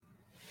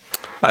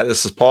Hi,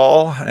 this is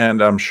Paul,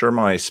 and I'm sure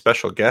my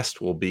special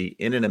guest will be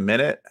in a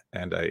minute.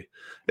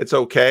 It's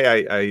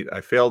okay.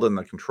 I failed in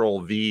the Control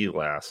V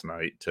last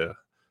night to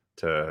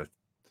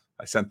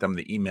I sent them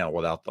the email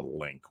without the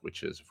link,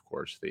 which is of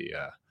course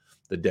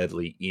the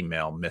deadly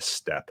email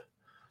misstep.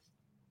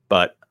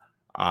 But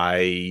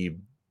I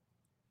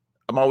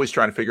I'm always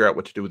trying to figure out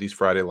what to do with these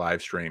Friday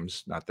live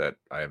streams. Not that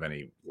I have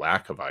any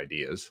lack of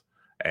ideas.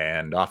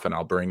 And often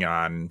I'll bring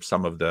on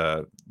some of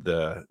the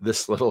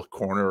this little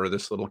corner or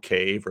this little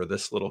cave or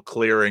this little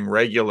clearing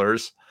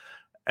regulars.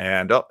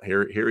 And oh,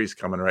 here he's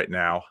coming right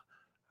now.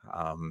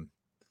 Um,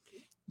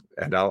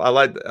 and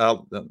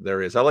there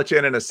he is. I'll let you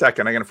in a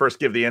second. I'm going to first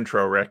give the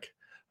intro, Rick.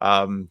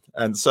 And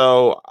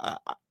so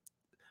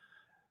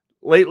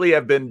lately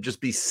I've been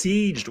just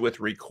besieged with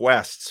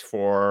requests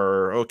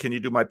for, oh, can you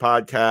do my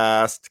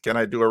podcast? Can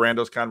I do a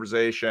Randos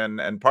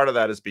conversation? And part of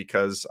that is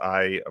because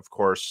I, of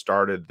course,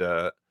 started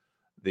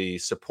the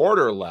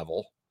supporter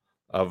level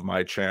of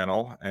my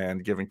channel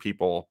and giving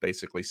people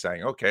basically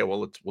saying, okay,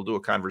 well, we'll do a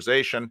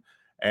conversation.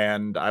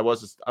 And I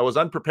was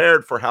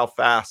unprepared for how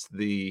fast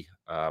the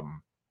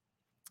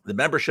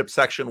membership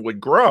section would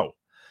grow.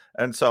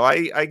 And so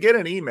I get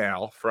an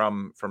email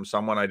from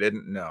someone I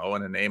didn't know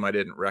and a name I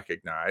didn't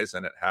recognize,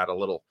 and it had a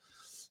little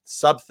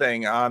sub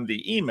thing on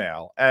the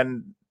email.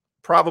 And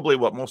probably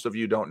what most of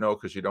you don't know,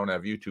 because you don't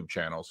have YouTube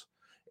channels,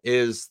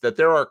 is that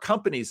there are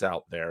companies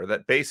out there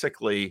that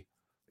basically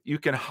you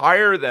can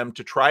hire them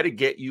to try to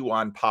get you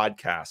on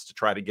podcasts to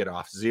try to get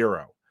off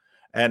zero.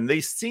 And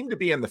they seem to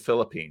be in the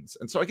Philippines.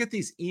 And so I get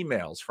these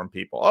emails from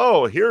people.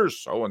 Oh, here's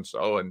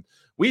so-and-so. And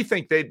we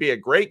think they'd be a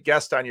great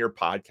guest on your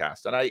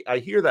podcast. And I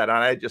hear that and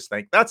I just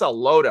think that's a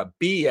load of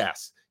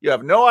BS. You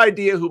have no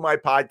idea who my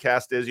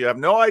podcast is. You have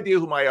no idea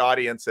who my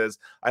audience is.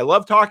 I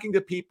love talking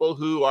to people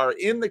who are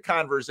in the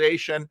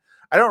conversation.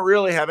 I don't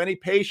really have any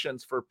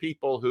patience for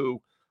people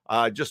who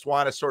just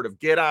want to sort of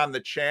get on the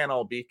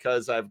channel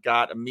because I've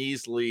got a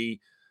measly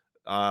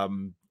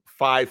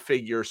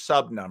 5-figure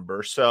sub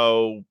number.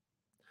 And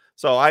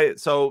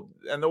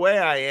the way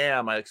I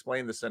am, I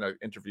explained this in an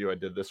interview I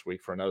did this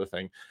week for another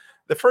thing.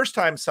 The first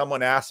time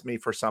someone asks me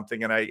for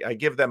something and I try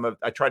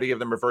to give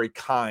them a very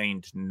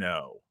kind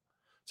no.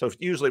 So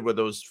usually with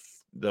those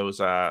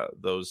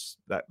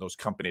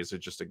companies, they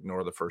just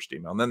ignore the first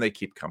email and then they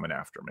keep coming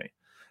after me.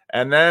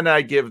 And then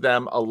I give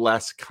them a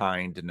less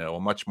kind no, a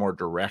much more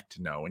direct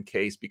no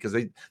because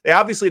they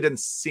obviously didn't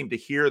seem to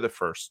hear the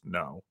first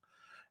no.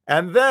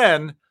 And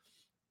then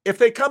if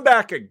they come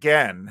back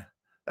again,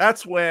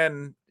 that's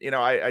when,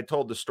 I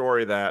told the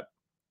story that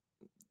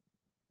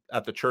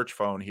at the church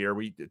phone here,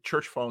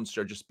 church phones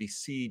are just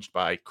besieged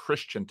by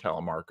Christian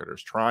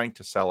telemarketers trying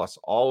to sell us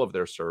all of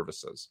their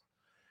services.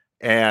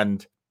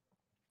 And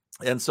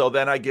so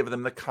then I give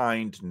them the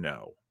kind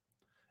no.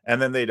 And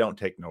then they don't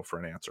take no for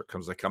an answer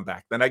because they come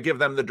back. Then I give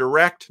them the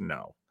direct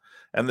no.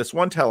 And this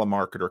one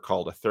telemarketer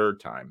called a third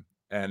time.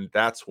 And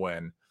that's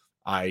when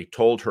I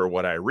told her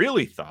what I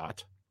really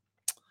thought.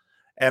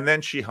 And then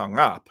she hung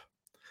up.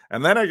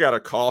 And then I got a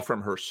call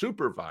from her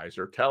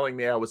supervisor telling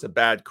me I was a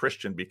bad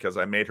Christian because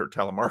I made her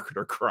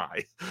telemarketer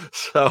cry.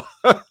 So,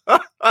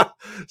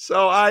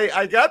 so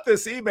I got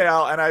this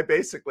email and I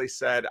basically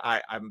said,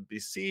 I'm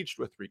besieged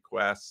with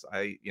requests.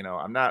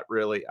 I'm not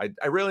really,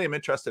 I really am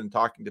interested in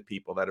talking to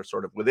people that are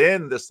sort of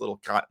within this little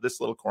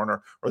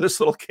corner or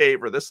this little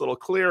cave or this little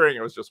clearing.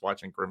 I was just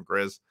watching Grim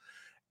Grizz.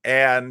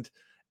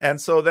 And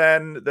so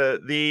then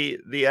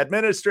the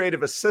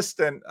administrative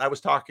assistant, I was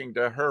talking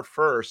to her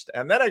first,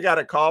 and then I got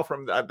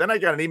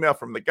an email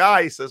from the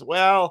guy. He says,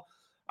 well,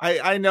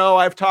 I know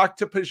I've talked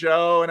to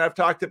Peugeot and I've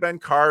talked to Ben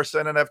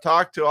Carson and I've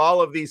talked to all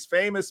of these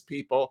famous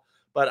people,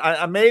 but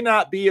I may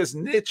not be as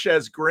niche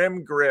as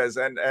Grim Grizz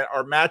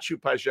or Matthew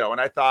Peugeot.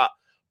 And I thought,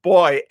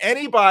 boy,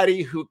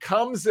 anybody who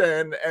comes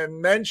in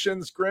and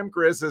mentions Grim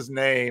Grizz's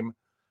name,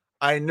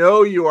 I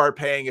know you are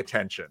paying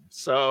attention.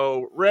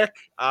 So Rick,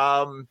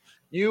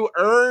 you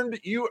earned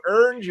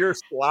your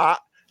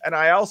slot. And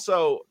I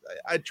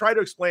try to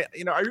explain,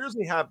 I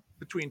usually have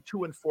between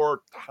 2 and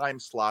 4 time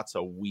slots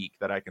a week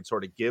that I can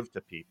sort of give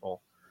to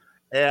people.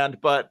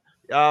 But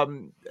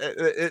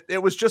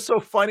it was just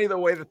so funny the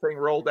way the thing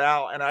rolled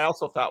out. And I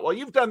also thought, well,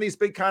 you've done these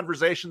big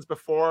conversations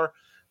before.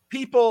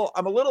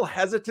 I'm a little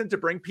hesitant to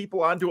bring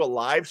people onto a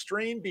live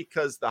stream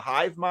because the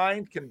hive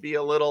mind can be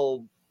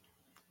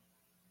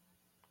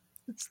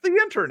it's the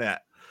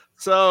internet.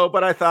 So,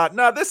 but I thought,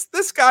 no,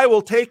 this guy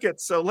will take it.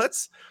 So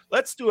let's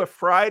do a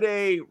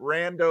Friday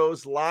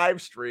Randos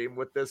live stream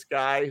with this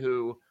guy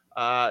who,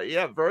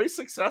 very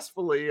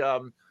successfully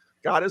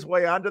got his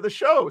way onto the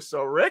show.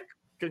 So Rick,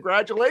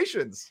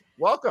 congratulations.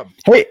 Welcome.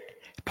 Hey,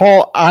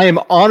 Paul, I am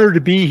honored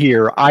to be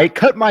here. I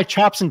cut my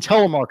chops in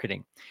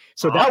telemarketing.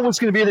 So that was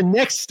going to be the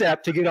next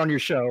step to get on your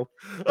show.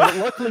 But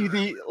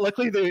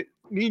luckily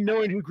me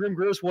knowing who Grim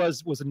Grizz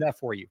was enough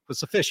for you, was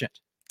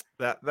sufficient.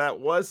 That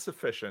was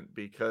sufficient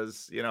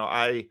because,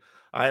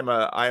 I'm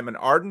an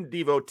ardent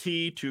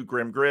devotee to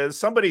Grim Grizz.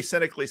 Somebody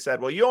cynically said,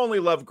 well, you only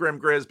love Grim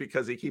Grizz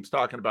because he keeps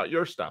talking about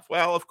your stuff.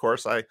 Well, of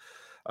course,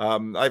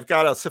 I've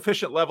got a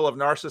sufficient level of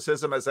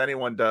narcissism as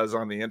anyone does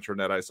on the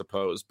internet, I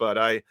suppose. But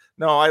I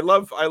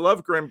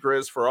love Grim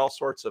Grizz for all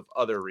sorts of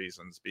other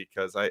reasons,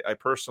 because I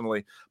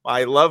personally,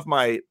 I love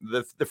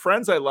the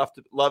friends I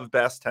love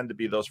best tend to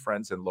be those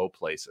friends in low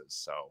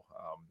places.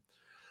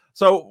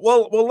 So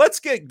well, let's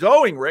get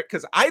going, Rick,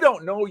 because I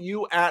don't know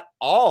you at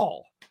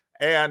all,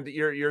 and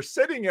you're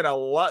sitting in a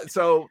lot.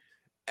 So,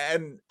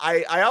 and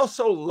I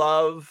also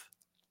love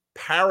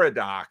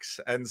paradox,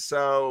 and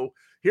so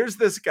here's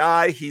this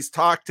guy. He's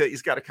got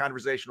a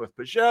conversation with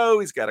Peugeot.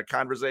 He's got a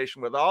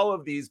conversation with all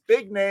of these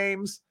big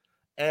names,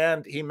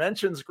 and he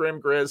mentions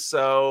Grim Grizz.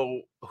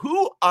 So,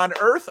 who on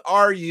earth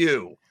are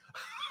you?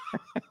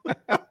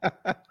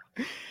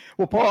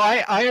 Well, Paul,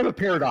 I am a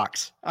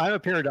paradox. I'm a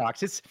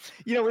paradox. It's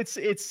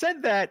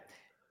said that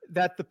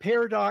the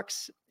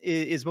paradox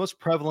is most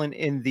prevalent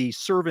in the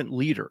servant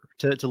leader,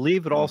 to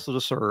leave but also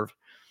to serve.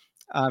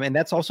 And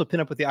that's also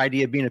pinned up with the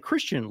idea of being a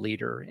Christian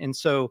leader. And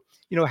so,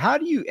 how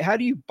do you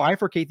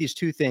bifurcate these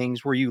two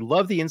things where you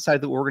love the inside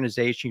of the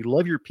organization, you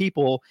love your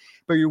people,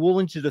 but you're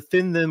willing to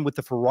defend them with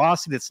the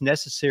ferocity that's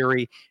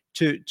necessary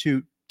to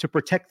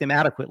protect them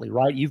adequately,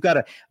 right? You've got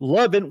to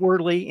love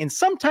inwardly, and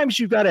sometimes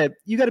you got to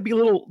be a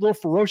little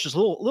ferocious, a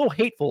little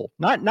hateful,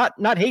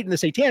 not hating the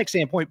satanic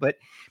standpoint, but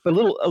a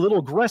little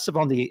aggressive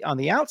on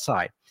the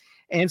outside.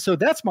 And so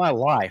that's my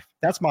life.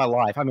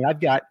 I mean, I've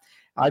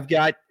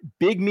got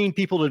big mean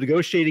people to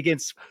negotiate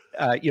against,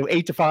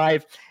 8 to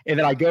 5, and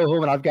then I go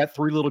home and I've got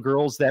 3 little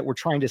girls that were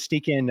trying to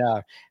sneak in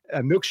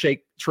milkshake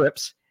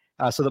trips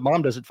so that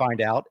mom doesn't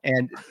find out.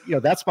 And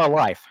that's my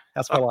life.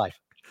 That's my life.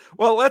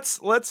 Well,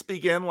 let's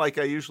begin like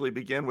I usually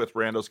begin with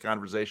Randos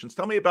Conversations.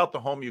 Tell me about the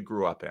home you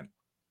grew up in.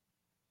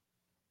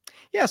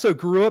 Yeah, so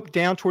grew up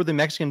down toward the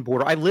Mexican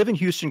border. I live in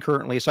Houston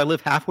currently, so I live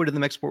halfway to the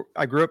Mexican.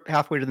 I grew up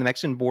halfway to the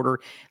Mexican border, a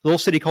little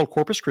city called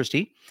Corpus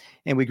Christi,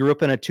 and we grew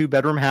up in a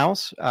 2-bedroom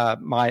house.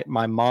 My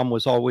mom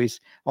was always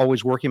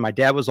working. My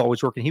dad was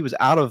always working. He was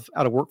out of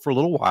work for a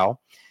little while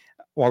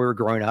we were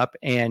growing up,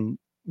 and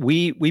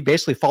we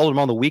basically followed him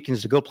on the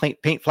weekends to go paint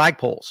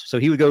flagpoles. So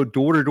he would go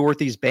door to door at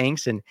these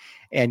banks and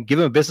give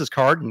him a business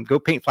card and go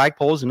paint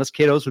flagpoles, and us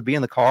kiddos would be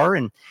in the car,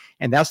 and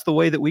that's the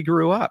way that we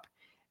grew up.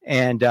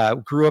 And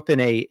grew up in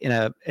a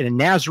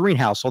Nazarene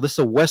household. This is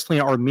a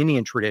Wesleyan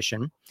Arminian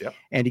tradition. Yep.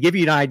 And to give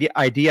you an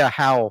idea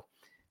how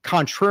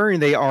contrarian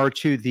they are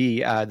to the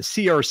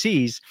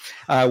CRCs,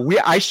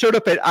 I showed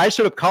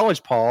up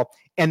college, Paul,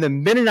 and the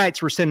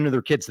Mennonites were sending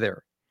their kids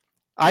there.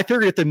 I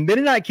figured if the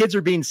Mennonite kids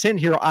are being sent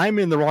here, I'm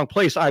in the wrong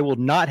place. I will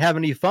not have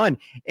any fun.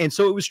 And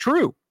so it was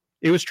true.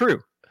 It was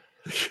true.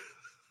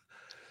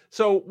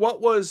 So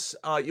what was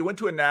you went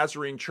to a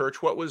Nazarene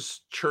church? What was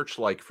church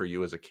like for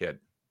you as a kid?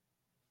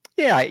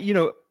 Yeah,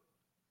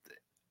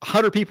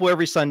 100 people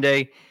every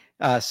Sunday,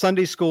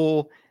 Sunday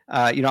school.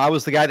 I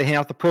was the guy that handed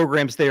out the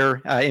programs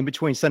there in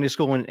between Sunday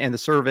school and the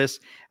service.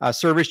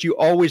 You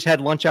always had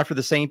lunch with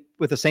the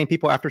same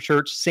people after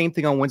church. Same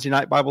thing on Wednesday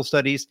night Bible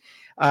studies.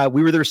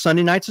 We were there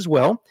Sunday nights as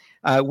well.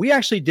 We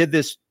actually did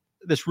this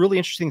really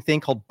interesting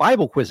thing called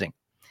Bible quizzing,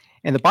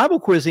 and the Bible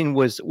quizzing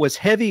was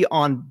heavy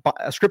on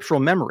scriptural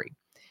memory.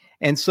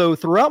 And so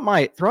throughout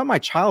my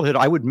childhood,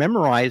 I would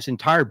memorize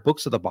entire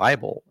books of the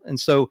Bible. And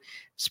so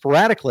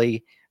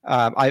sporadically,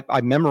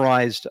 I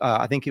memorized,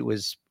 I think it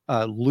was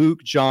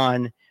Luke,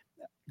 John,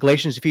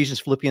 Galatians,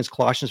 Ephesians, Philippians,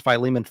 Colossians,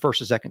 Philemon,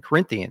 1st and 2nd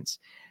Corinthians.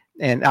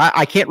 And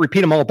I can't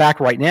repeat them all back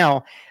right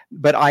now,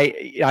 but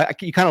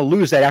you kind of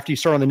lose that after you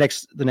start on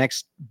the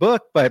next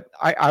book. But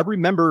I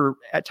remember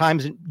at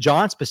times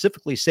John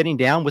specifically sitting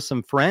down with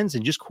some friends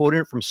and just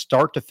quoting it from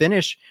start to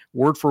finish,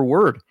 word for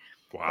word.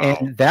 Wow.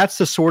 And that's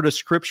the sort of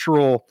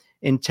scriptural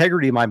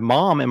integrity my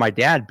mom and my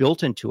dad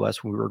built into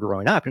us when we were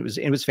growing up. It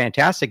was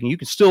fantastic. And you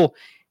can still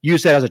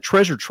use that as a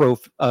treasure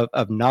trove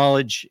of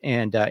knowledge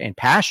and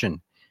passion,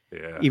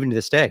 even to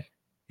this day.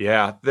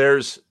 Yeah.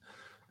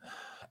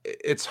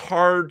 It's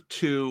hard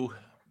to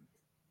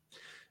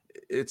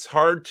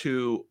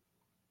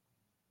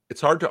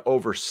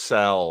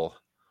oversell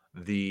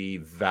the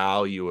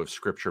value of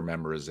scripture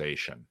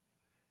memorization.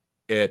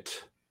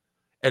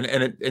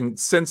 And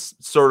since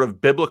sort of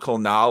biblical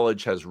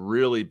knowledge has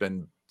really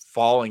been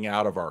falling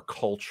out of our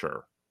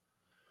culture,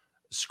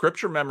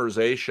 scripture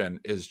memorization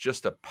is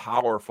just a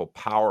powerful,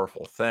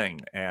 powerful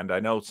thing. And I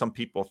know some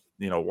people,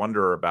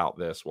 wonder about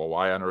this. Well,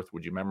 why on earth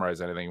would you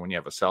memorize anything when you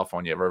have a cell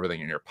phone? You have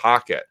everything in your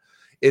pocket.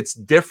 It's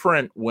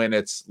different when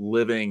it's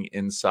living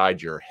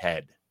inside your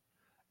head.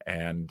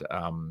 And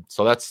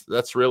so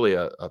that's really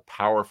a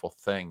powerful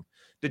thing.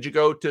 Did you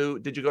go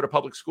to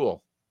public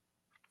school?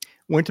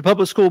 Went to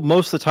public school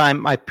most of the time.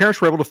 My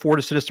parents were able to afford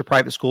to send us to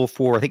private school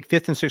for, I think,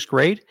 5th and 6th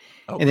grade,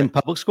 and then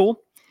public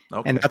school.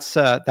 Okay. And that's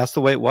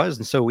the way it was.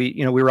 And so we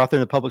were out there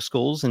in the public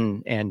schools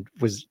and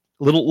was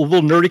a little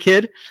nerdy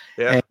kid.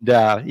 Yeah. And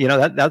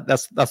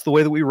that's the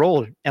way that we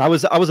rolled. And I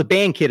was a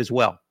band kid as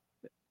well.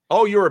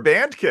 Oh, you were a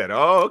band kid.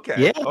 Oh, okay.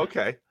 Yeah.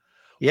 Okay.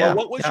 Yeah.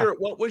 Well,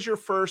 what was your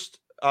first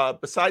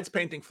besides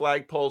painting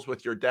flagpoles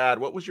with your dad,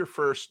 what was your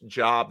first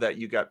job that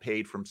you got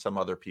paid from some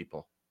other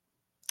people?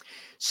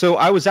 So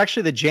I was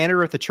actually the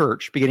janitor at the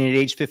church beginning at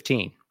age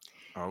 15.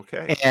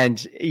 Okay.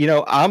 And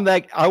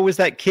I was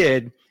that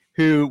kid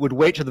who would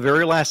wait till the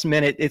very last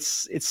minute.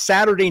 It's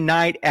Saturday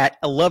night at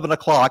 11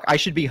 o'clock. I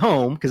should be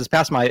home because it's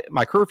past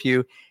my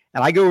curfew.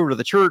 And I go over to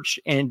the church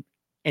and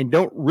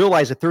don't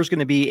realize that there's going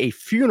to be a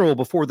funeral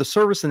before the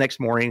service the next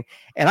morning.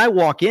 And I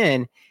walk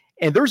in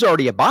and there's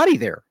already a body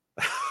there.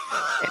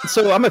 And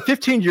so I'm a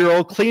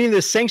 15-year-old cleaning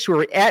this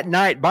sanctuary at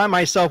night by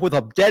myself with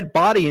a dead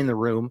body in the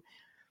room.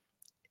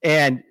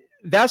 And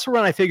that's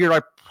when I figured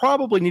I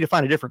probably need to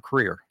find a different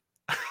career.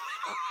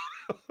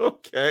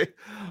 Okay.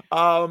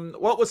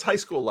 What was high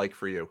school like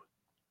for you?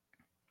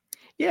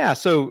 Yeah.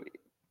 So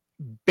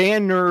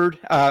band nerd.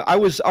 I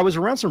was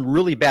around some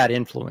really bad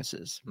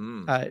influences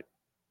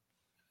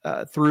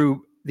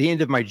through the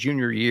end of my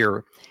junior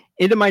year.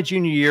 Into my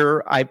junior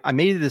year, I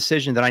made the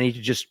decision that I need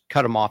to just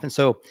cut them off. And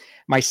so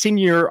my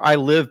senior year, I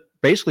lived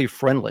basically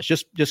friendless,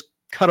 just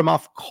cut them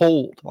off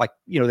cold. Like,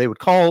 they would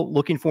call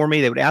looking for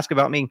me. They would ask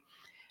about me.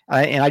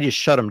 And I just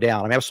shut them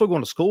down. I mean, I was still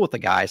going to school with the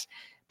guys,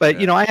 but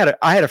I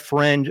had a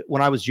friend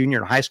when I was junior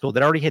in high school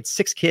that already had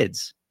 6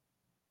 kids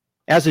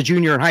as a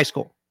junior in high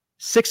school,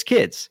 6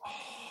 kids.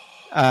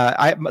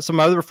 Some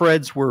other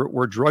friends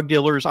were drug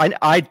dealers.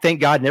 I thank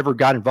God never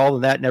got involved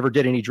in that, never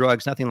did any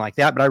drugs, nothing like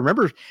that. But I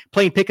remember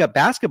playing pickup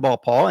basketball,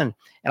 Paul, and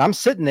I'm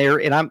sitting there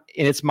and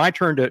it's my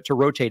turn to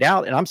rotate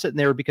out. And I'm sitting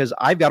there because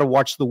I've got to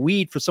watch the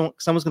weed for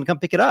someone's going to come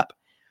pick it up.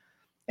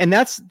 And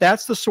that's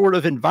the sort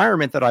of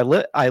environment that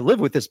I live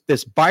with,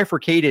 this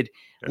bifurcated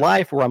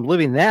life where I'm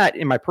living that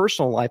in my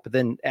personal life, but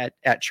then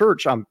at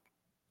church, I'm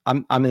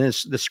in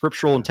this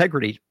scriptural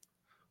integrity.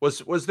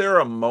 Was there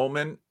a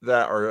moment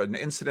or an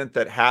incident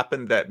that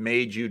happened that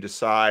made you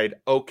decide,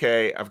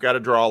 okay, I've got to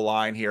draw a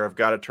line here. I've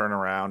got to turn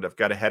around. I've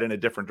got to head in a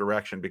different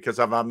direction because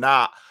if I'm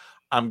not,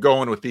 I'm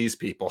going with these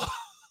people.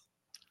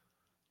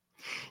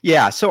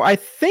 Yeah. So I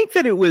think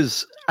it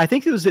was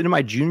in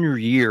my junior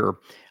year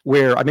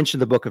where I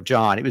mentioned the book of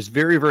John. It was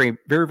very, very,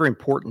 very, very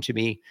important to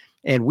me.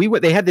 And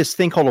they had this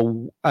thing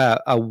called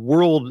a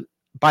World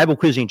Bible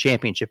Quizzing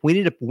Championship. We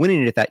ended up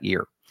winning it that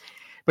year.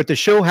 But to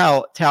show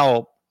how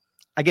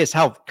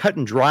cut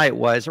and dry it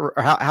was, or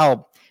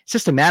how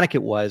systematic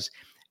it was,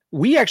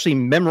 we actually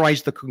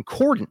memorized the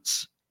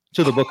concordance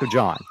to the book of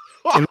John.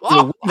 And we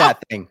won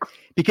that thing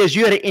because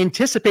you had to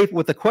anticipate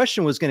what the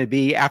question was going to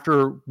be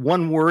after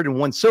one word and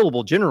one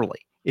syllable generally.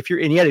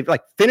 And you had to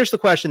finish the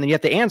question, then you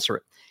have to answer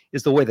it,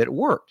 is the way that it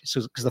worked.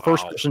 So because the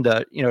first person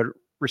to,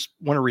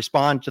 want to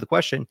respond to the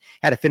question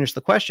had to finish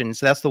the question.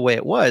 So that's the way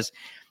it was.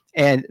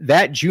 And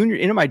that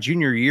into my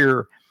junior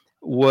year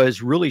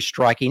was really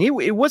striking.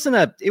 It wasn't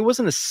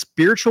a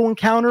spiritual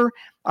encounter,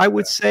 I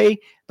would say,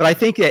 but I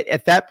think that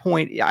at that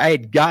point I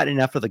had gotten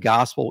enough of the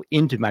gospel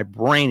into my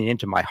brain and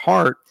into my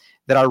heart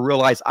that I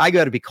realized I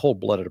got to be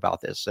cold-blooded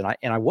about this. And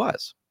I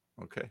was.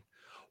 Okay.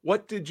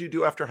 What did you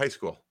do after high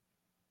school?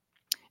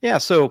 Yeah.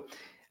 So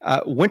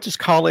went to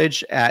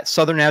college at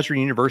Southern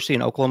Nazarene University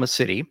in Oklahoma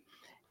City,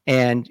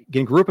 and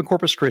again, grew up in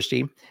Corpus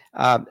Christi,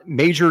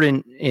 majored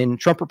in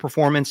trumpet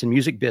performance and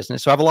music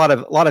business. So I have a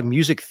lot of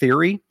music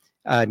theory,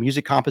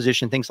 music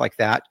composition, things like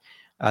that,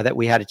 that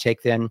we had to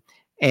take then.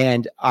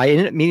 And I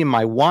ended up meeting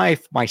my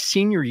wife my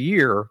senior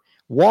year,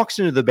 walks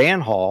into the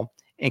band hall,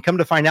 and come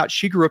to find out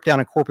she grew up down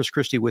in Corpus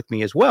Christi with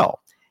me as well.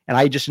 And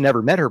I just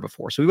never met her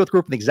before. So we both grew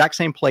up in the exact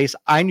same place.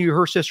 I knew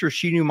her sister,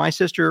 she knew my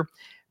sister,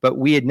 but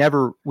we had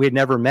never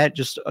met.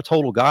 Just a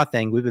total God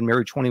thing. We've been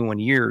married 21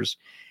 years.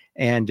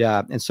 And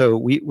so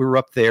we were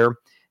up there,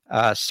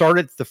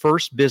 started the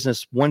first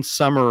business one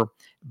summer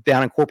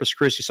down in Corpus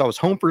Christi. So I was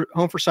home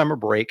for summer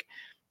break,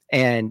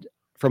 and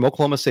from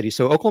Oklahoma City.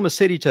 So Oklahoma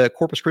City to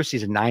Corpus Christi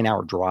is a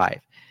 9-hour drive.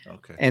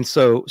 Okay. And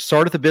so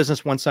started the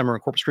business one summer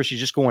in Corpus Christi,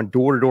 just going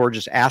door to door,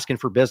 just asking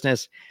for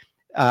business.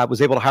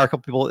 Was able to hire a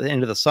couple people at the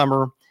end of the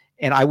summer,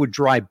 and I would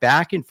drive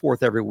back and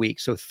forth every week.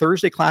 So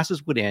Thursday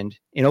classes would end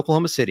in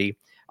Oklahoma City.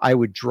 I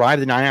would drive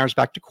the 9 hours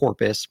back to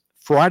Corpus.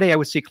 Friday, I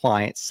would see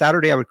clients.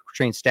 Saturday, I would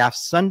train staff.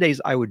 Sundays,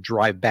 I would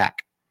drive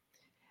back.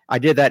 I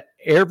did that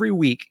every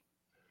week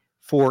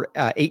for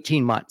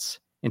 18 months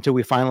until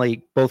we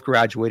finally both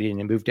graduated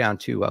and moved down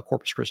to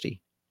Corpus Christi.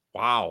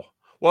 Wow.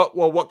 Well,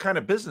 what kind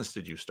of business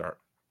did you start?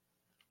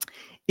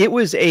 It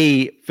was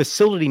a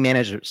facility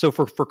manager. So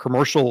for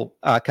commercial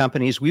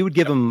companies, we would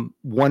give them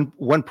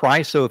one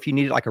price. So if you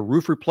needed like a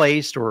roof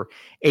replaced or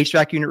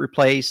HVAC unit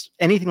replaced,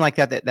 anything like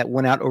that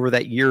went out over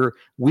that year,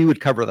 we would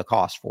cover the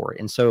cost for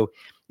it. And so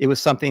it was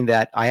something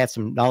that I had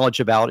some knowledge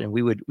about, and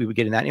we would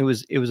get in that. And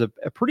it was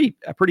a pretty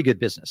good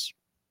business.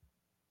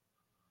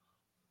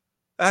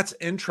 That's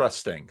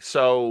interesting.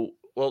 So,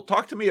 well,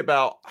 talk to me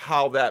about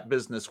how that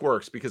business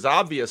works, because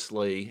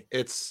obviously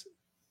it's,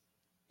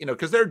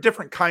 because there are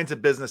different kinds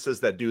of businesses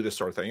that do this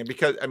sort of thing.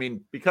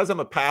 And because I'm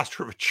a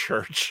pastor of a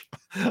church,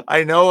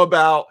 I know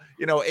about,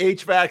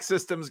 HVAC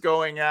systems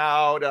going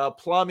out,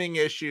 plumbing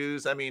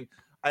issues.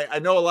 I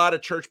know a lot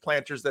of church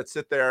planters that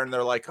sit there and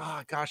they're like,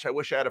 oh gosh, I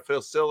wish I had a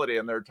facility.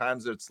 And there are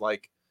times it's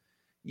like,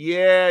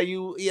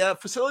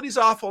 facility's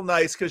awful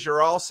nice because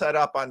you're all set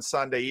up on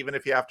Sunday, even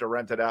if you have to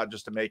rent it out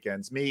just to make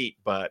ends meet.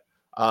 But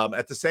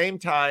At the same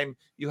time,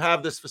 you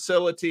have this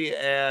facility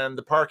and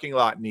the parking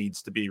lot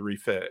needs to be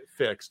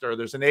fixed, or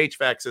there's an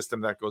HVAC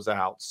system that goes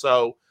out.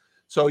 So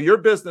your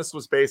business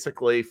was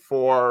basically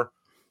for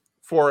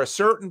a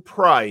certain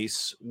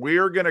price,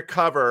 we're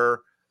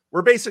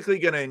basically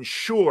going to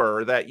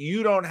ensure that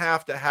you don't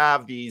have to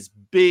have these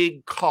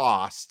big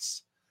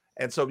costs.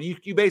 And so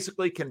you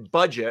basically can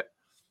budget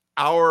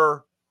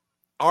our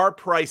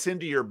price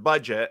into your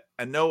budget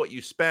and know what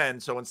you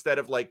spend. So instead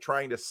of like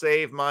trying to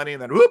save money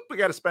and then whoop, we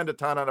got to spend a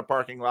ton on a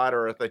parking lot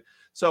or a thing.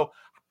 So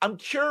I'm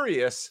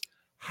curious,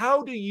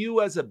 how do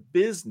you as a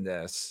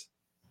business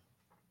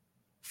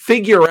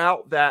figure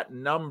out that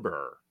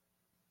number?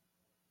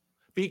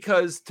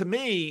 Because to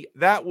me,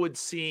 that would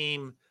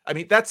seem, I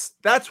mean,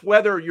 that's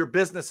whether your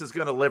business is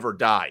going to live or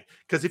die.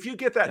 Because if you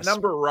get that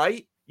number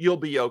right, you'll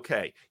be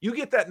okay. You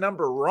get that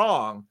number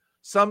wrong,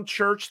 some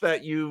church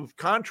that you've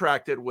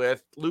contracted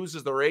with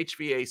loses their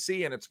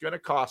HVAC and it's going to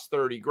cost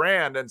 30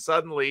 grand. And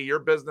suddenly your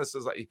business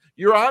is like,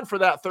 you're on for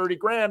that 30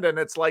 grand. And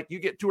it's like, you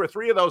get 2 or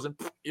 3 of those and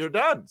you're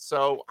done.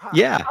 So how do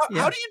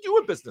you do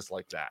a business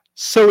like that?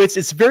 So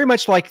it's very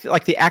much like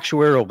the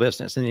actuarial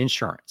business and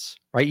insurance,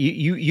 right?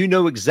 You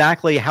know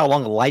exactly how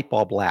long a light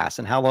bulb lasts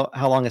and how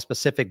long a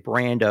specific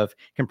brand of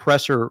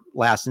compressor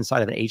lasts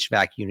inside of an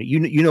HVAC unit.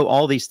 You know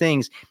all these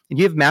things, and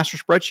you have master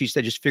spreadsheets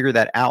that just figure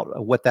that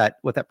out, what that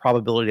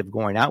probability of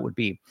going out would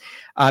be.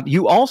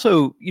 You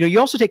also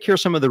take care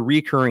of some of the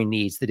recurring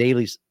needs, the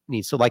daily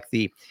needs. So like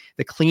the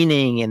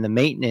cleaning and the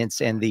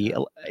maintenance and the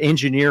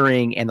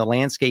engineering and the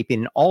landscaping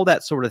and all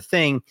that sort of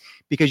thing,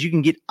 because you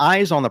can get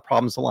eyes on the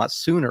problems a lot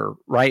sooner,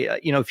 right?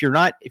 If you're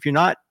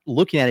not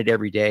looking at it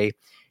every day,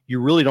 you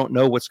really don't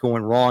know what's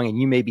going wrong, and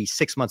you may be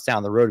 6 months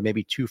down the road and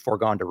maybe too far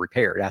gone to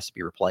repair. It has to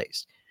be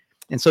replaced.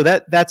 And so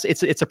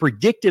it's a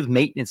predictive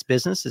maintenance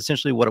business,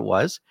 essentially what it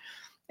was.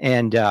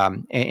 And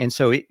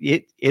so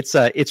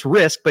it's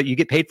risk, but you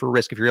get paid for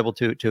risk if you're able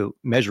to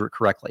measure it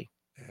correctly.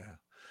 Yeah.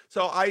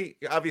 So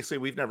obviously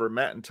we've never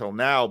met until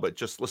now, but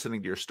just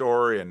listening to your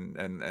story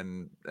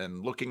and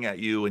looking at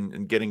you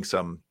and getting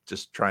some,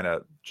 just trying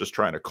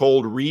to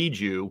cold read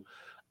you,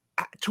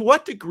 to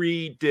what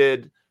degree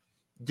did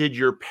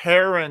your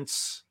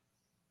parents,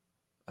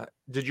 I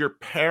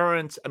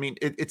mean,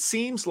 it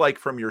seems like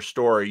from your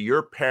story,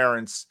 your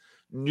parents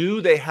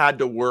knew they had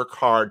to work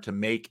hard to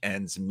make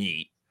ends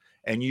meet.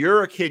 And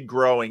you're a kid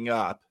growing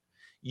up,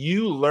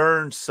 you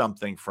learned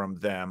something from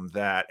them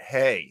that,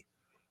 hey,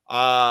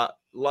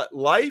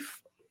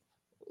 life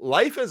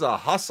is a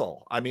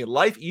hustle. I mean,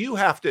 life, you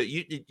have to,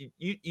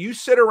 you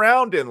sit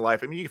around in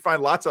life. I mean, you can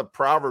find lots of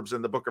Proverbs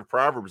in the book of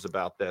Proverbs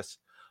about this.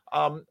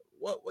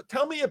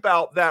 Tell me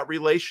about that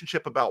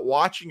relationship, about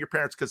watching your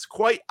parents, because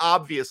quite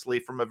obviously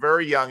from a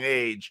very young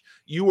age,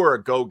 you were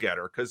a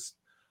go-getter. Because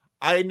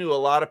I knew a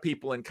lot of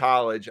people in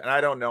college, and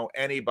I don't know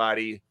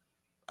anybody.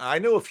 I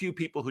know a few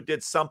people who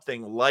did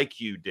something like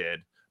you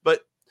did,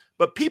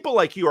 but people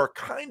like you are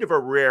kind of a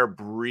rare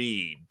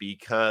breed,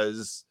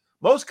 because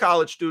most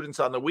college students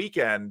on the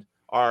weekend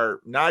are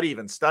not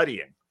even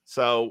studying.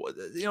 So,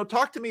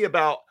 talk to me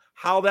about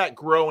how that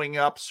growing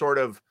up sort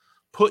of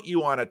put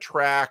you on a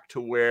track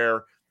to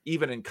where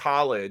even in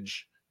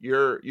college,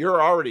 you're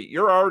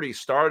already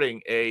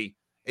starting a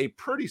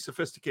pretty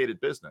sophisticated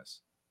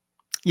business.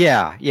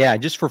 Yeah.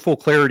 Just for full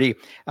clarity,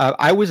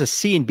 I was a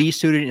C and B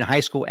student in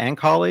high school and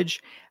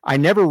college. I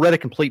never read a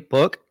complete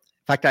book.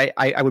 In fact,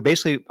 I would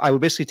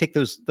basically take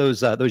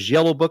those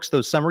yellow books,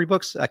 those summary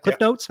books, Cliff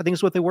Notes, I think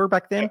is what they were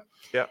back then.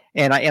 Yeah.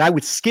 And I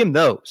would skim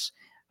those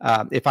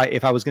if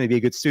I was going to be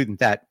a good student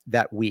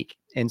that week.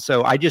 And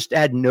so I just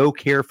had no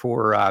care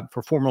for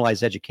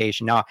formalized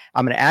education. Now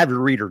I'm an avid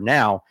reader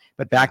now,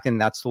 but back then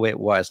that's the way it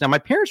was. Now my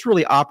parents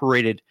really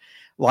operated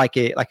like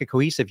a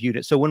cohesive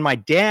unit. So when my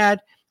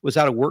dad was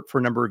out of work for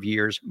a number of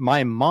years,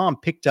 my mom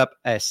picked up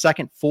a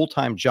second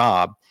full-time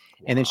job.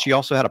 Wow. And then she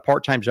also had a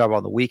part-time job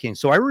on the weekend.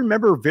 So I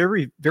remember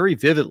very, very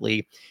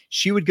vividly,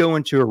 she would go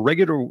into a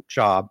regular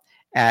job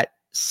at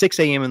 6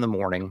 a.m. in the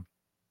morning,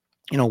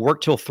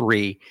 work till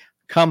 3,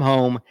 come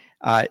home,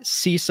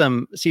 see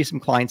some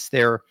clients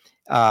there.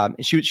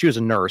 She was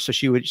a nurse, so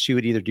she would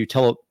either do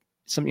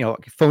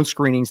phone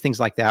screenings, things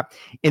like that.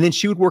 And then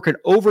she would work an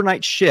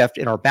overnight shift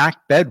in our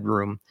back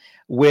bedroom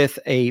with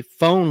a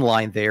phone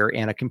line there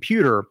and a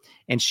computer,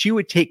 and she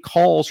would take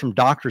calls from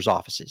doctors'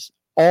 offices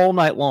all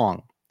night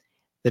long.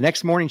 The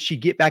next morning,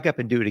 she'd get back up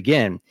and do it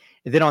again.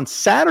 And then on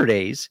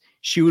Saturdays,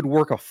 she would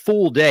work a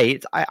full day.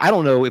 I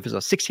don't know if it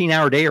was a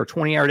 16-hour day or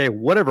 20-hour day,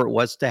 whatever it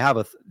was, to have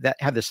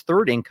this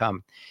third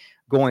income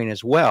going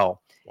as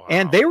well. Wow.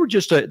 And they were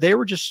just a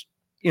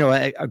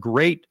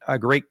great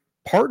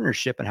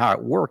partnership in how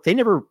it worked. I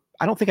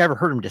don't think I ever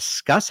heard them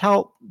discuss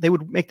how they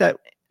would make that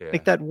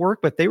work,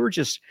 but they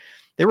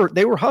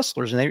were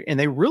hustlers, and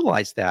they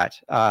realized that.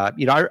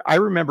 I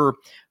remember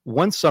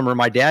one summer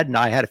my dad and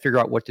I had to figure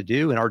out what to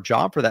do, and our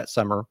job for that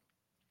summer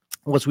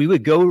was we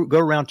would go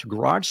around to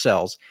garage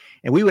sales,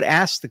 and we would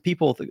ask the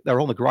people that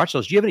were on the garage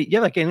sales, do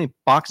you have any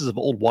boxes of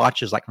old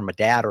watches, like from a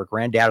dad or a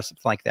granddad or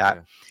something like that?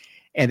 Yeah.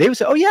 And they would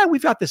say, "Oh yeah,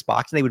 we've got this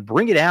box," and they would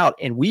bring it out,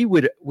 and we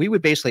would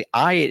basically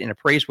eye it and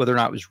appraise whether or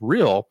not it was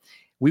real.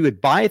 We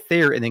would buy it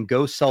there and then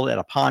go sell it at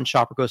a pawn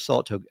shop or go sell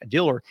it to a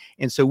dealer.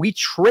 And so we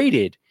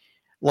traded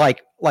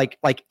like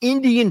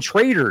Indian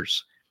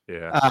traders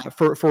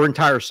for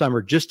entire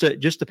summer just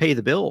to pay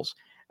the bills.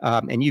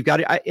 And you've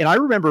got it. I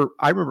remember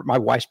my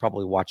wife's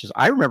probably watches.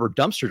 I remember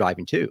dumpster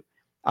diving too.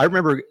 I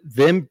remember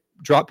them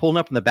pulling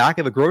up in the back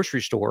of a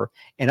grocery store,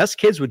 and us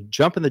kids would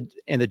jump in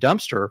the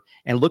dumpster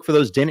and look for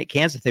those dented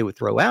cans that they would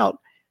throw out.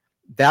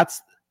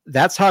 That's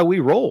how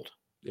we rolled.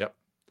 Yep.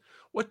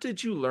 What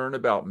did you learn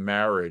about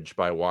marriage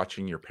by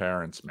watching your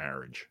parents'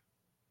 marriage?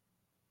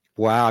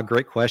 Wow,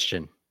 great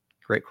question.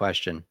 Great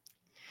question.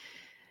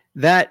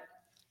 That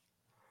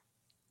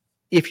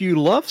if you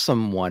love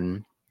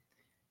someone,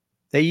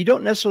 that you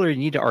don't necessarily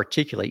need to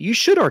articulate. You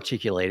should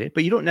articulate it,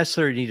 but you don't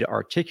necessarily need to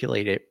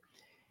articulate it.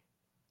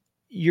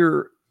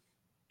 Your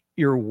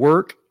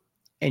work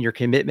and your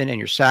commitment and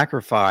your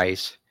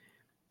sacrifice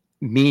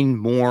mean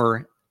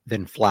more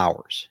than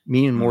flowers,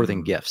 mean more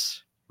than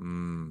gifts.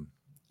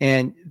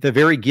 And the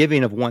very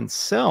giving of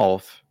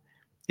oneself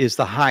is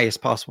the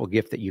highest possible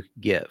gift that you can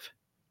give.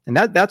 And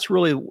that's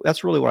really what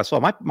I saw.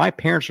 My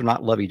parents are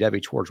not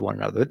lovey-dovey towards one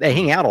another. They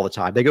hang out all the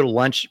time. They go to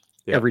lunch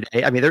every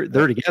day. I mean,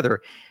 they're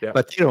together,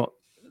 but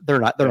they're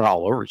not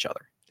all over each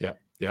other. Yeah.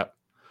 Yeah.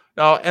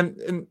 No,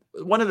 and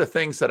one of the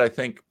things that I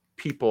think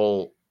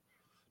people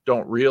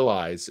don't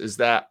realize is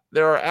that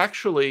there are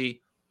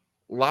actually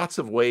lots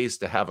of ways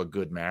to have a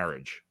good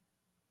marriage.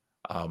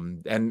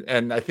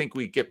 And I think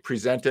we get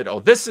presented, oh,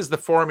 this is the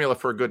formula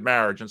for a good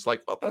marriage. And it's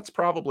like, well, that's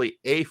probably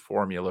a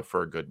formula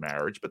for a good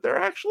marriage, but there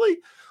are actually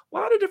a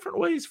lot of different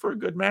ways for a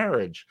good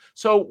marriage.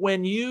 So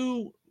when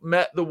you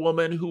met the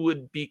woman who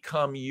would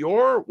become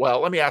well,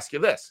 let me ask you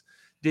this.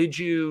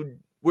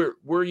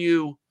 Were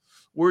you,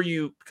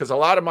 because a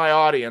lot of my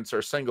audience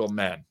are single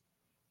men.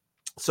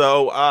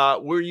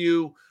 So were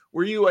you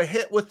a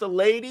hit with the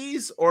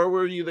ladies, or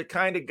were you the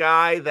kind of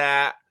guy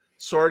that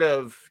sort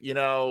of,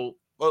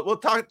 well,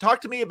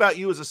 talk to me about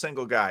you as a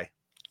single guy.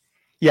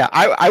 Yeah,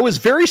 I was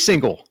very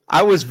single.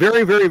 I was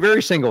very, very,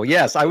 very single.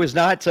 Yes, I was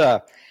not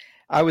the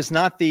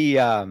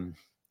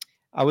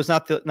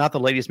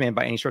ladies' man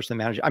by any stretch of the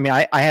imagination. I mean,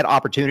 I had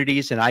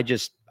opportunities, and I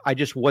just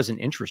wasn't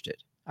interested.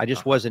 I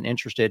just wasn't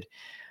interested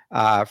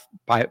by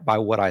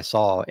what I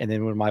saw. And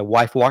then when my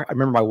wife I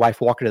remember my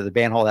wife walking to the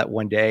band hall that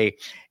one day,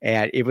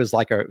 and it was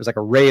like a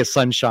ray of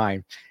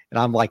sunshine, and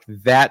I'm like,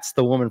 that's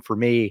the woman for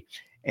me.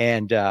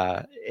 And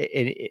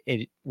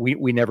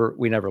we never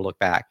look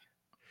back.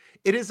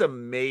 It is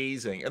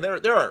amazing, and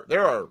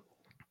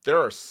there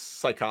are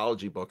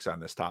psychology books on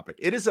this topic.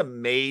 It is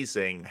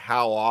amazing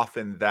how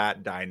often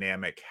that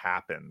dynamic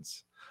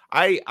happens.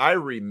 I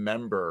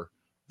remember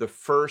the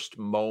first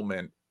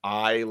moment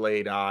I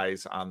laid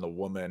eyes on the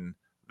woman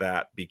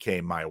that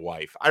became my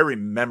wife. I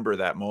remember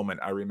that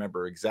moment. I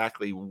remember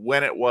exactly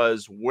when it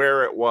was,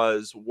 where it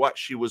was, what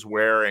she was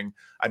wearing.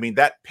 I mean,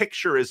 that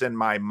picture is in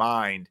my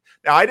mind.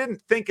 Now, I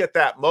didn't think at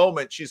that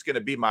moment she's going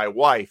to be my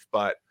wife,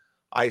 but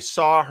I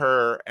saw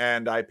her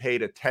and I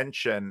paid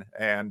attention.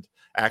 And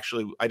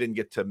actually, I didn't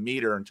get to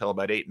meet her until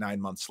about 8-9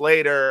 months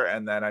later.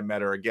 And then I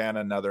met her again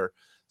another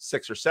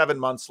 6 or 7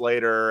 months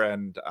later.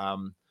 And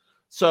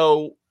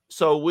so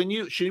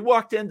when she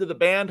walked into the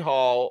band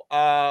hall,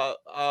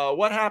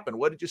 what happened?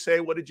 What did you say?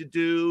 What did you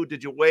do?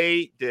 Did you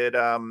wait?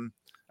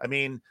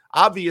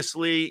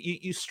 Obviously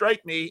you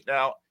strike me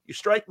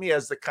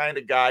as the kind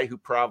of guy who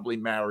probably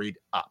married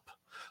up.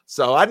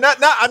 So I'm not,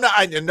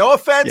 no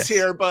offense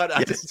here, but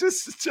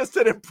yes. just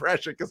an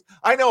impression, because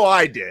I know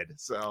I did.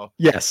 So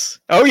yes.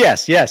 Oh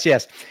yes.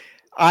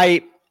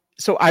 I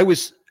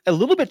was a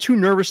little bit too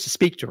nervous to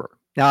speak to her.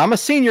 Now, I'm a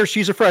senior.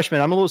 She's a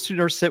freshman. I'm a little too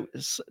nervous to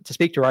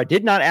speak to her. I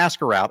did not ask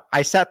her out.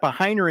 I sat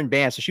behind her in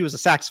band. So she was a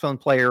saxophone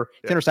player,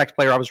 tenor sax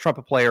player. I was a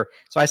trumpet player.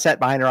 So I sat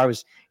behind her. I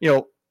was,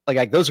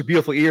 like those are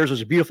beautiful ears.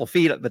 Those are beautiful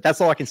feet. But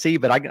that's all I can see.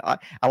 But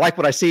I like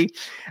what I see.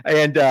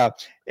 And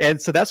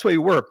so that's where we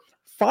were.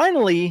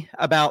 Finally,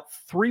 about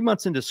 3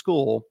 months into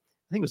school,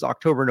 I think it was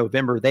October,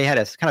 November, they had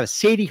a kind of a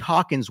Sadie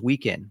Hawkins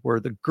weekend where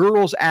the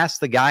girls asked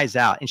the guys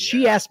out, and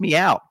she asked me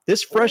out.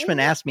 This freshman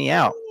asked me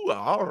out.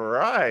 All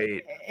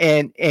right.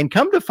 And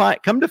come to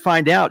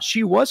find out,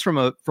 she was from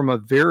a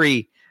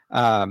very,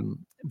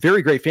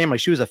 very great family.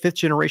 She was a 5th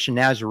generation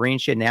Nazarene.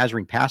 She had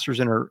Nazarene pastors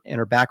in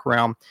her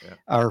background.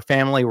 Yeah. Her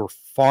family were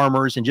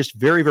farmers and just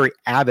very, very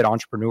avid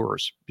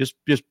entrepreneurs, just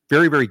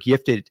very, very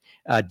gifted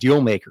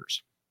deal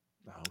makers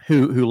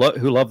who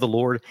love the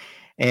Lord.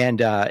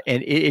 And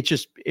it's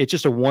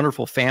just a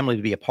wonderful family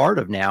to be a part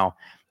of now.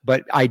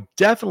 But I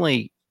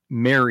definitely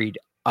married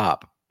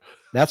up.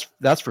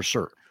 That's for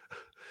sure.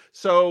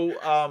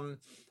 So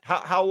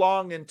how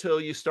long until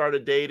you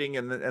started dating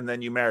and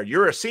then you married?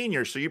 You're a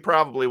senior, so you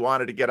probably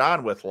wanted to get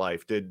on with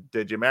life.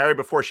 Did you marry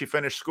before she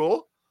finished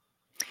school?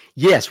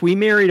 Yes, we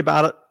married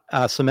about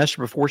a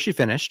semester before she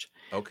finished.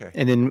 Okay.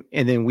 And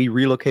then we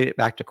relocated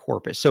back to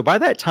Corpus. So by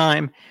that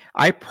time,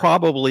 I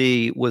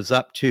probably was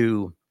up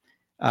to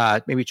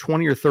maybe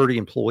 20 or 30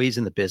 employees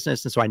in the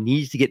business. And so I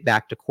needed to get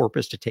back to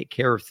Corpus to take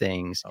care of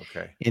things.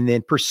 Okay. And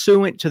then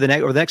pursuant to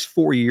over the next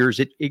 4 years,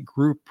 it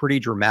grew pretty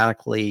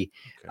dramatically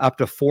up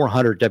to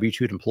 400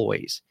 W-2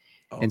 employees.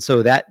 Okay. And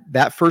so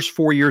that first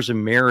 4 years of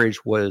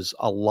marriage was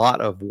a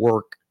lot of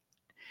work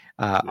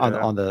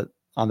on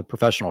the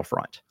professional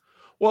front.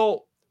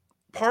 Well,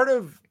 part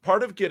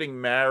of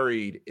getting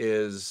married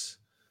is,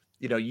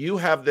 you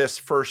have this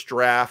first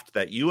draft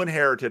that you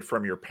inherited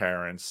from your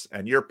parents,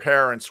 and your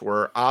parents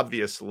were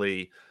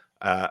obviously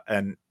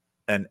an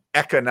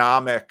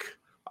economic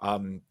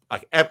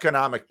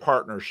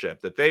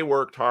partnership that they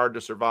worked hard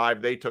to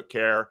survive. They took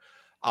care.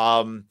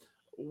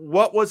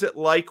 What was it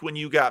like when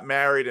you got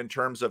married in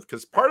terms of,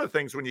 because part of the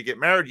things when you get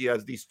married, you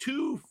have these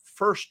two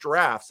first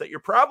drafts that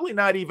you're probably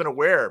not even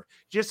aware of.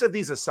 You just have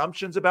these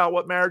assumptions about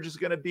what marriage is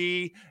going to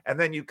be. And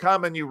then you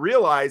come and you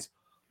realize,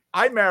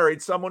 I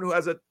married someone who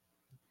has a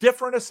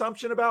different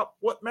assumption about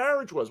what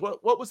marriage was.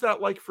 What was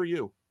that like for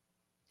you?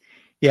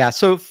 Yeah.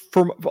 So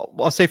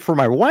I'll say for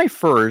my wife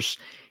first,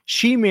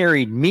 she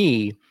married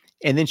me,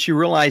 and then she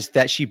realized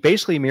that she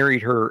basically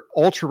married her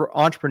ultra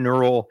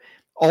entrepreneurial,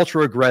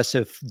 ultra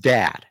aggressive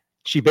dad.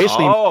 She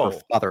basically married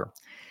her father.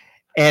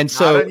 And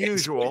so not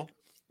unusual.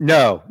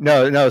 No.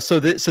 So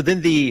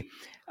then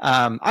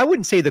I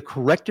wouldn't say the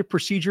corrective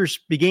procedures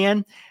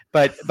began,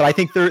 but I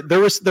think there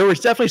was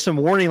definitely some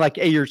warning, like,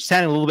 hey, you're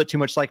sounding a little bit too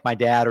much like my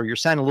dad, or you're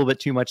sounding a little bit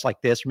too much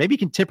like this, or maybe you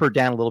can temper it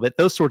down a little bit,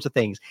 those sorts of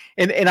things.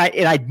 And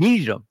I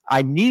needed them.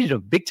 I needed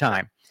them big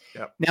time.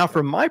 Yep. Now,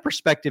 from my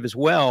perspective as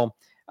well,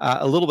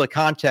 a little bit of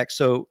context.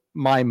 So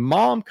my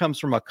mom comes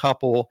from a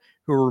couple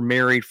who were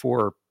married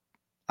for,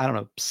 I don't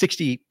know,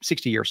 60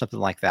 years, something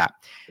like that.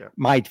 Yep.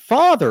 My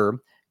father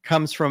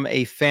comes from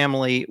a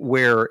family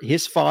where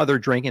his father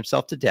drank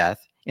himself to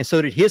death, and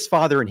so did his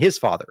father and his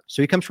father.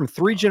 So he comes from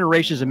 3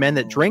 generations of men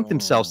that drank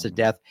themselves to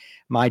death.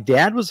 My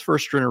dad was the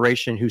first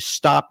generation who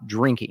stopped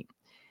drinking.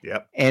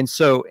 Yep. And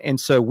so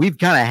we've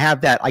kind of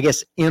have that, I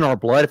guess, in our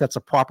blood, if that's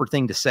a proper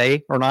thing to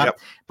say or not. Yep.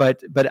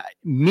 But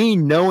me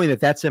knowing that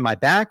that's in my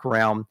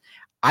background,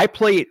 I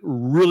play it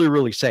really,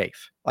 really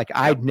safe. Like, yep.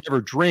 I never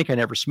drink, I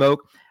never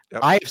smoke. Yep.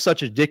 I have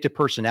such addictive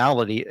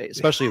personality,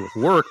 especially with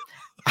work.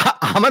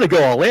 I'm going to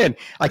go all in.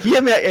 Like,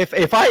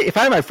 if I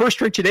have my first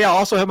drink today, I'll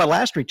also have my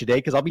last drink today,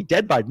 because I'll be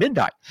dead by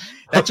midnight.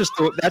 That's just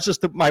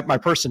my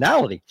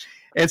personality.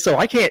 And so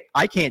I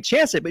can't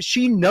chance it, but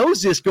she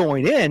knows this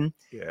going in.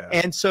 Yeah.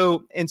 And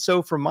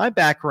so from my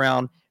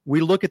background, we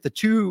look at the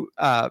two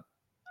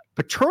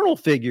paternal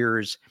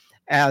figures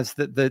as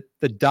the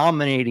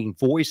dominating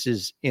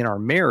voices in our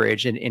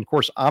marriage. And of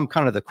course, I'm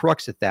kind of the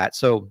crux at that.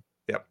 So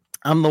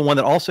I'm the one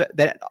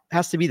that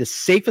has to be the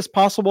safest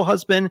possible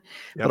husband,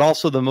 but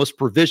also the most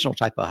provisional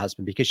type of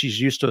husband, because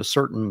she's used to a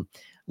certain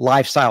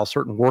lifestyle,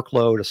 certain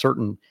workload, a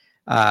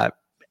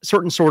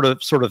certain sort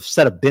of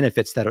set of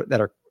benefits that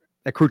are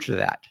crucial to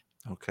that.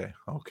 Okay.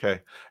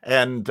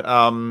 And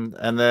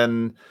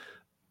then,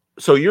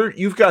 so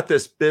you've got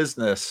this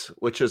business,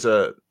 which is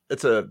one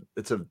of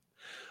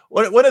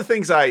the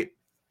things I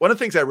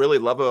really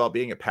love about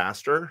being a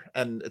pastor,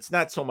 and it's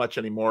not so much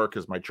anymore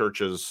because my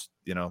church is,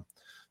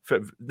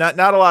 not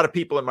a lot of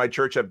people in my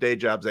church have day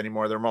jobs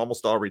anymore. They're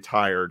almost all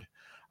retired,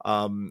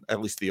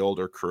 at least the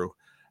older crew.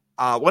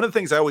 One of the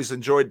things I always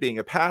enjoyed being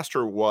a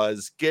pastor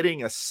was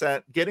getting a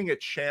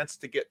chance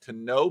to get to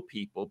know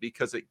people,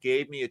 because it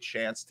gave me a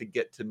chance to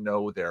get to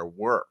know their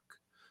work.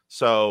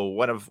 So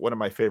one of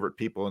my favorite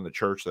people in the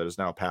church that is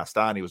now passed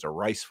on, he was a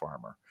rice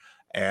farmer,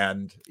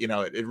 and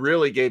it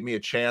really gave me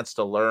a chance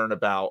to learn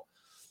about.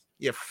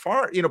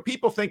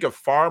 People think of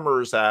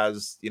farmers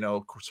as,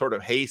 sort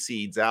of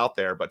hayseeds out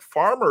there, but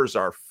farmers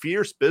are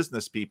fierce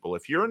business people.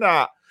 If you're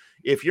not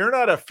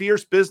a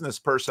fierce business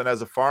person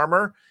as a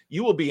farmer,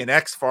 you will be an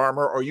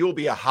ex-farmer, or you will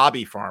be a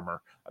hobby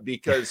farmer,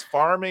 because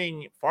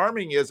farming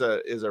is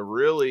a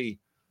really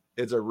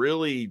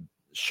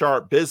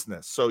sharp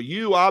business. So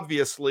you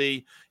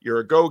obviously, you're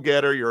a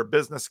go-getter, you're a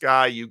business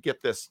guy, you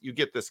get this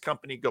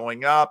company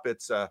going up.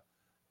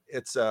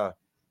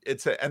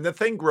 And the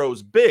thing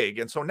grows big.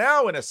 And so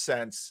now, in a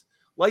sense,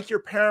 like your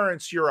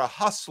parents, you're a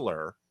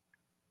hustler,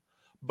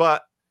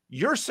 but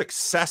you're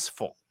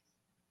successful.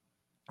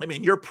 I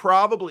mean,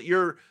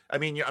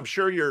 I'm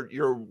sure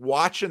you're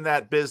watching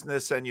that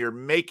business, and you're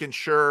making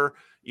sure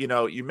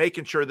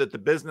that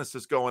the business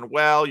is going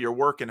well. You're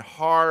working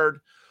hard.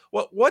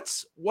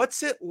 What's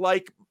it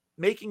like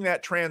making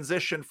that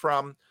transition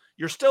from,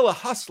 you're still a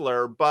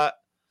hustler, but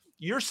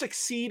you're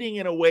succeeding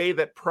in a way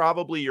that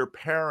probably your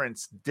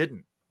parents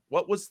didn't?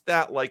 What was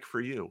that like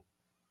for you?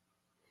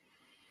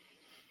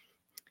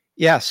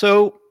 Yeah.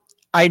 So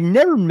I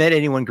never met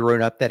anyone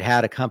growing up that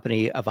had a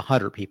company of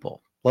 100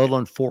 people, let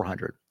alone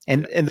 400.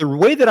 And the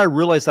way that I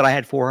realized that I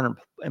had 400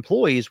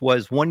 employees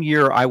was one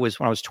year when I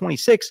was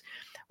 26,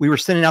 we were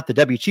sending out the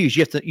W-2s.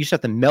 You just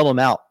have to mail them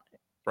out.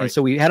 Right. And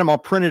so we had them all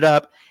printed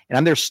up, and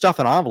I'm there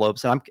stuffing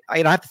envelopes, and I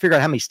have to figure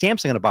out how many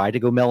stamps I'm going to buy to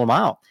go mail them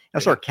out. And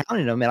I start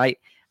counting them, and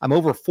I'm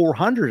over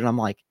 400, and I'm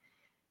like,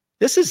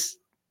 this is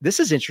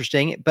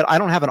interesting, but I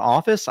don't have an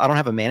office. I don't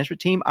have a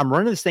management team. I'm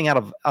running this thing out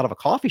of a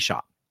coffee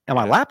shop. and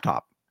my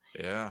laptop.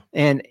 Yeah.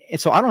 And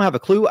so I don't have a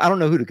clue. I don't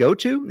know who to go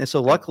to. And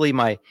so luckily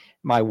my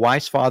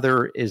wife's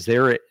father is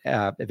there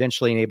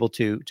eventually and able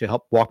to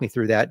help walk me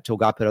through that until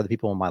God put other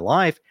people in my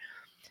life.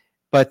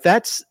 But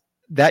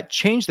that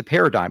changed the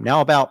paradigm.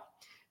 Now, about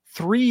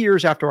 3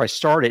 years after I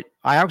started,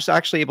 I was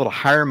actually able to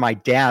hire my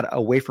dad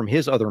away from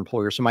his other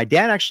employer. So my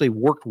dad actually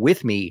worked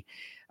with me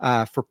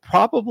for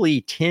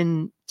probably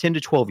 10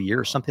 to 12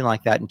 years, something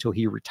like that, until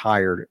he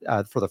retired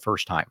for the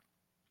first time.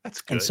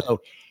 That's good. And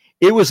so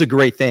it was a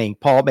great thing,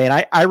 Paul,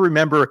 man. I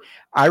remember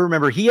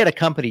he had a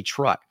company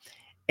truck,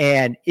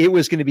 and it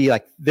was going to be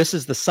like, this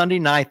is the Sunday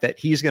night that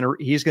he's going to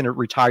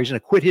retire. He's going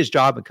to quit his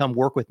job and come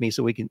work with me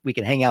so we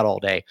can hang out all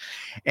day.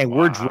 And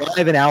we're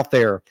driving out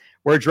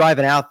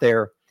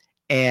there.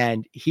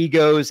 And he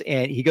goes,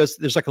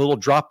 there's like a little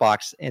drop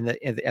box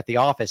at the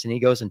office, and he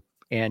goes and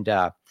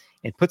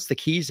puts the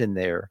keys in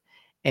there,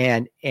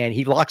 and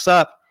he locks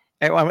up.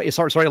 It's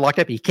already locked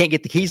up. He can't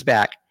get the keys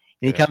back.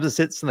 And he comes and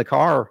sits in the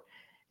car,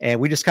 and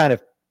we just kind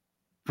of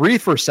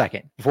breathe for a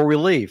second before we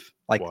leave.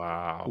 Like,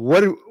 wow,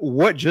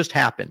 what just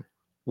happened?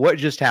 What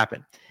just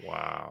happened?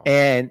 Wow.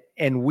 And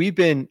we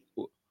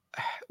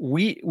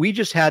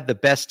just had the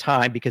best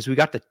time because we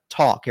got to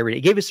talk every day.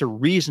 It gave us a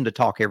reason to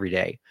talk every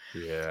day.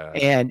 Yeah.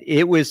 And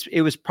it was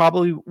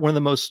probably one of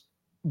the most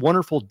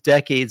wonderful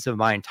decades of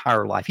my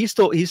entire life. He's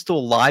still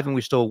alive, and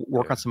we still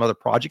work on some other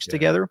projects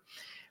together.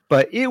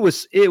 But it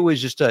was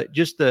just a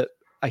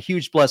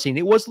huge blessing.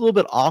 It was a little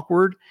bit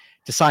awkward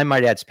to sign my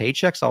dad's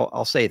paychecks.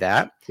 I'll say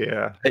that.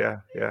 Yeah.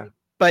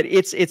 But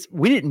it's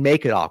we didn't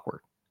make it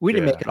awkward. We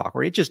didn't make it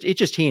awkward. It's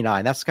just he and I,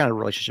 and that's the kind of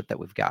relationship that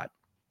we've got.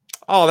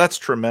 Oh, that's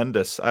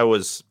tremendous. I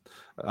was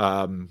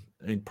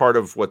part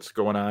of what's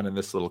going on in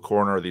this little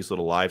corner of these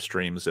little live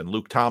streams, and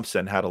Luke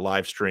Thompson had a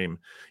live stream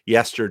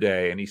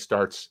yesterday, and he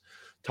starts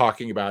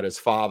talking about his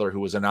father, who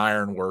was an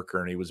iron worker,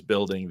 and he was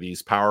building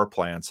these power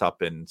plants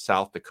up in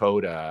South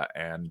Dakota.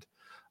 And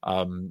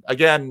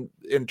again,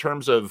 in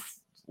terms of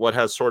what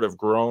has sort of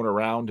grown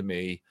around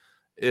me,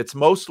 it's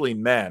mostly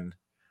men.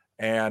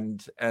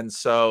 And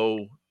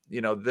so,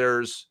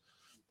 there's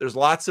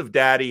lots of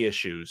daddy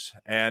issues,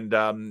 and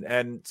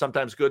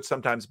sometimes good,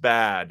 sometimes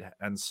bad.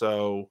 And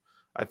so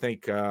I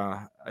think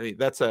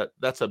that's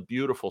a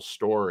beautiful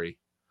story.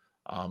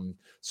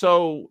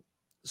 So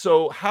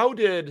how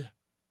did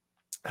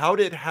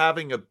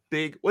having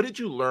what did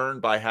you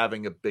learn by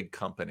having a big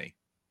company?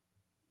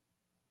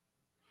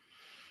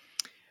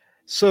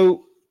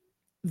 So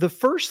the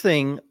first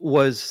thing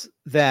was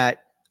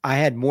that I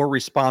had more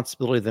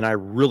responsibility than I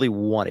really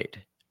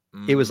wanted.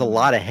 It was a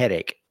lot of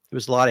headache.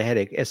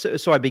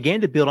 So I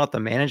began to build out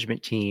the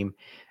management team.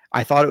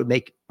 I thought it would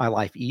make my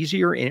life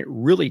easier, and it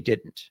really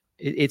didn't.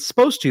 It's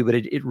supposed to, but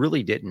it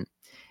really didn't.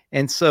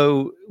 And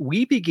so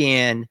we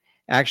began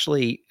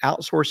actually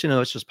outsourcing as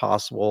much as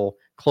possible,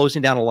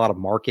 closing down a lot of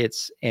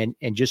markets, and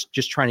just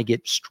trying to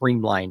get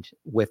streamlined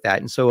with that.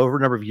 And so over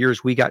a number of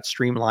years, we got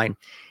streamlined,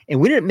 and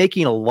we ended up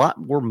making a lot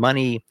more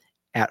money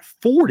at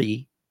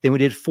 40 than we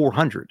did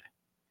 400.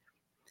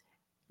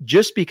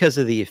 Just because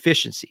of the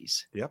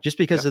efficiencies, of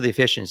the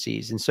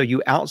efficiencies. And so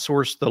you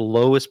outsource the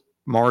lowest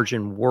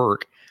margin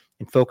work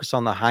and focus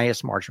on the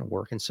highest margin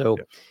work. And so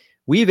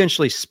we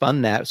eventually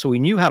spun that. So we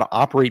knew how to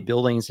operate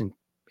buildings and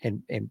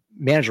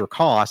manage our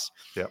costs.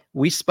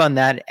 We spun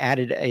that,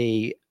 added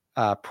a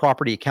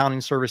property accounting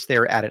service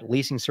there, added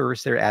leasing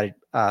service there, added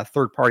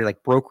third party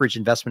like brokerage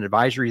investment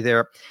advisory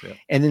there.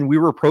 And then we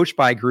were approached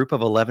by a group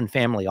of 11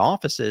 family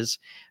offices,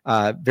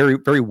 very,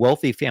 very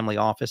wealthy family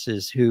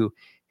offices who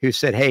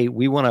said, hey,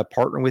 we want to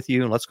partner with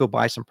you and let's go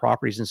buy some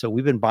properties. And so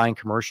we've been buying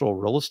commercial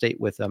real estate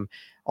with them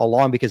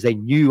along because they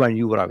knew I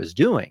knew what I was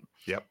doing.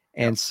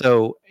 And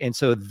so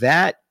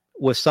that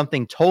was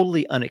something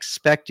totally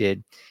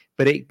unexpected,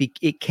 but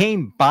it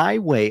came by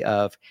way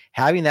of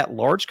having that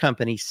large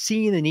company,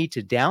 seeing the need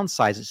to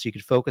downsize it so you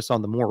could focus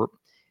on the more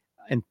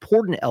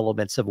important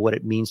elements of what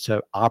it means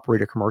to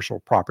operate a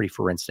commercial property,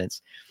 for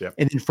instance.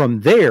 And then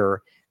from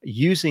there,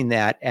 using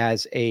that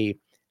as a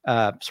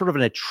sort of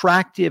an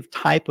attractive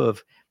type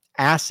of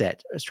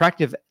asset,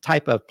 attractive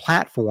type of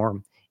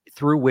platform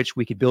through which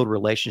we could build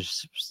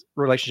relationships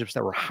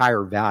that were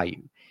higher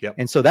value.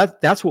 And so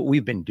that's what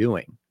we've been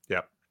doing.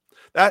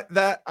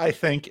 That I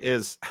think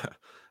is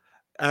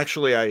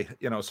actually, I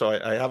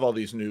have all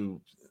these new,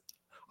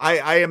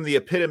 I am the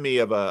epitome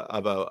of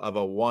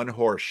a one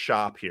horse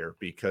shop here,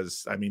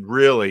 because I mean,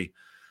 really,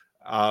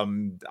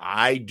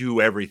 I do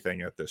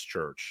everything at this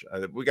church.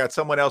 We got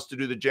someone else to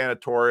do the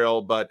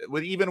janitorial, but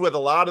even with a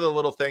lot of the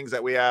little things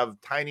that we have,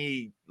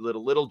 tiny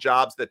little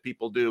jobs that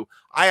people do,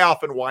 I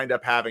often wind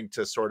up having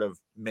to sort of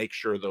make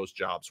sure those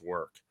jobs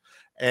work.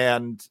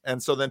 And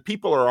so then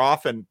people are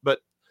often, but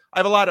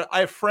I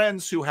have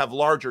friends who have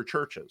larger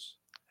churches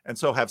and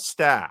so have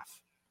staff.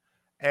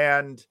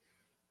 And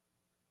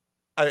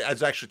I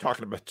was actually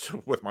talking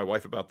with my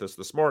wife about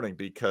this morning,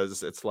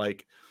 because it's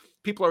like,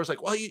 people are always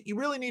like, well, you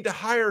really need to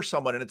hire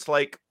someone. And it's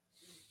like,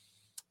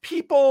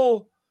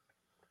 people,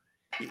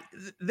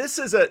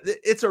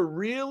 it's a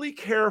really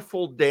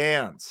careful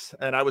dance.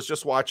 And I was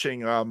just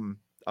watching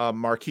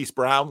Marquise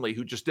Brownlee,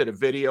 who just did a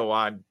video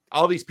on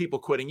all these people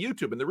quitting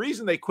YouTube. And the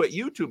reason they quit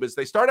YouTube is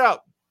they start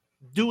out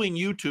doing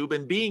YouTube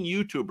and being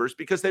YouTubers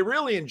because they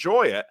really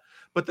enjoy it.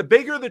 But the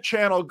bigger the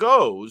channel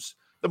goes,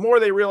 the more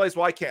they realize,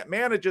 well, I can't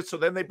manage it. So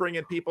then they bring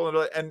in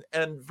people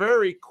and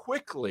very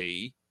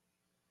quickly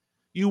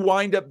you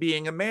wind up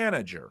being a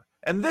manager.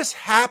 And this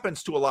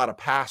happens to a lot of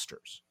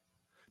pastors,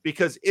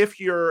 because if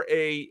you're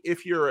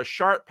a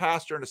sharp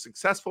pastor and a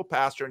successful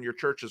pastor and your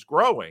church is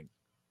growing,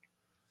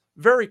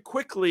 very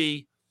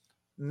quickly,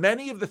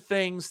 many of the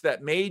things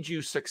that made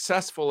you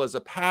successful as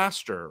a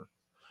pastor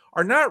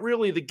are not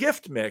really the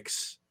gift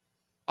mix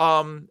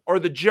or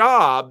the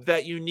job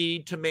that you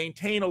need to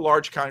maintain a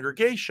large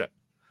congregation.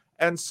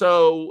 And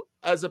so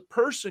as a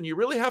person, you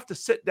really have to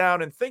sit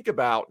down and think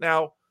about,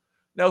 now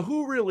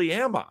who really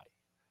am I?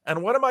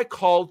 And what am I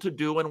called to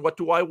do? And what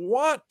do I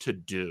want to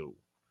do?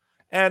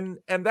 And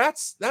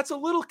that's a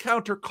little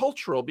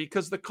countercultural,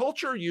 because the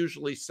culture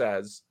usually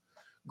says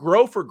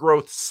grow for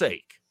growth's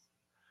sake.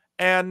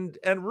 And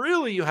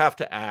really you have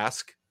to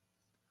ask,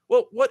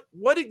 well,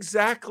 what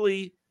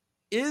exactly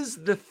is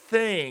the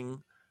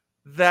thing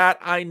that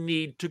I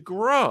need to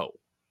grow?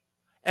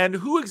 And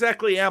who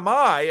exactly am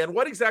I? And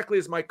what exactly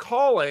is my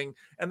calling?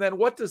 And then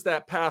what does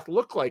that path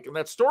look like? And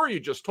that story you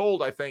just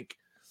told, I think,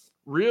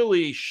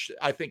 really,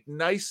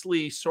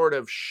 nicely sort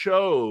of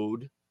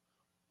showed,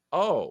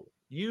 oh,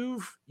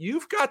 you've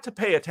got to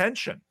pay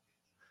attention,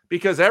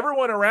 because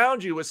everyone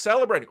around you is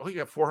celebrating. Oh, you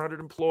have 400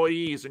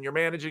 employees and you're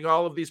managing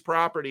all of these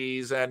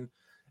properties. And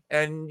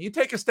you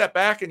take a step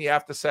back and you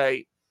have to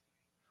say,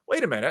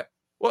 wait a minute,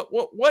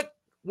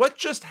 what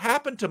just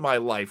happened to my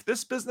life?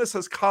 This business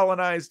has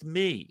colonized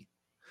me.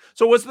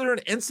 So was there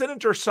an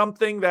incident or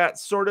something that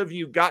sort of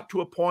you got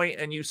to a point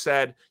and you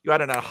said you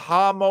had an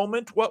aha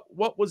moment?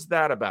 What was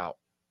that about?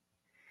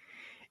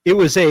 It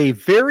was a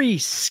very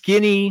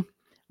skinny,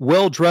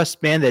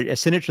 well-dressed man that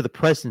ascended to the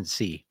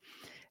presidency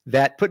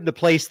that put into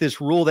place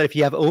this rule that if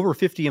you have over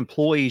 50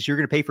 employees, you're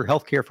going to pay for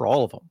healthcare for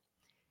all of them.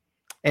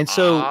 And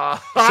so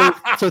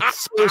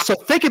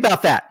think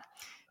about that.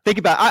 Think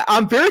about,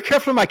 I'm very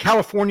careful of my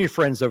California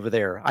friends over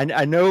there.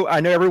 I know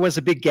everyone's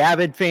a big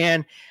Gavin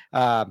fan,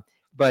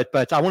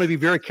 but I want to be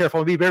very careful.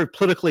 I want to be very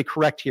politically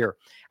correct here.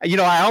 You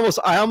know, I almost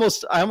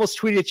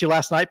tweeted at you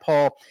last night,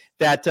 Paul,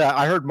 that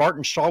I heard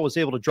Martin Shaw was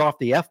able to drop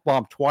the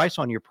F-bomb twice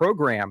on your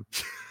program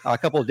a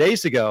couple of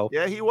days ago.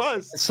 Yeah, he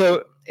was.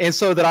 So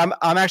that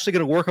I'm actually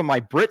going to work on my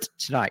Brit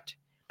tonight.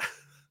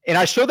 And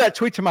I showed that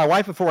tweet to my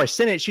wife before I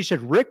sent it. She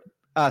said, Rick,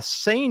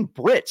 saying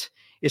Brit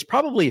is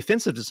probably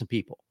offensive to some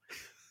people.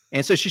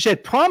 And so she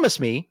said,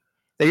 promise me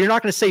that you're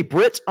not going to say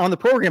Brit on the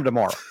program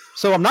tomorrow.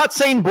 So I'm not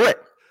saying Brit.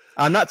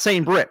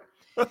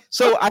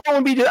 So I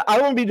don't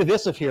want to be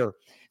divisive here.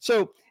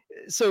 So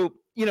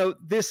you know,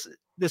 this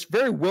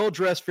very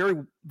well-dressed, very,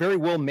 very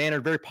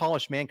well-mannered, very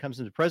polished man comes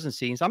into the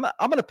presidency and says,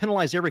 I'm going to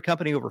penalize every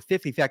company over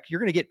 50. In fact, you're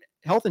going to get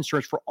health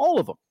insurance for all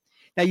of them.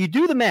 Now you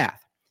do the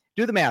math.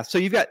 So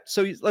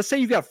let's say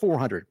you've got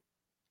 400.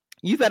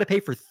 You've got to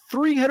pay for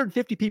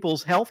 350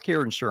 people's health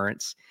care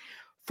insurance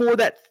for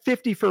that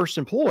 51st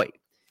employee.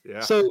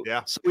 Yeah. So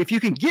if you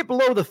can get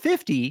below the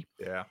 50,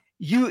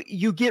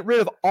 you get rid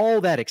of all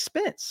that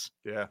expense.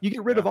 Yeah. You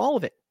get rid of all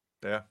of it.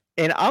 Yeah.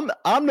 And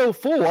I'm no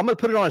fool. I'm going to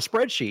put it on a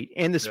spreadsheet,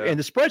 and the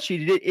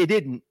spreadsheet it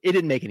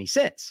didn't make any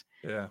sense.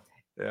 Yeah.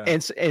 Yeah.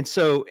 And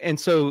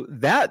so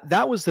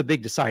that was the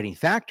big deciding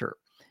factor.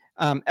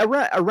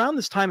 Around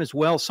this time as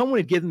well, someone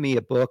had given me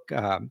a book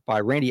by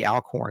Randy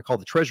Alcorn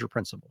called The Treasure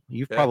Principle.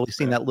 You've probably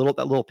seen that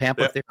little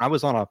pamphlet there. I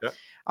was on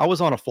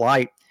a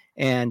flight,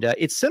 and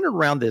it's centered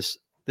around this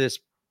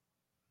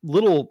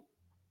little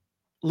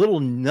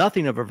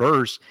nothing of a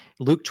verse,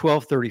 Luke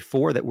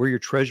 12:34, that where your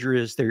treasure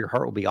is, there your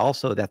heart will be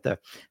also, that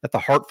the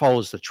heart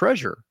follows the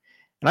treasure.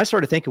 And I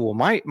started thinking, well,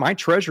 my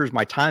treasure is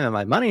my time and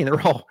my money, and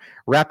they're all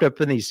wrapped up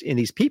in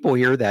these people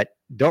here that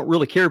don't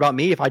really care about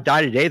me. If I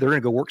die today, they're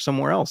going to go work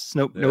somewhere else. It's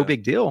no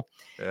big deal.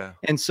 Yeah.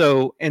 And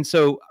so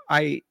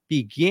I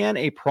began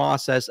a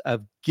process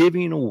of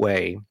giving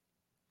away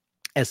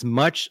as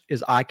much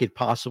as I could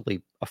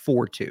possibly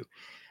afford to.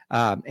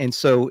 And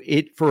so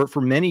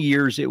for many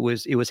years, it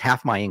was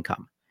half my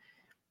income.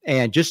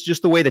 And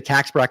just the way the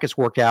tax brackets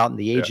work out and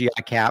the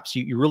AGI caps,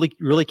 you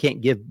really can't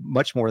give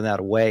much more than that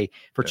away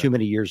for too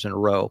many years in a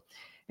row.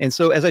 And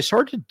so as I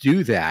started to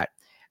do that,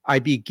 I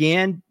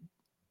began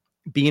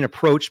being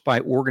approached by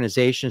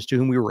organizations to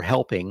whom we were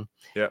helping,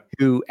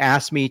 who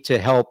asked me to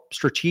help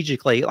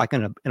strategically, like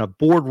in a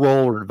board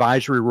role or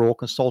advisory role,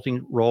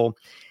 consulting role.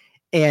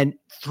 And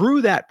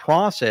through that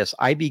process,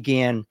 I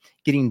began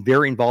getting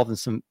very involved in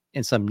some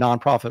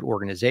nonprofit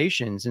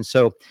organizations. And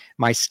so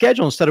my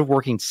schedule, instead of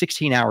working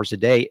 16 hours a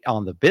day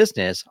on the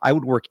business, I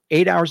would work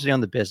 8 hours a day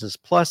on the business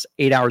plus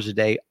 8 hours a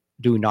day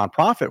doing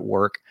nonprofit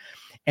work.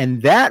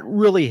 And that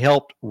really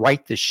helped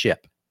right the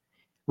ship,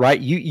 right?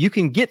 You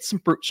can get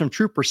some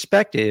true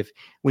perspective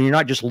when you're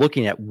not just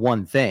looking at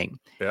one thing.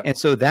 Yeah. And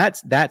so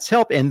that's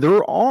helped. And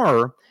there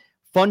are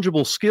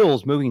fungible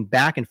skills moving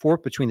back and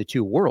forth between the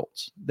two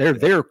worlds.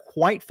 They're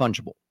quite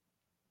fungible.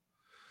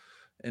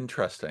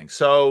 Interesting.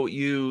 So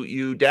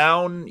you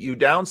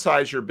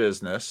downsize your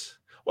business.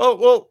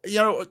 Well,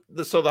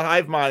 so the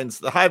hive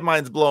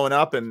mind's blowing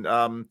up,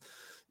 and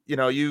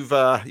you've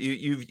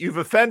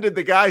offended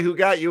the guy who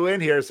got you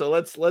in here. So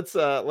let's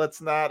not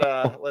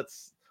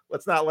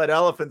let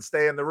elephants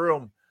stay in the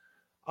room.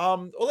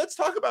 Well, let's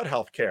talk about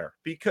healthcare,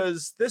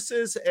 because this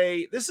is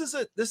a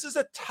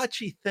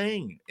touchy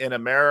thing in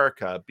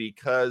America,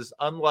 because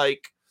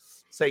unlike,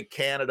 say,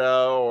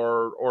 Canada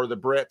or the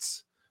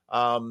Brits,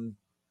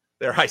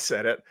 there, I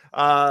said it.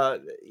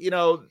 I've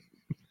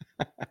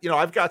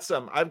got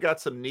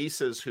some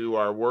nieces who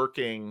are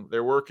working.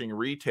 They're working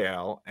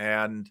retail,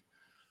 and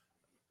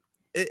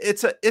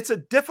it's a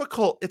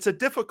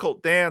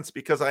difficult dance,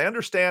 because I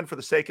understand, for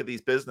the sake of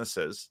these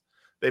businesses,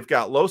 they've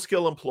got low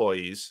skill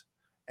employees,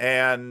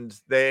 and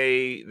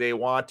they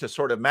want to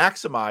sort of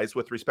maximize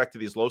with respect to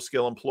these low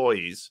skill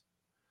employees.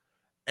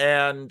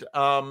 And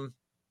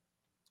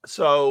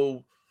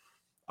so,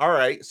 all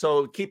right,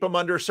 so keep them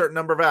under a certain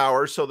number of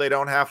hours so they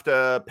don't have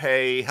to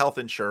pay health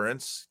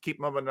insurance,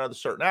 keep them under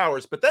certain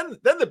hours. But then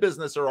the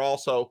business are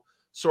also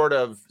sort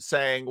of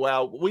saying,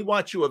 well, we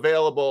want you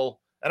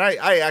available. And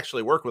I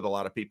actually work with a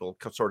lot of people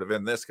sort of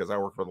in this, because I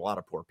work with a lot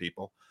of poor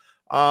people.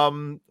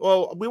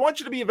 Well, we want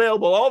you to be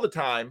available all the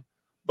time,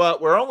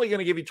 but we're only going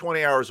to give you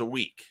 20 hours a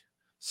week.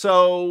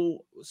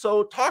 So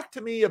talk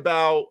to me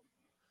about,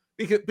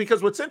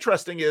 because what's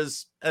interesting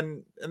is,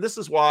 and this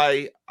is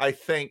why I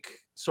think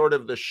sort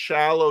of the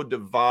shallow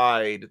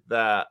divide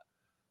that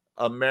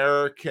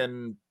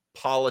American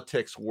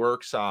politics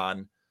works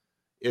on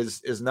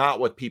is not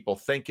what people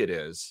think it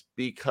is,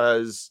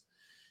 because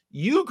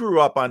you grew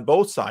up on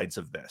both sides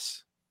of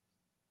this.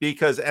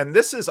 And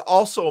this is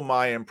also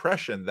my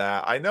impression,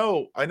 that I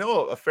know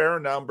a fair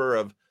number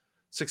of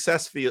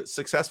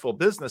successful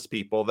business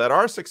people that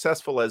are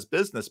successful as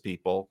business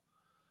people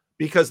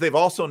because they've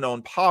also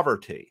known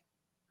poverty.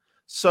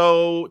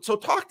 So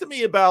talk to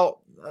me about,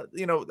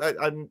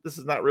 this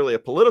is not really a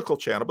political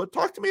channel, but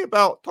talk to me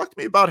about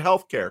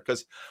healthcare,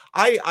 because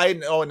I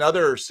know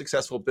another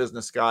successful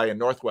business guy in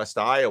Northwest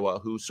Iowa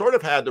who sort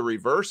of had the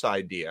reverse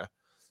idea.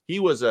 He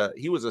was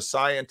a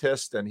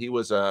scientist, and he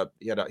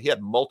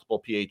had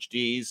multiple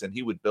PhDs, and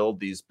he would build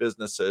these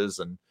businesses,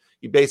 and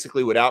he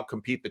basically would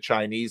outcompete the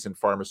Chinese in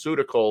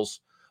pharmaceuticals.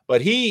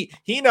 But he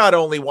not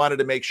only wanted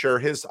to make sure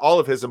all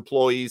of his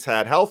employees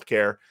had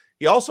healthcare,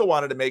 he also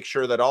wanted to make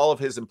sure that all of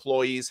his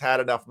employees had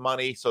enough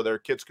money so their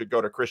kids could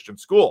go to Christian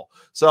school.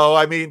 So,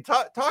 I mean,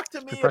 talk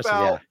to me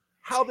about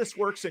how this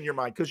works in your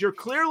mind, because you're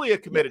clearly a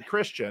committed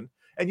Christian,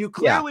 and you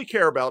clearly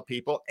care about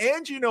people,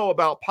 and you know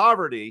about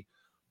poverty.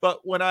 But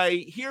when I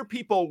hear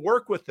people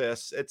work with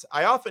this,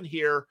 I often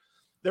hear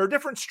there are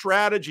different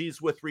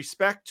strategies with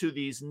respect to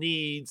these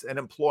needs and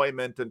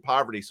employment and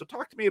poverty. So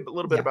talk to me a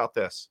little bit about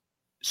this.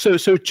 So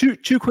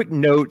two quick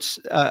notes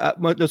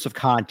of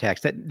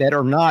context that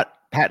are not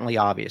patently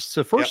obvious.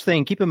 So first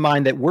thing, keep in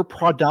mind that we're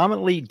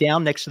predominantly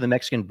down next to the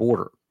Mexican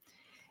border.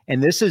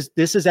 And this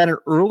is at an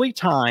early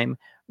time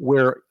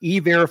where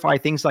E-Verify,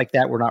 things like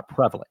that, were not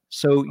prevalent.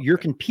 So you're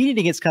competing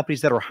against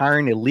companies that are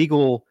hiring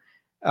illegal,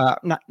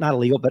 not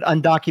illegal, but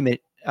undocumented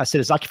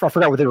citizens. I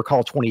forgot what they were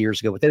called 20 years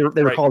ago, but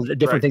they were called a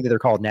different thing that they're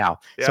called now.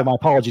 Yeah. So my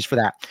apologies for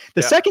that.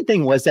 The second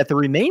thing was that the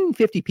remaining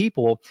 50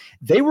 people,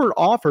 they were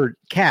offered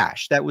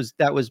cash. That was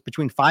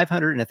between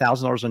 $500 and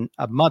 $1,000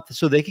 a month,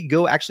 so they could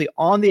go actually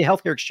on the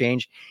healthcare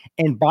exchange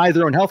and buy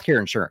their own healthcare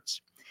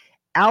insurance.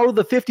 Out of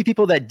the 50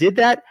 people that did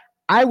that,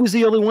 I was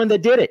the only one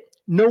that did it.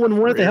 No one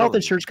wanted the health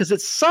insurance because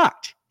it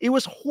sucked. It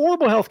was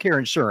horrible healthcare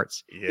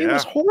insurance. Yeah. It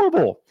was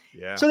horrible.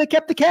 Yeah. So they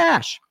kept the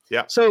cash.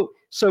 Yeah. So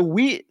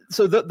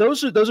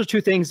those are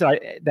two things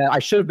that I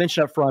should have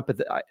mentioned up front, but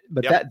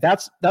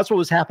that's what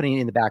was happening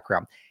in the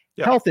background.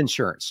 Yep. Health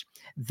insurance.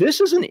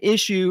 This is an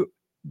issue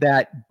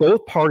that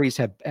both parties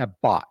have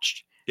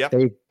botched. Yep.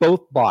 They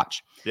both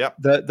botched. Yep.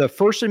 The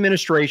first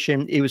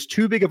administration, it was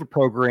too big of a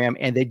program,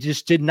 and they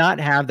just did not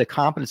have the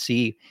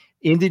competency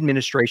in the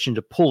administration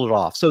to pull it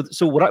off. So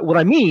what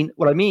I mean,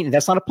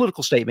 that's not a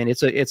political statement.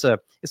 It's an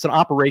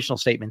operational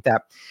statement,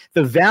 that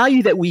the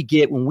value that we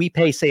get when we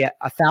pay, say,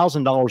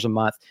 $1,000 a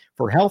month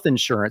for health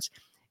insurance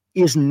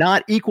is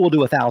not equal to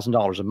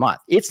 $1,000 a month.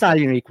 It's not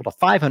even equal to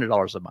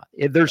 $500 a month.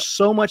 There's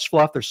so much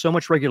fluff. There's so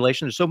much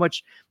regulation. There's so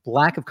much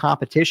lack of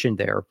competition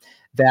there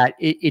that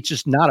it's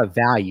just not a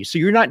value. So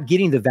you're not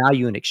getting the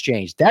value in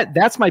exchange.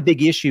 That's my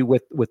big issue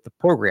with the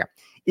program.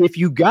 If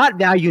you got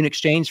value in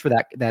exchange for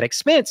that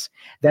expense,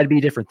 that'd be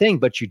a different thing,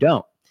 but you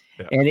don't.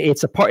 Yeah. And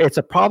it's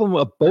a problem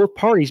of both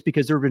parties,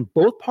 because there have been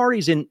both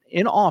parties in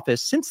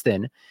office since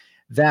then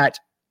that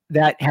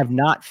have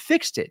not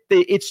fixed it.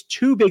 It's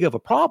too big of a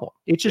problem.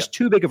 It's just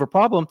too big of a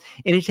problem.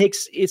 And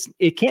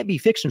it can't be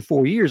fixed in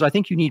 4 years. I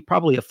think you need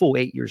probably a full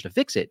 8 years to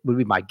fix it, would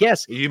be my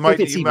guess. You might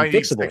need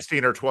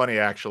 16 or 20,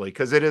 actually,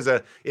 because it is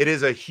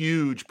a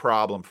huge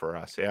problem for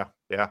us. Yeah.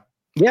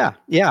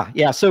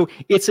 So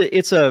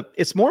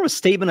it's more of a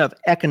statement of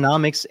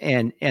economics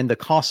and the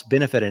cost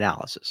benefit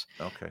analysis.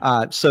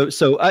 Okay.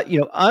 So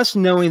us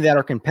knowing that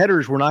our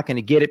competitors were not going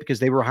to get it because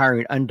they were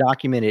hiring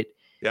undocumented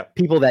Yep.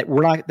 people that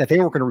they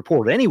weren't going to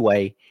report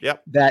anyway.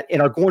 Yep. That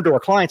and are going to our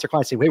clients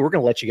say, "Hey, we're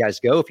going to let you guys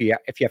go if you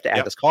have to add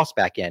Yep. this cost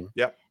back in."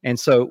 Yep. And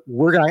so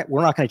we're not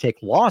going to take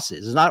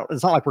losses. It's not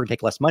like we're going to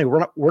take less money.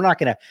 We're not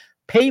going to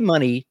pay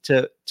money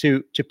to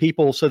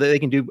people so that they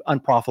can do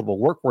unprofitable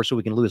work for us so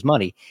we can lose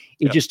money.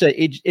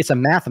 It's a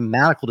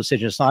mathematical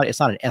decision. It's not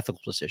an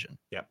ethical decision.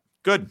 Yeah.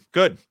 Good.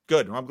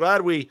 I'm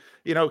glad we,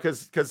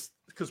 because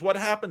what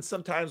happens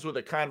sometimes with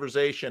a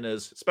conversation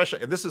is,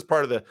 especially, and this is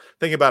part of the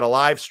thing about a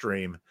live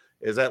stream,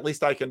 is at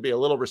least I can be a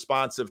little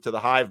responsive to the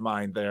hive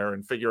mind there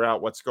and figure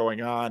out what's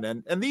going on.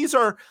 And these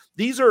are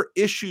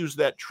issues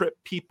that trip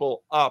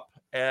people up,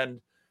 and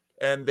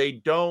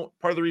they don't.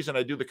 Part of the reason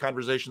I do the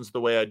conversations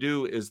the way I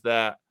do is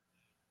that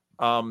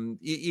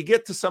you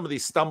get to some of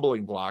these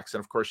stumbling blocks, and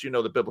of course,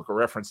 the biblical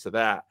reference to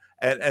that,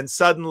 and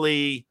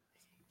suddenly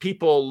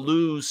people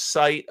lose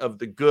sight of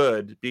the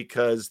good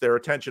because their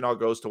attention all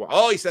goes to,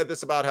 oh, he said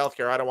this about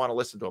healthcare, I don't want to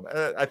listen to him.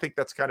 I think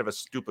that's kind of a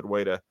stupid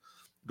way to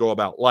go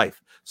about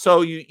life.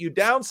 So you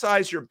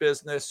downsize your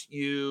business,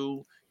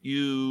 you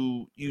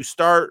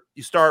start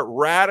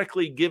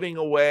radically giving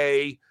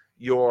away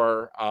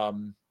your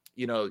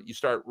you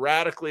start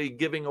radically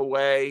giving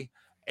away,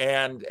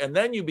 and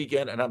then you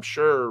begin, and I'm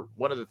sure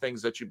one of the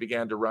things that you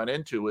began to run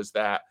into is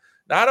that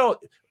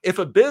if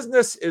a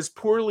business is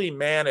poorly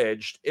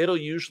managed, it'll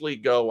usually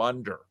go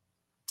under.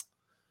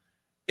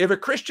 If a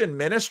Christian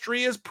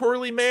ministry is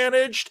poorly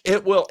managed,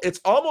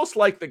 it's almost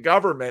like the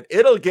government,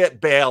 it'll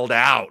get bailed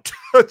out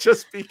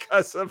just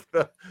because of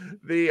the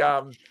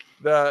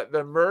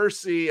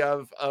mercy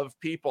of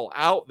people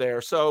out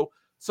there. So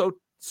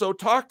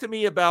talk to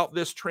me about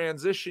this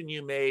transition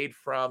you made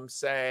from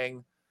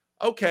saying,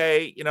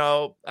 okay,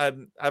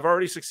 I've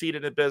already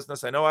succeeded in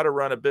business. I know how to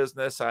run a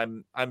business.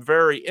 I'm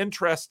very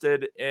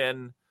interested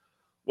in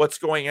what's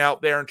going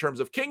out there in terms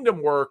of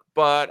kingdom work,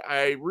 but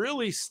I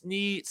really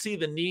see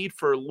the need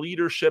for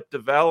leadership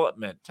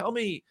development. Tell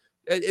me,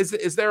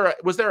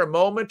 was there a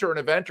moment or an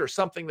event or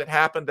something that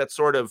happened that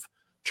sort of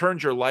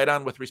turned your light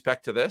on with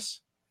respect to this?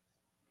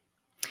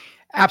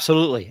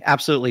 Absolutely.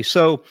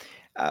 So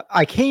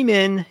I came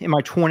in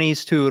my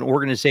 20s to an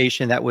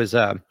organization that was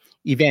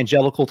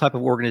evangelical type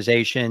of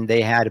organization.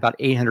 They had about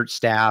 800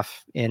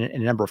 staff in a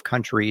number of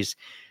countries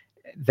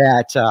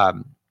that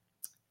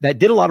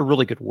did a lot of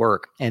really good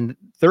work. And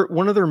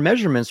one of their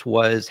measurements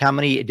was how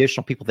many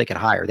additional people they could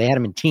hire. They had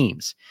them in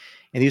teams.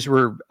 And these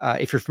were,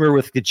 if you're familiar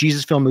with the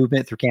Jesus Film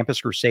movement through Campus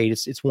Crusade,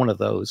 it's one of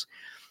those.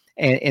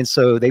 And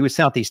so they would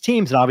send out these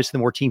teams, and obviously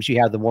the more teams you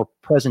have, the more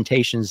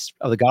presentations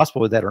of the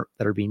gospel that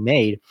are being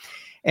made.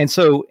 And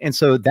so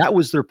that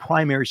was their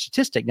primary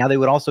statistic. Now they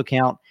would also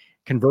count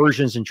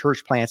conversions and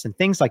church plants and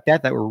things like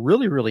that were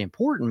really, really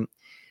important.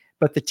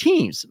 But the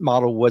teams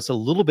model was a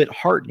little bit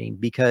heartening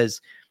because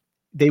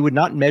they would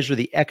not measure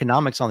the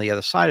economics on the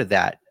other side of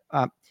that.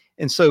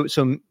 And so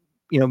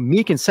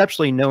me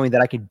conceptually knowing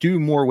that I could do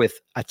more with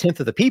a tenth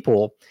of the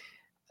people,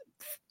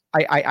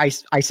 I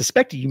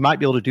suspected you might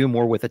be able to do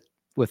more with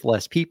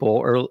less people,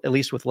 or at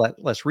least with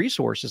less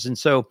resources. And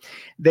so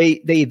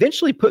they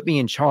eventually put me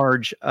in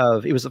charge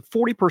of, it was a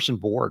 40-person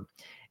board.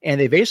 And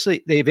they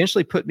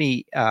eventually put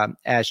me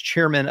as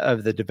chairman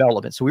of the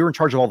development. So we were in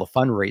charge of all the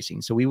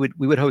fundraising. So we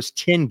would host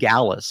 10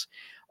 galas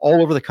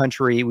all over the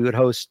country. We would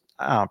host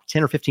 10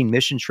 or 15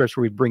 mission trips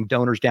where we'd bring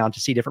donors down to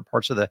see different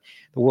parts of the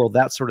world,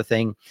 that sort of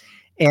thing.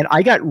 And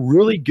I got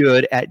really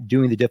good at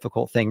doing the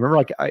difficult thing. Remember,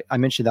 like I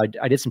mentioned that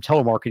I did some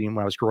telemarketing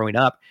when I was growing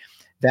up,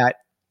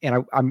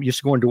 and I'm used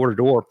to going door to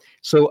door.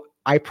 So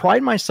I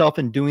pride myself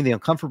in doing the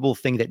uncomfortable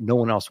thing that no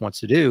one else wants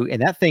to do.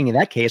 And that thing in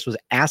that case was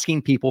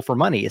asking people for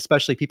money,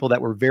 especially people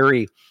that were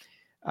very,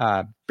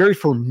 very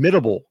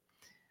formidable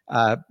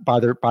by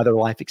their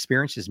life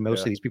experiences. Most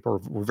of these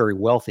people were very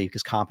wealthy,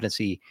 because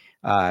competency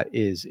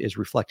is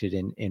reflected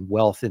in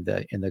wealth in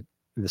the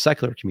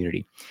secular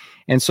community.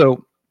 And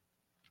so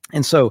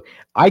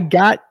I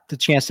got the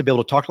chance to be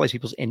able to talk to all these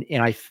people, and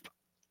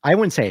I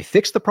wouldn't say I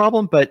fixed the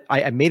problem, but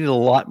I made it a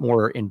lot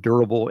more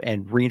endurable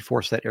and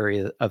reinforced that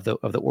area of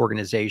the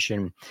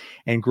organization.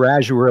 And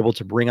gradually we were able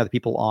to bring other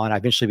people on. I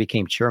eventually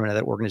became chairman of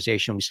that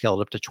organization. We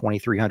scaled up to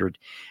 2,300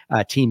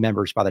 team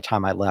members by the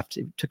time I left.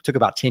 It took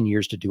about 10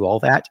 years to do all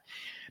that.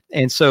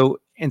 And so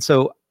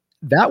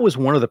that was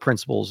one of the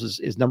principles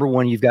is number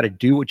one, you've got to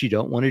do what you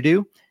don't want to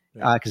do,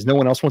 because no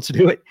one else wants to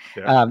do it.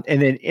 Yeah.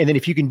 And then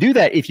if you can do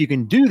that,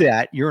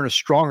 you're in a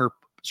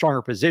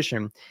stronger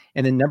position.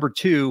 And then number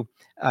two,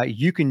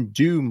 you can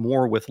do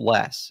more with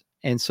less.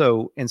 And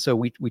so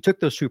we took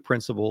those two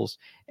principles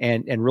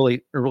and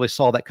really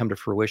saw that come to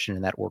fruition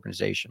in that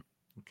organization.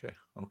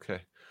 Okay.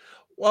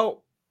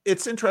 Well,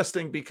 it's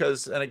interesting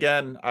because, and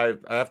again, I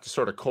have to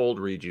sort of cold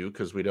read you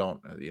because we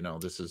don't,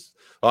 this is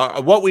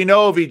what we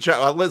know of each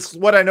other.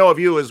 What I know of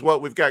you is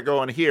what we've got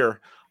going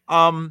here.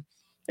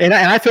 And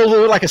I feel a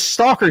little like a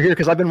stalker here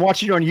because I've been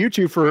watching you on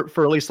YouTube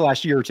for at least the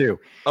last year or two.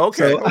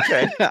 Okay. So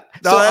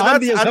I'm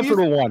the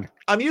uncomfortable one.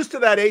 I'm used to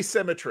that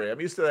asymmetry.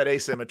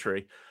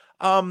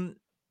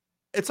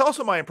 It's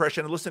also my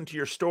impression, and listen to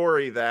your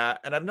story,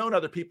 and I've known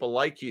other people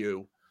like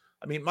you,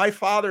 I mean, my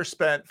father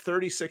spent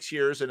 36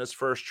 years in his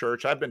first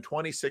church. I've been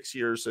 26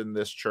 years in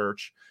this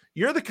church.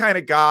 You're the kind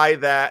of guy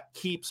that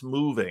keeps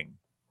moving.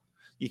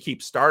 You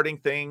keep starting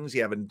things.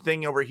 You have a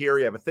thing over here.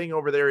 You have a thing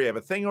over there. You have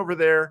a thing over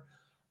there.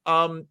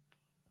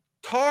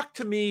 Talk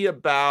to me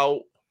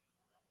about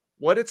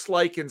what it's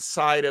like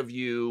inside of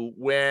you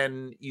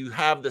when you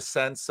have the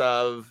sense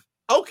of,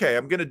 okay,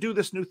 I'm going to do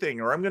this new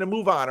thing, or I'm going to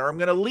move on, or I'm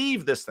going to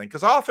leave this thing.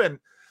 Because often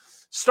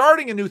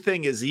starting a new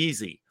thing is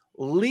easy.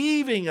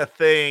 Leaving a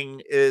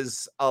thing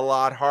is a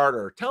lot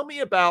harder. Tell me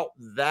about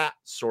that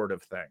sort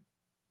of thing.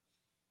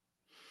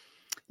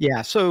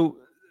 Yeah. So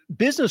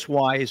business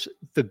wise,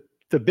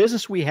 the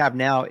business we have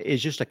now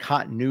is just a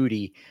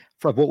continuity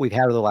from what we've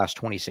had over the last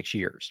 26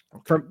 years.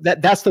 Okay. From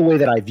that's the way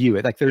that I view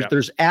it. Like Yeah.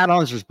 there's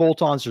add-ons, there's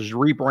bolt-ons, there's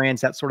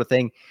rebrands, that sort of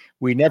thing.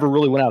 We never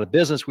really went out of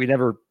business. We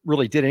never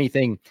really did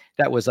anything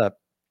that was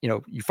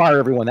you fire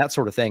everyone, that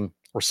sort of thing,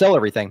 or sell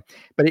everything.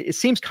 But it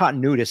seems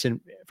continuous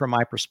from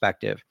my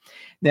perspective.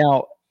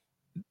 Now,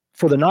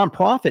 for the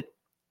nonprofit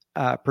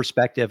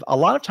perspective, a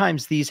lot of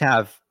times these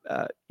have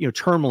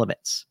term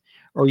limits,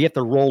 or you have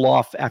to roll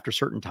off after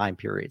certain time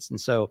periods.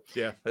 And so,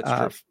 yeah,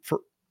 that's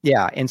true.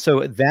 And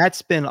so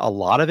that's been a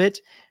lot of it.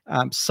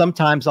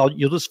 Sometimes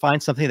you'll just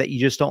find something that you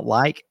just don't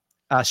like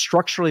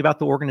structurally about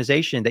the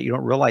organization, that you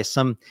don't realize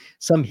some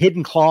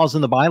hidden clause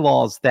in the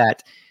bylaws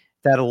that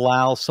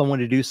allow someone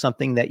to do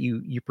something that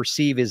you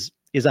perceive is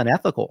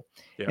unethical.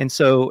 Yeah. And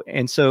so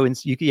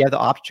you have the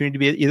opportunity to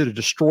be either to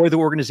destroy the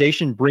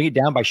organization, bring it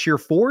down by sheer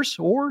force,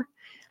 or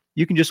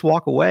you can just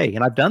walk away.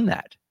 And I've done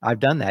that.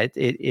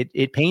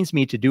 It pains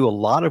me to do a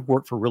lot of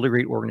work for really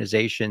great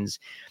organizations.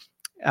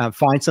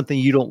 Find something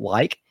you don't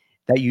like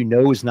that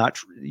is not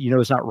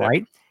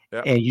right,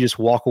 yeah. And you just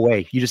walk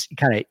away. You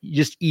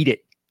just eat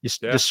it.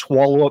 Just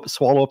swallow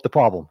up the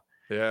problem.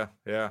 Yeah.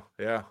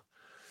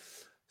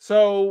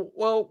 So,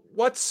 well,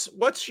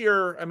 what's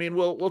your? I mean,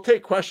 we'll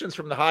take questions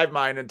from the hive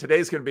mind, and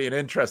today's going to be an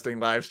interesting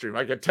live stream.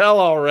 I can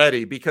tell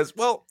already because,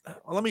 well,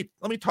 let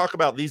me talk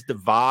about these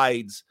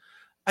divides.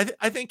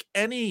 I think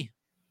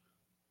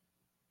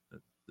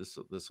this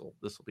will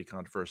be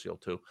controversial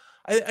too.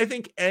 I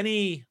think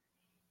any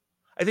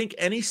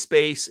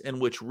space in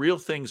which real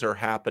things are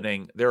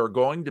happening, there are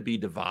going to be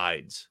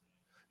divides.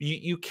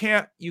 You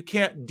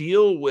can't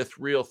deal with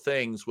real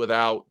things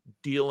without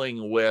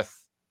dealing with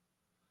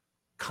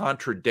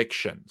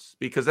contradictions,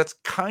 because that's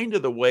kind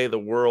of the way the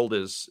world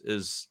is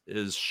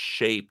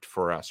shaped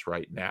for us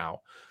right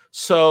now.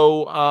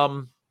 So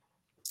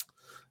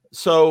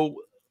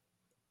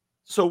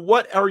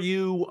what are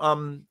you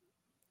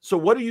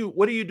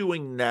what are you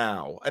doing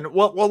now? And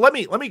well let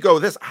me go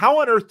this.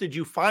 How on earth did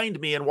you find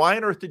me, and why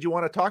on earth did you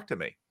want to talk to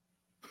me?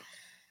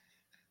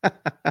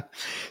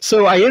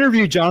 So I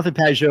interviewed Jonathan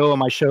Pajot on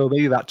my show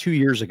maybe about 2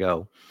 years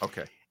ago.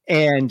 Okay.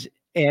 And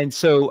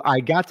so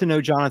I got to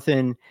know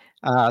Jonathan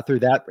through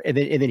that, and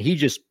then he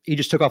just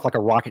took off like a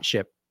rocket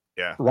ship.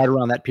 Yeah. Right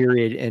around that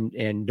period,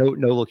 and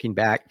no looking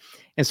back.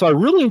 And so I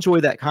really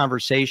enjoyed that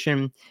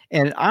conversation.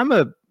 And I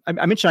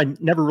mentioned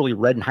I never really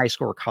read in high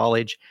school or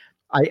college.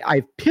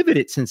 I've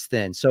pivoted since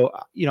then. So,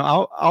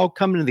 I'll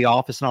come into the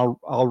office and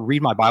I'll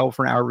read my Bible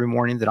for an hour every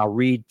morning. Then I'll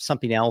read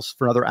something else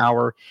for another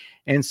hour.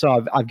 And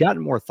so I've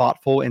gotten more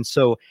thoughtful. And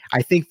so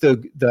I think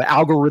the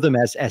algorithm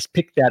has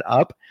picked that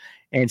up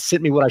and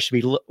sent me what I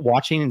should be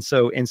watching. And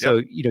so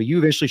you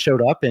eventually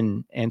showed up,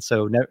 and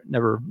so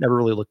never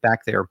really looked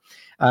back there.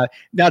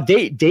 Now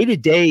day to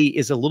day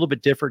is a little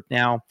bit different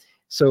now.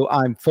 So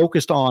I'm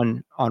focused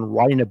on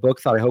writing a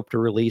book that I hope to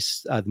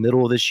release the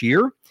middle of this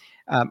year.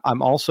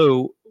 I'm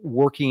also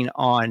working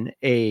on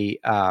a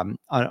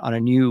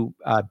new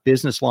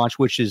business launch,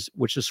 which is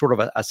sort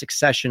of a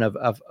succession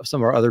of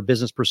some of our other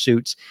business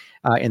pursuits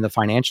in the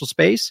financial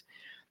space.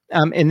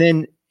 And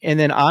then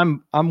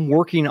I'm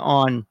working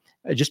on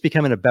just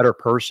becoming a better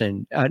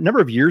person. A number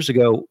of years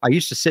ago, I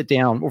used to sit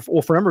down,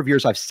 for a number of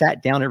years, I've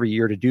sat down every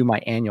year to do my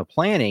annual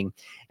planning.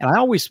 And I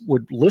always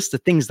would list the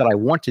things that I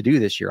want to do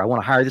this year. I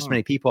want to hire this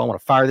many people. I want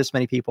to fire this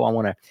many people. I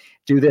want to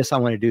do this. I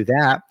want to do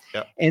that.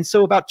 Yep. And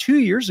so about 2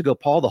 years ago,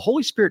 Paul, the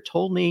Holy Spirit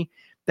told me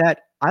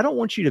that I don't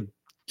want you to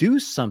do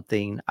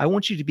something. I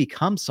want you to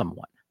become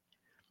someone,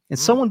 and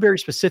someone very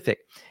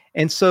specific.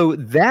 And so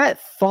that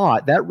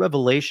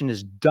revelation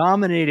has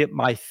dominated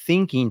my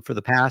thinking for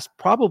the past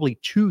probably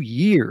 2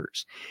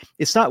 years.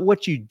 It's not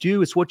what you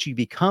do, it's what you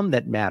become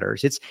that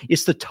matters. It's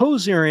the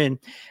Tozerian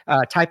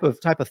type of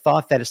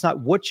thought, that it's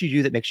not what you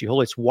do that makes you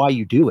holy, it's why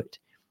you do it.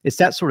 It's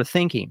that sort of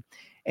thinking.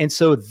 And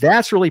so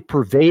that's really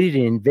pervaded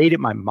and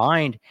invaded my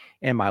mind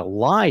and my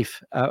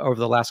life over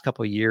the last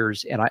couple of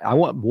years. And I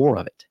want more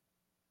of it.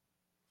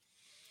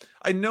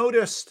 I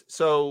noticed,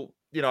 so,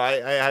 I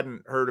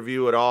hadn't heard of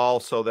you at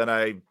all. So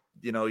then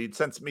you'd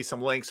sent me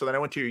some links. So then I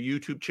went to your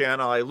YouTube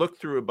channel. I looked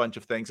through a bunch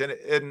of things,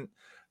 and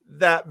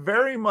that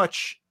very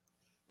much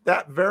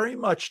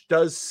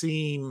does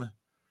seem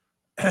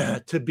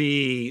to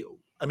be,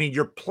 I mean,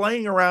 you're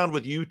playing around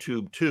with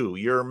YouTube too.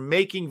 You're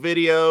making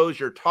videos,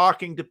 you're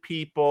talking to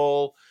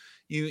people,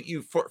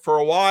 you for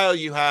a while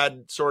you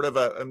had sort of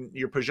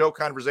your Peugeot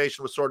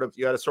conversation was sort of,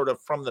 you had a sort of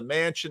from the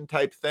mansion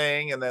type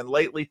thing, and then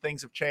lately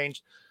things have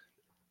changed.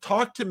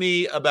 Talk to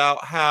me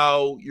about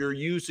how you're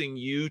using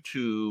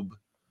YouTube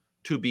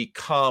to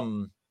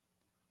become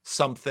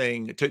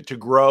something, to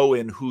grow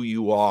in who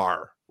you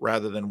are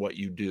rather than what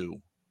you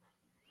do.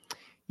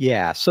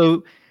 Yeah.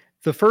 So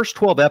the first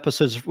 12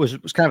 episodes was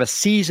kind of a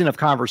season of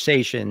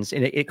conversations,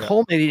 and it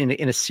culminated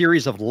in a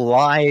series of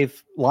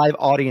live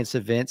audience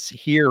events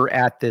here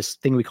at this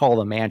thing we call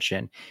the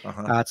Mansion.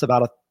 That's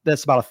about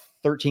a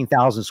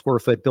 13,000 square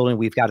foot building.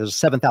 We've got a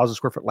 7,000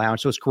 square foot lounge,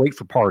 so it's great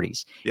for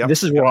parties. Yep.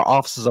 This is where our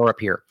offices are up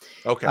here.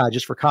 Okay.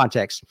 Just for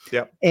context.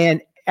 Yep.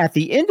 And at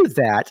the end of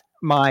that,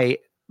 my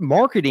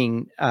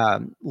marketing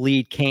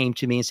lead came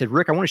to me and said,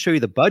 Rick, I want to show you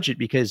the budget,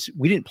 because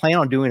we didn't plan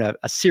on doing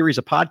a series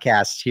of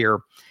podcasts here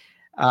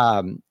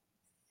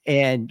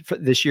and for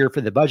this year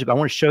for the budget, but I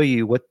want to show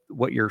you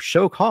what your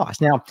show costs.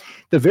 Now,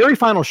 the very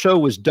final show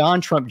was Don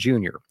Trump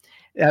Jr.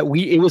 It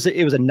was a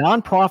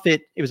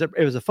nonprofit. It was a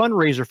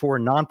fundraiser for a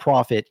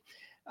nonprofit,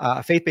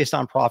 a faith-based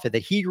nonprofit that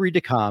he agreed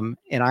to come,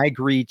 and I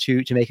agreed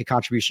to make a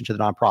contribution to the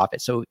nonprofit.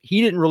 So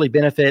he didn't really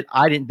benefit.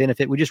 I didn't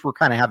benefit. We just were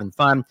kind of having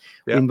fun.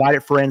 Yeah. We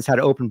invited friends, had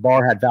an open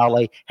bar, had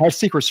valet, had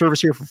Secret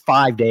Service here for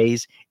 5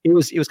 days. It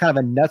was kind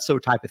of a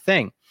nutso type of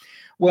thing.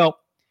 Well,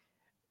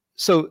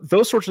 so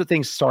those sorts of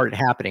things started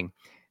happening.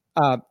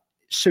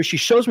 So she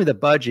shows me the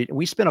budget, and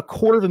we spent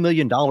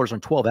 $250,000 on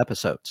 12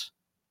 episodes.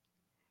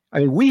 I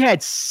mean, we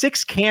had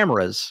 6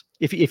 cameras.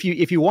 If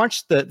you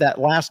watch that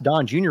last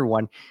Don Jr.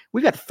 one,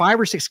 we've got 5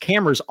 or 6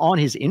 cameras on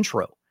his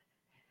intro.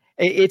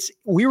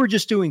 We were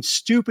just doing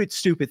stupid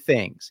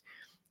things.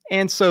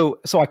 And so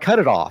I cut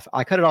it off.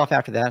 I cut it off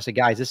after that. I said,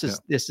 guys, this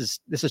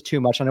is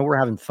too much. I know we're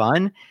having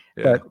fun,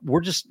 but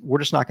we're just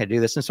not going to do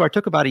this. And so I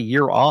took about a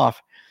year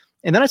off.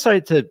 And then I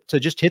decided to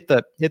just hit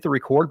the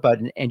record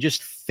button and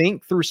just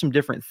think through some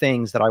different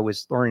things that I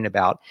was learning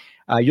about.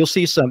 You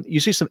see some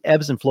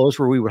ebbs and flows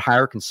where we would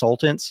hire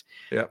consultants,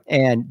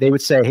 and they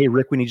would say, "Hey,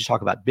 Rick, we need to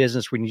talk about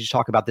business. We need to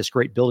talk about this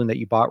great building that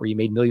you bought where you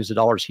made millions of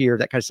dollars here,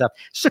 that kind of stuff."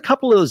 Just a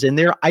couple of those in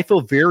there. I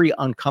feel very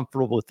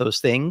uncomfortable with those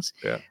things,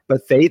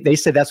 but they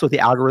said that's what the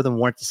algorithm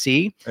wanted to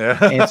see,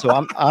 and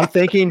so I'm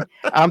thinking,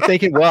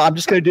 well, I'm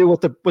just going to do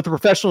what the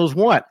professionals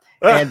want.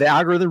 And the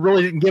algorithm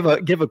really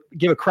didn't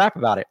give a crap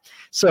about it.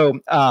 So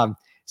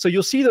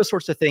you'll see those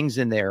sorts of things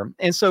in there.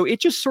 And so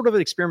it's just sort of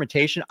an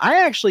experimentation.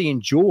 I actually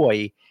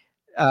enjoy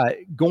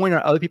going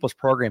on other people's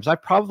programs.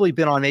 I've probably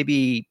been on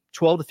maybe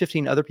 12 to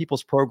 15 other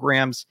people's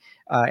programs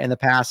in the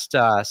past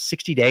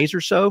 60 days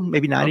or so,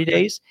 maybe 90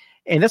 days.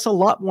 And that's a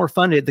lot more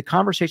fun. The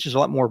conversation is a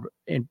lot more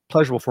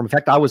pleasurable for me. In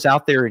fact, I was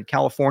out there in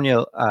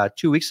California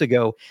 2 weeks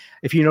ago.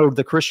 If you know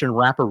the Christian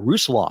rapper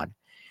Ruslan.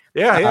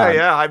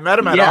 Yeah. I met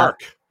him at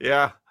ARC.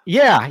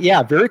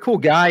 Yeah. Very cool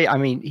guy. I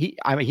mean,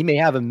 he may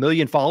have 1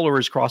 million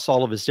followers across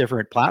all of his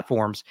different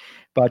platforms,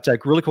 but a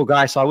really cool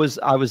guy. So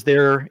I was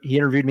there. He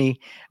interviewed me,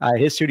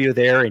 his studio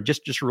there, and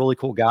just a really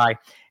cool guy.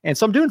 And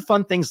so I'm doing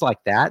fun things like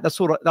that. That's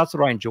what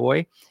I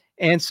enjoy.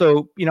 And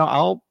so,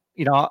 I'll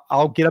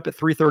get up at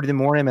 3:30 in the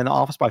morning. I'm in the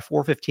office by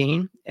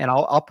 4:15, and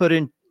I'll put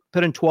in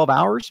 12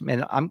 hours,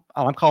 and I'm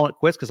calling it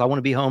quits because I want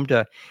to be home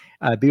to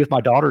be with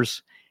my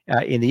daughters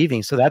in the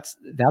evening. So that's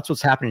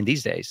what's happening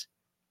these days.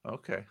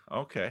 Okay.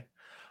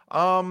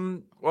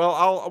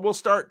 Well, we'll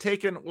start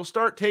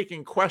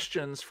taking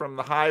questions from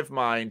the hive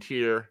mind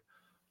here.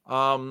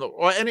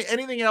 Or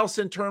anything else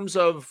in terms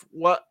of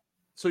what?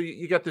 So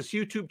you got this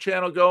YouTube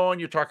channel going.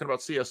 You're talking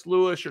about C.S.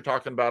 Lewis. You're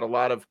talking about a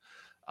lot of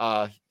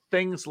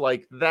things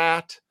like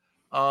that.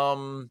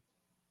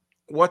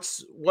 What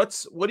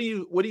do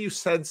you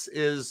sense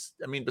is?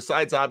 I mean,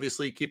 besides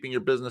obviously keeping your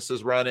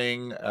businesses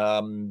running,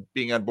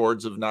 being on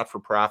boards of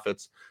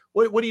not-for-profits,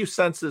 what do you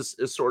sense is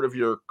sort of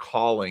your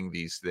calling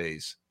these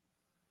days?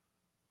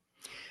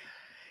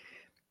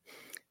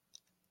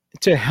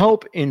 To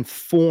help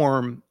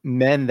inform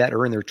men that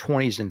are in their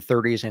 20s and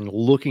 30s and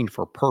looking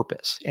for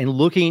purpose and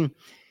looking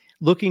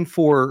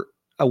for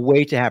a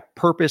way to have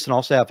purpose and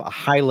also have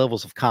high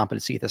levels of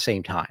competency at the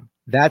same time.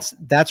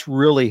 That's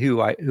really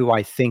who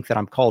I think that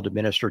I'm called to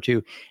minister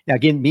to. Now,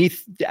 again, me,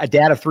 a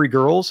dad of 3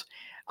 girls,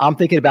 I'm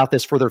thinking about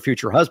this for their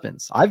future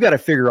husbands. I've got to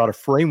figure out a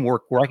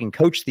framework where I can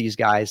coach these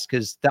guys,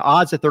 because the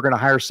odds that they're going to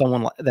hire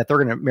someone, that they're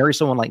going to marry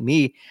someone like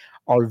me,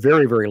 are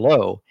very, very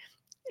low.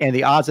 And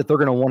the odds that they're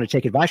going to want to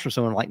take advice from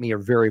someone like me are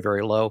very,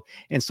 very low.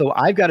 And so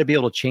I've got to be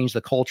able to change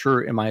the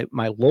culture in my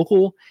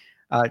local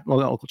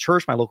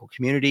church, my local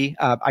community.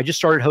 I just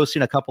started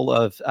hosting a couple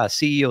of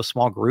CEO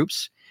small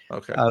groups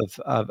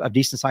of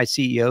decent sized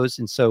CEOs.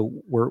 And so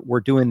we're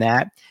doing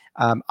that.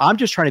 I'm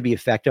just trying to be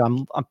effective.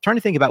 I'm trying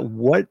to think about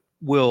what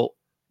will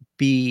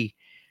be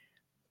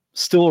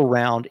still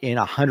around in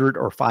 100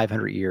 or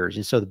 500 years.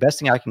 And so the best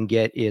thing I can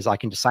get is I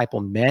can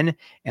disciple men,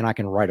 and I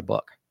can write a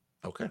book.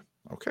 Okay.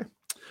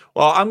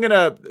 Well, I'm going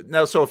to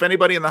now. So if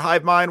anybody in the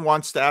hive mind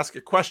wants to ask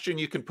a question,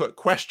 you can put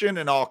question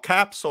in all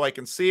caps so I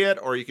can see it,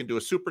 or you can do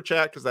a super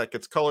chat because that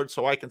gets colored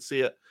so I can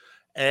see it.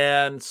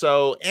 And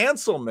so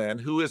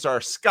Anselman, who is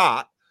our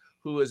Scott,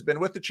 who has been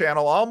with the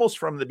channel almost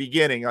from the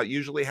beginning,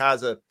 usually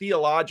has a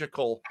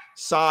theological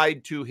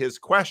side to his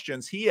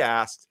questions. He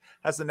asked,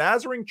 has the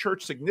Nazarene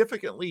Church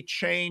significantly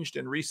changed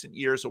in recent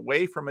years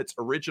away from its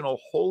original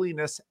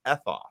holiness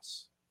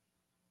ethos?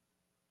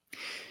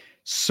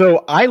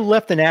 So I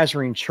left the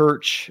Nazarene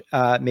Church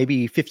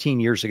maybe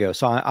 15 years ago.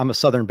 So I'm a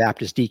Southern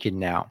Baptist deacon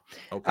now.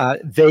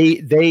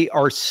 Okay. They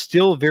are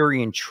still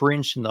very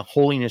entrenched in the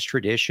holiness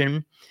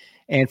tradition.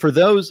 And for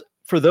those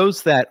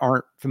that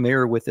aren't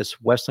familiar with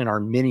this Wesleyan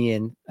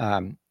Arminian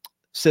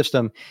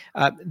system,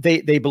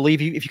 they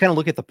believe, if you kind of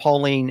look at the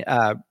Pauline,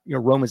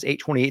 Romans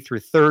 8:28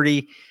 through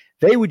 30,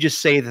 they would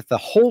just say that the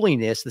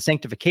holiness, the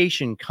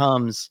sanctification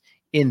comes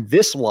in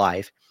this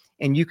life,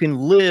 and you can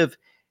live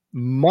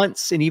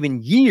months and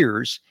even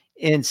years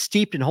and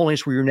steeped in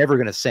holiness where you're never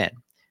going to sin.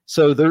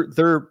 So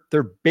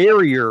their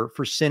barrier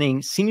for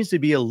sinning seems to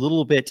be a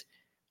little bit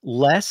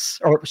less,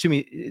 or excuse me,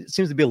 it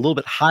seems to be a little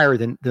bit higher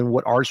than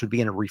what ours would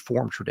be in a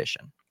Reformed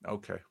tradition.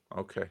 Okay.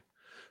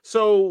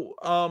 So,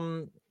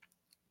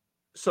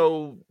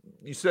 so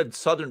you said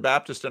Southern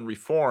Baptist and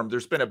Reformed.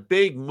 There's been a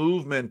big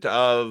movement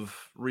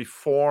of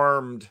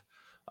Reformed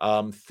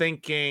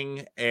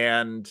thinking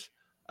and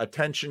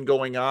attention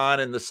going on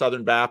in the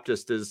Southern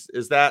Baptist. Is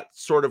that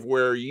sort of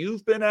where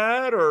you've been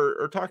at,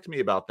 or talk to me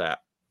about that?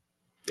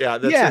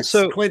 Yeah,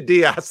 so Clint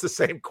D asked the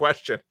same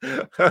question.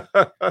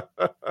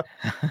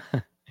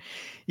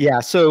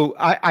 Yeah, so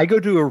I go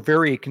to a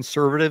very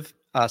conservative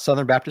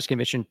Southern Baptist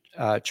Convention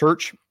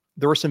church.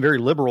 There were some very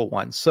liberal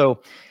ones.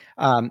 So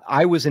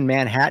I was in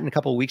Manhattan a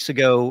couple of weeks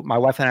ago. My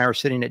wife and I were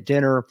sitting at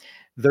dinner.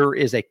 There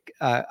is an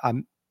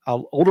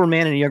older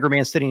man and a younger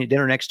man sitting at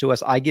dinner next to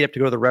us. I get up to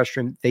go to the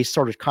restroom. They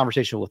started a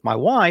conversation with my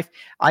wife.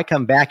 I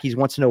come back. He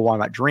wants to know why I'm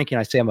not drinking.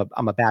 I say,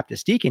 I'm a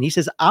Baptist deacon. He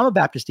says, I'm a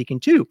Baptist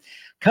deacon too.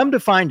 Come to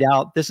find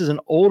out, this is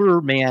an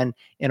older man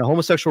in a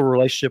homosexual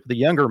relationship with a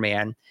younger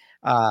man.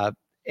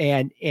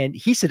 And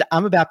he said,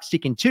 I'm a Baptist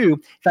deacon too.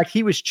 In fact,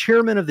 he was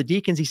chairman of the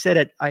deacons, he said,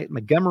 at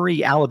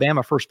Montgomery,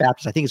 Alabama, First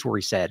Baptist, I think is where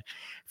he said,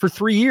 for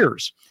 3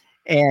 years.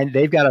 And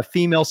they've got a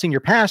female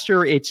senior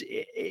pastor. It's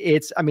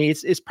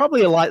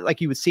probably a lot like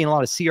you would see in a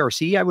lot of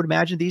CRC, I would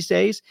imagine these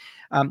days.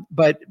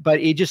 But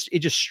it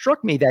just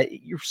struck me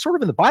that you're sort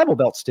of in the Bible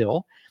Belt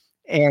still,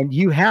 and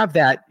you have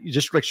that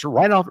just like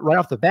right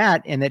off the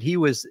bat, and that he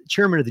was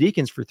chairman of the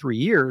deacons for 3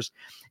 years.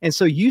 And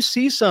so you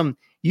see some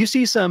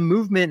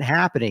movement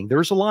happening.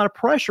 There's a lot of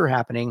pressure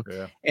happening.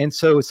 Yeah. And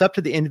so it's up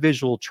to the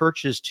individual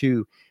churches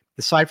to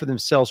decide for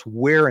themselves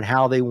where and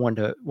how they want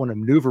to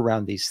maneuver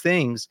around these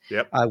things.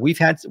 Yep. We've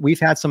had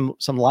some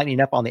lightening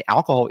up on the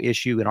alcohol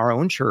issue in our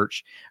own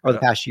church over the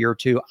past year or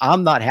two.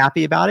 I'm not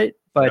happy about it,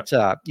 but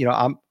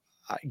I'm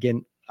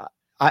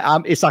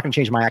it's not going to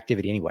change my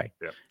activity anyway.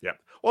 Yeah.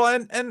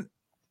 Well, and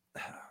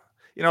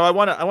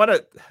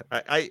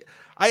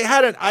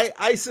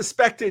I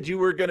suspected you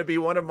were going to be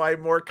one of my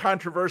more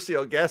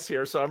controversial guests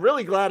here. So I'm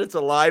really glad it's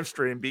a live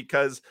stream,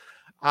 because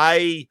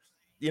anybody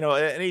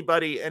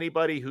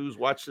who's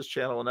watched this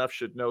channel enough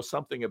should know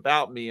something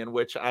about me in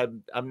which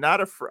I'm not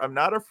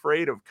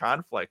afraid of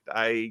conflict.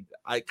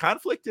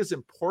 Conflict is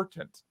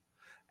important.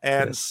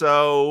 And yes.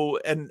 so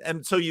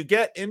you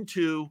get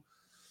into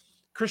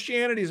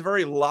Christianity is a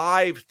very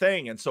live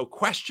thing. And so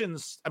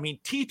questions,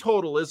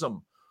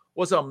 teetotalism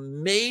was a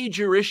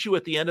major issue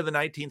at the end of the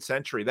 19th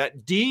century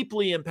that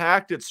deeply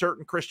impacted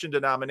certain Christian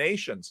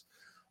denominations.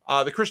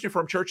 The Christian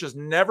Reformed Church has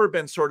never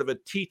been sort of a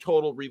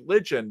teetotal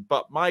religion,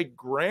 but my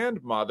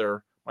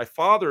grandmother, my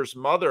father's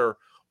mother,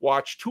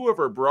 watched two of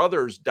her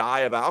brothers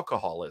die of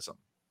alcoholism.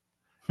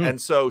 And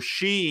so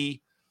the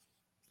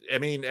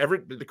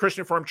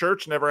Christian Reformed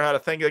Church never had a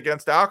thing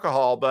against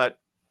alcohol, but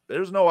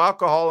there's no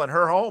alcohol in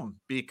her home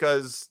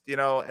because,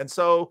 and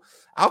so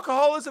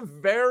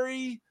alcoholism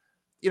very,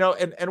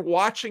 and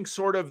watching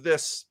sort of the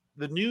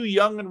new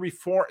young and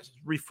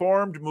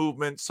reformed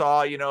movement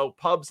saw,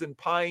 pubs and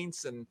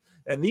pints and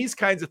these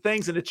kinds of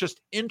things. And it's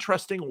just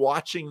interesting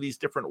watching these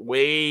different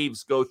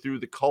waves go through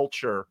the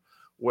culture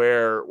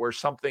where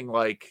something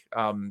like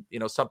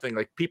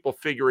people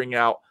figuring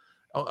out,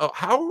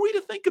 how are we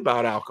to think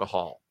about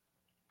alcohol?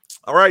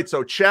 All right.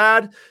 So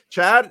Chad,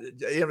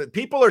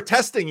 people are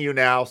testing you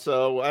now.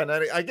 So, and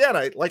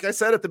again, like I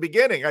said at the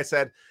beginning, I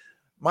said,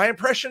 my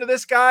impression of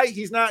this guy,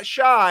 he's not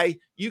shy.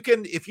 You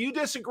can, if you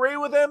disagree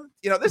with him,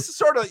 this is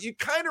sort of, you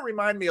kind of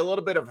remind me a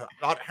little bit of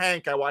about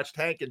Hank. I watched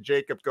Hank and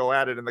Jacob go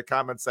at it in the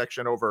comment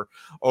section over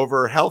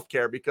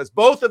healthcare, because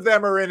both of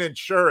them are in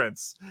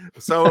insurance.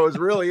 So it was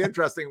really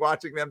interesting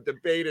watching them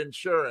debate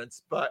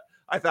insurance. But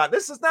I thought,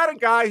 this is not a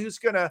guy who's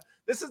going to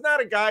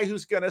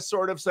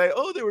sort of say,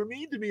 oh, they were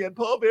mean to me on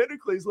Paul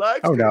Vanderklee's live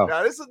stream. Oh, no.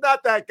 Now, this is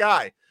not that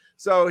guy.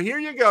 So here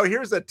you go.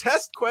 Here's a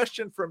test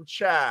question from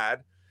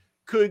Chad.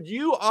 Could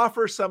you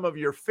offer some of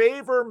your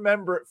favorite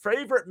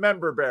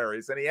member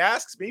berries? And he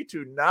asks me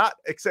to not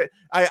accept.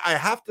 I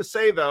have to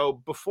say,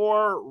 though,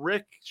 before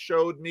Rick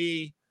showed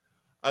me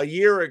a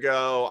year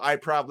ago, I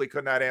probably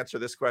could not answer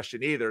this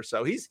question either.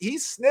 So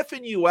he's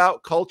sniffing you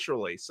out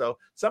culturally. So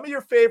some of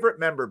your favorite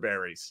member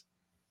berries.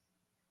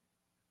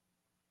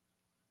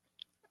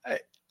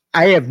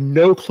 I have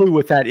no clue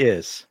what that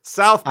is.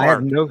 South I have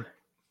Park. no.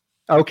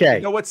 Okay.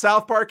 You know what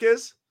South Park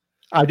is?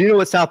 I do know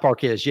what South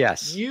Park is.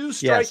 Yes. You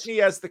strike Yes.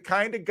 me as the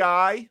kind of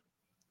guy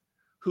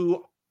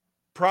who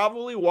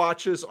probably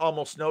watches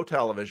almost no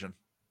television.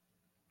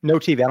 No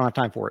TV. I don't have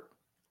time for it.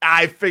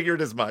 I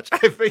figured as much.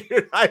 I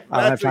figured I don't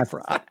have time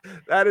for it.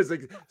 That is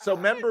so.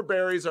 Member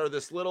berries are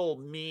this little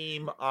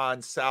meme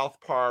on South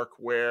Park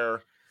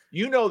where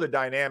you know the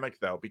dynamic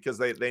though, because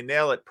they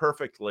nail it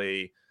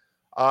perfectly.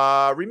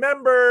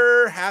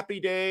 Remember Happy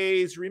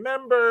Days,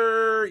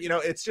 remember,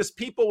 it's just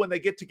people when they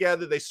get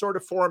together, they sort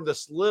of form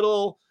this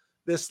little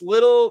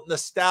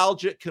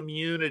nostalgic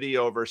community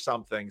over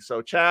something.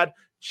 So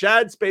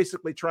Chad's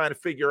basically trying to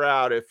figure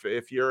out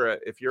if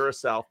you're a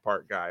South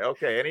Park guy.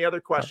 Okay, any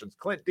other questions?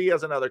 Clint D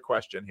has another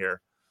question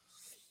here.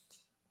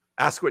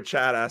 Ask what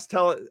Chad asked.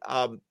 Tell it.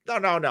 No.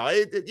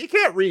 You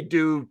can't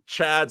redo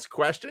Chad's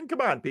question. Come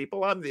on,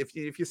 people. If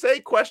you say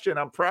question,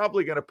 I'm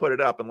probably going to put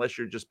it up unless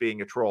you're just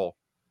being a troll.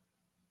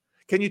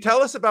 Can you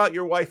tell us about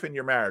your wife and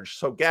your marriage?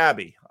 So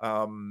Gabby,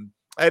 and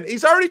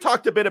he's already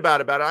talked a bit about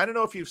it. I don't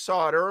know if you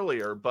saw it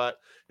earlier, but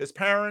his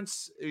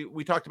parents,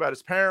 we talked about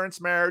his parents'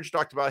 marriage,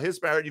 talked about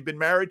his marriage. You've been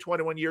married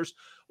 21 years.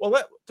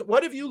 Well,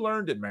 what have you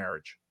learned in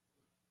marriage?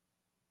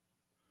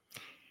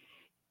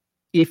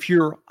 If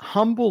you're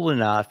humble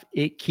enough,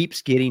 it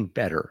keeps getting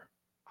better.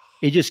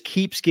 It just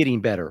keeps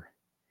getting better.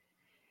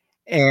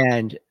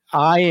 And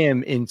I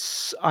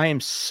am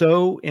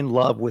so in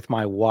love with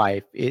my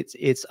wife.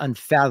 It's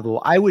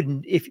unfathomable. I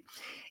wouldn't,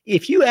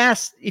 if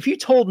you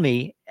told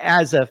me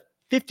as a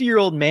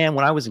 50-year-old man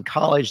when I was in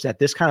college that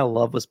this kind of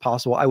love was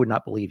possible, I would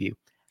not believe you.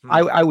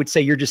 I would say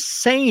you're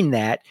just saying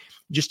that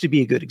just to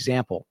be a good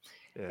example.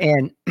 Yeah.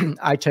 And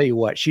I tell you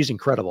what, she's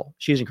incredible.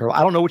 She's incredible.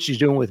 I don't know what she's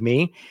doing with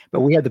me, but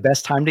we had the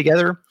best time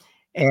together.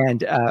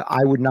 And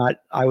I would not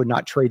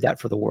trade that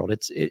for the world.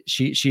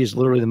 She is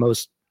literally the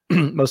most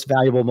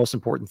valuable, most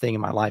important thing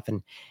in my life.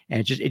 And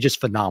it's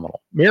just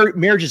phenomenal.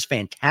 Marriage is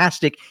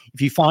fantastic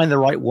if you find the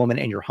right woman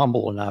and you're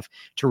humble enough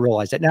to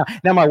realize that.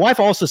 Now my wife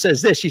also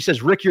says this. She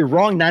says, Rick, you're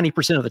wrong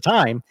 90% of the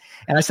time.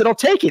 And I said, I'll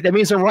take it. That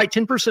means I'm right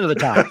 10% of the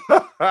time.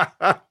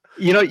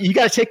 You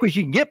got to take what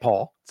you can get,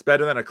 Paul. It's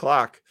better than a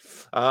clock.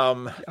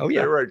 Oh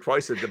yeah. You're right.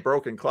 Twice at the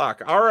broken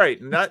clock. All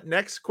right.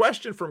 Next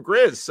question from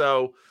Grizz.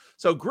 So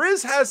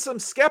Grizz has some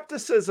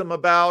skepticism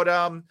about,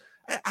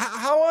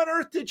 how on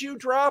earth did you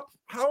drop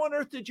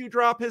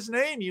his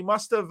name? You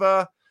must have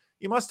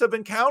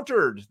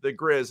encountered the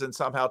Grizz and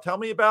somehow tell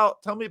me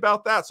about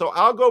that. So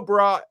Algo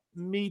brought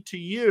me to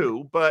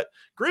you, but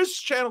Grizz's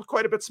channel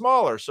quite a bit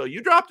smaller. So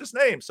you dropped his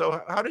name.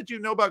 So how did you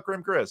know about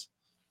Grim Grizz?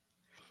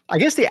 I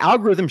guess the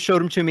algorithm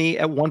showed him to me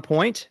at one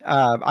point.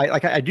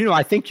 I do know.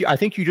 I think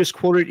you just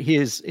quoted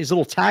his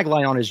little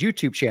tagline on his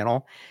YouTube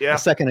channel a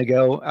second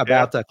ago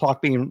about the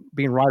clock being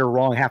right or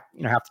wrong half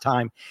the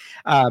time.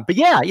 But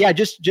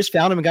just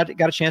found him and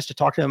got a chance to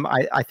talk to him.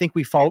 I think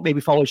we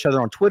follow each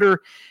other on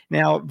Twitter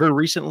now very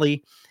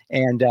recently,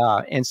 and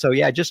so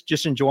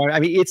just enjoying. I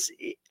mean,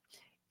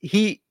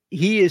 he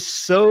is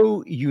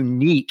so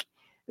unique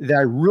that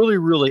I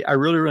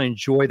really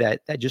enjoy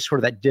that just sort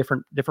of that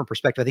different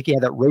perspective. I think he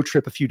had that road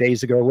trip a few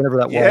days ago, whenever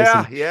that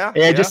was.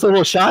 Yeah. Just the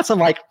little shots. I'm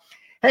like,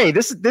 hey,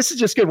 this is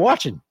just good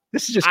watching.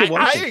 This is just good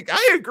watching.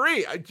 I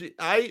agree.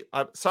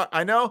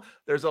 I know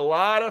there's a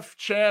lot of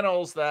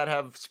channels that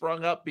have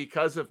sprung up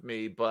because of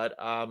me, but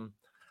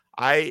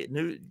I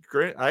knew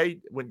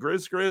when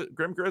Grim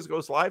Grizz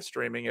goes live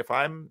streaming, if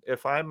I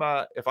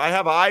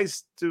have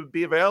eyes to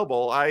be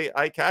available,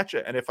 I catch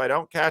it, and if I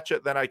don't catch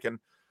it, then I can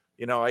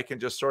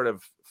just sort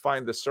of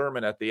find the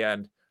sermon at the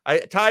end.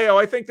 Tayo,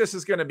 I think this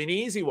is going to be an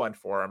easy one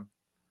for him.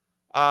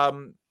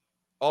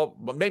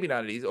 Maybe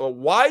not an easy.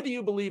 Why do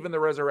you believe in the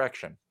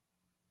resurrection?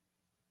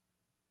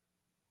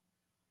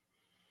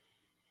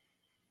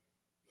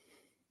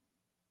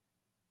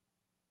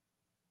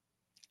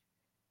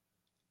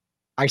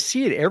 I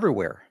see it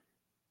everywhere.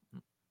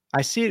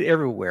 Why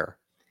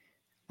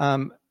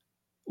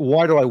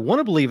do I want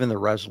to believe in the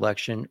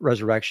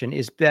resurrection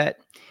is that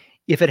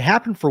if it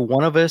happened for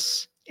one of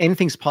us,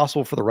 anything's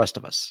possible for the rest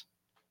of us.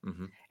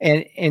 Mm-hmm.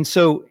 And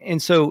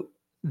so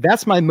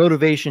that's my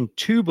motivation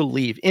to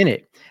believe in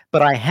it,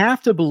 but I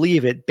have to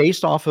believe it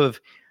based off of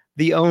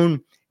the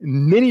own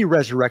many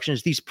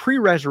resurrections, these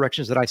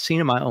pre-resurrections that I've seen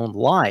in my own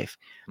life.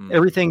 Mm-hmm.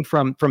 Everything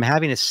from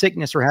having a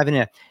sickness or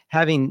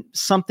having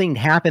something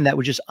happen that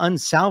was just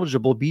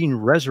unsalvageable, being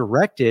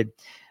resurrected.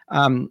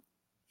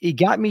 It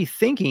got me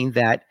thinking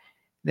that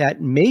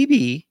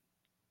maybe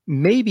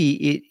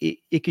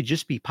it could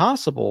just be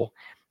possible.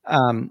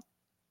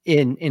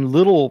 In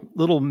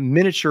little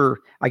miniature,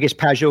 I guess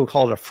Pajot would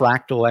call it a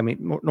fractal. I mean,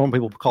 normal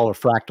people call it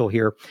a fractal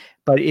here,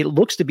 but it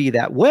looks to be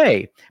that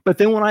way. But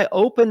then when I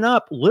open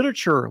up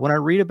literature, when I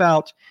read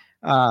about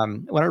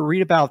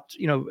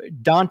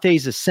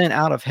Dante's ascent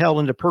out of hell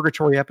into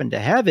purgatory up into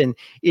heaven,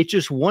 it's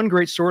just one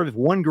great story of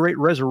one great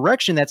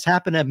resurrection that's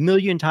happened a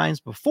million times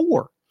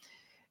before.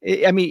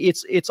 I mean,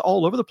 it's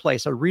all over the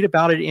place. I read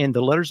about it in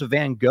the letters of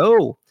Van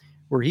Gogh,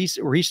 where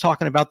he's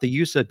talking about the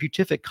use of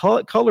beatific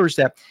colors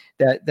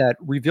that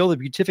reveal the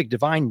beatific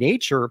divine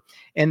nature,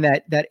 and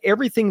that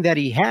everything that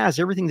he has,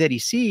 everything that he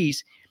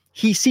sees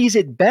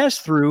it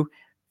best through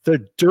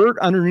the dirt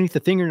underneath the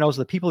fingernails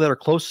of the people that are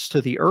closest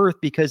to the earth,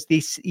 because he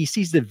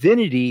sees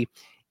divinity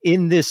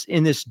in this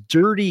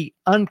dirty,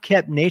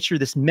 unkept nature,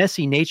 this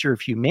messy nature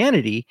of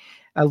humanity.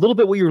 A little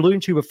bit what you were alluding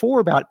to before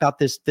about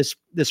this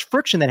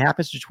friction that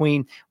happens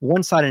between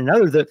one side and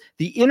another.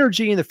 The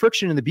energy and the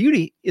friction and the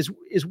beauty is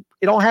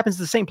it all happens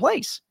in the same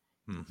place.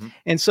 Mm-hmm.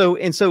 And so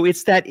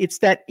it's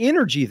that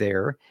energy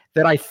there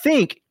that I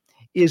think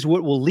is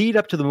what will lead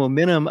up to the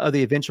momentum of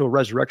the eventual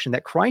resurrection,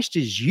 that Christ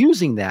is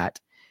using that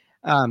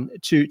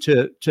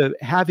to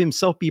have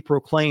himself be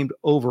proclaimed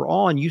over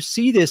all. And you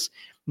see this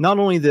not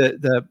only in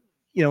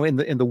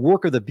the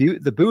work of the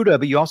Buddha,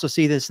 but you also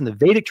see this in the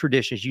Vedic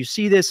traditions. You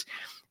see this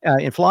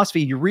in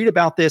philosophy. You read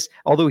about this,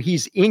 although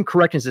he's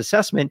incorrect in his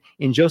assessment,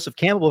 in Joseph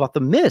Campbell about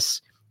the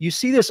myths. You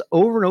see this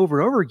over and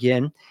over and over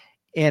again.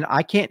 And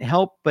I can't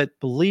help but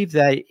believe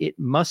that it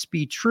must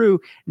be true,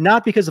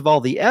 not because of all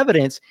the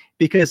evidence,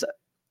 because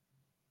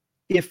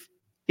if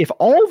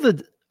all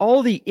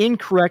the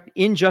incorrect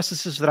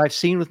injustices that I've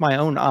seen with my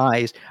own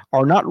eyes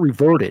are not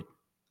reverted,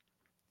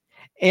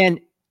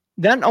 and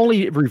not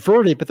only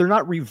reverted, but they're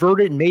not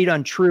reverted and made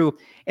untrue,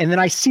 and then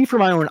I see from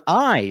my own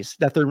eyes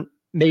that they're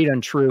made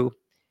untrue,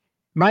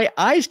 my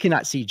eyes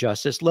cannot see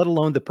justice, let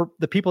alone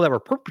the people that were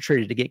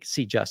perpetrated to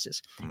see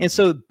justice. Mm-hmm. And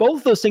so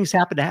both those things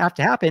have to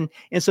happen.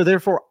 And so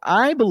therefore,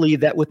 I believe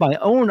that with my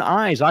own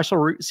eyes, I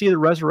shall see the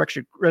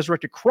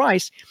resurrected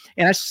Christ,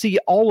 and I see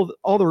all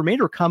the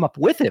remainder come up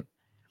with him.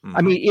 Mm-hmm.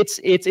 I mean,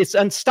 it's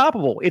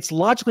unstoppable. It's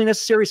logically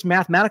necessary. It's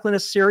mathematically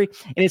necessary,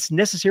 and it's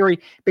necessary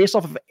based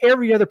off of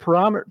every other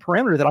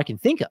parameter that I can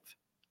think of.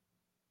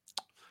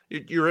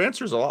 Your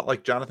answer is a lot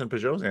like Jonathan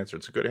Peugeot's answer.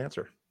 It's a good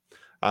answer.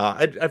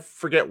 I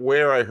forget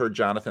where I heard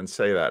Jonathan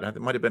say that.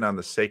 It might have been on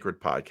the Sacred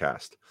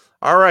podcast.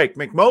 All right,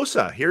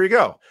 McMosa, here you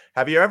go.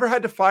 Have you ever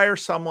had to fire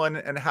someone,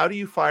 and how do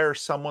you fire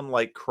someone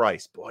like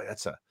Christ? Boy,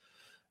 that's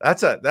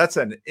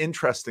an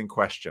interesting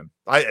question.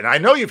 I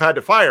know you've had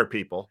to fire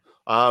people.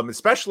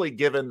 Especially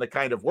given the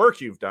kind of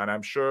work you've done.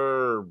 I'm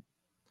sure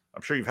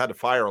you've had to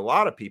fire a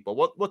lot of people.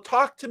 Well,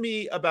 talk to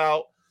me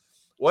about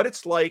what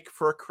it's like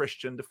for a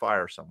Christian to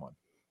fire someone.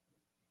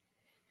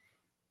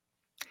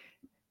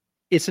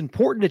 It's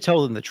important to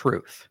tell them the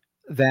truth,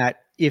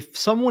 that if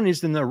someone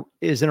is in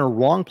a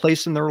wrong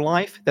place in their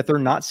life, that they're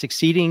not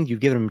succeeding, you've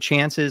given them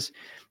chances,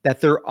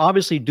 that they're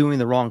obviously doing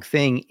the wrong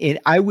thing. And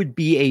I would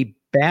be a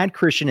bad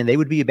Christian, and they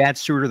would be a bad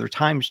steward of their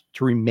time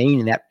to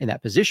remain in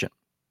that position.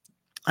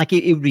 Like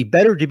it would be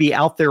better to be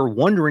out there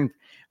wandering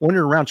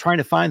around trying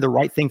to find the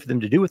right thing for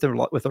them to do with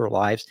their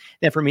lives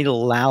than for me to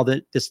allow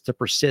this to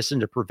persist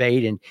and to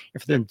pervade and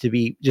for them to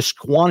be just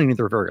squandering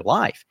their very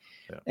life.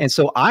 Yeah. And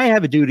so I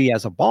have a duty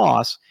as a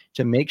boss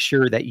to make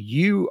sure that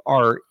you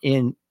are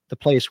in the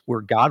place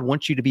where God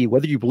wants you to be,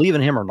 whether you believe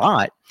in him or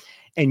not.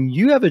 And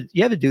you have a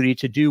duty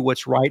to do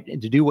what's right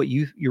and to do what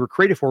you were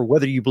created for,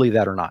 whether you believe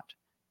that or not.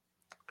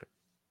 Okay.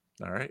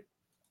 All right.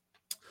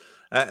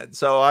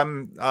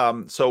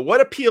 So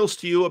what appeals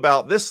to you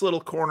about this little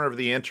corner of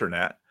the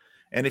internet?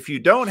 And if you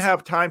don't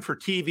have time for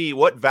TV,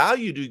 what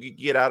value do you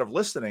get out of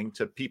listening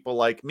to people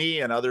like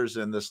me and others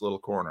in this little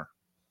corner?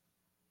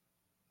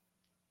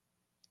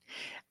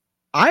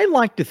 I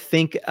like to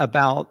think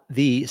about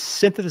the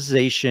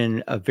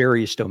synthesization of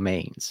various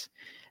domains.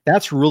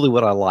 That's really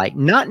what I like.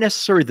 Not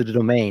necessarily the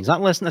domains,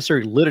 not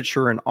necessarily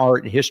literature and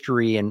art and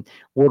history and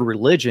world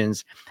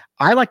religions.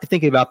 I like to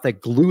think about the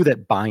glue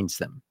that binds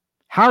them.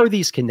 How are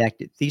these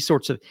connected? These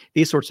sorts of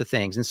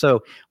things. And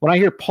so when I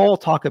hear Paul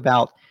talk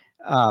about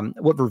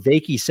what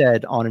Vervaeke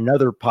said on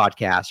another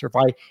podcast, or if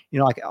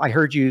I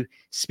heard you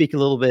speak a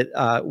little bit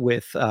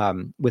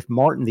with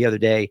Martin the other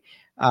day,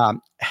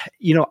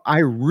 I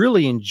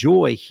really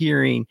enjoy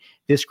hearing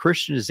this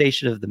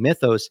Christianization of the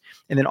mythos,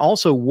 and then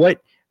also what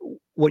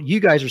you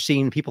guys are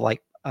seeing, people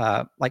like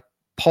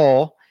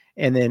Paul,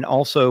 and then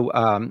also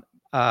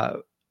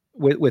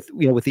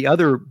with the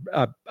other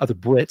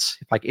Brits,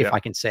 if I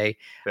can say,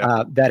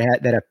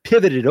 that have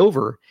pivoted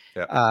over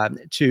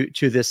to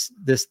this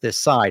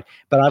side.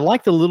 But I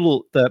like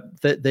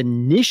the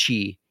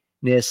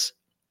niche-ness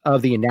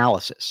of the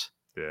analysis.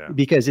 Yeah.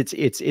 Because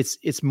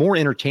it's more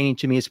entertaining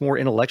to me. It's more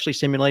intellectually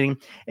stimulating,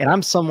 and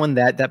I'm someone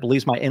that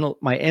believes my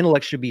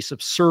intellect should be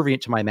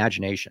subservient to my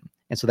imagination,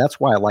 and so that's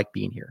why I like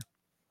being here.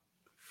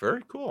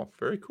 Very cool.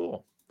 Very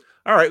cool.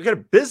 All right, we got a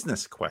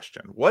business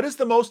question. What is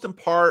the most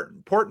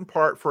important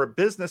part for a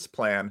business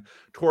plan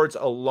towards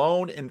a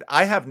loan? And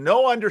I have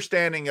no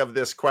understanding of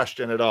this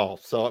question at all,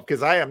 so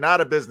because I am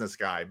not a business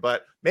guy,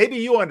 but maybe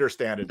you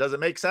understand it. Does it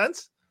make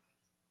sense?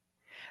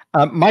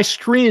 My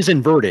screen is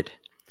inverted.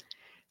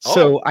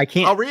 So I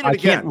can't. I'll read it again.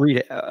 Can't read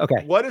it.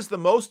 Okay. What is the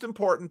most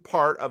important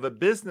part of a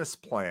business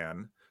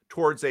plan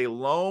towards a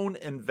loan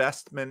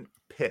investment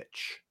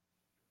pitch?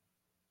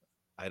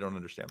 I don't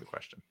understand the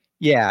question.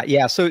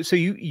 Yeah. So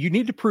you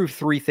need to prove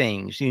three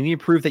things. You need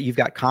to prove that you've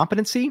got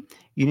competency,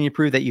 you need to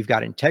prove that you've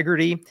got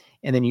integrity,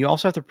 and then you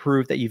also have to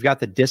prove that you've got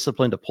the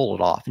discipline to pull it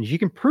off. And if you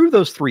can prove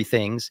those three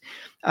things,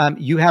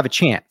 you have a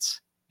chance.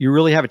 You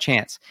really have a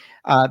chance.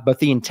 But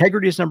the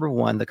integrity is number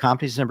one, the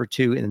competency is number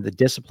two, and the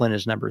discipline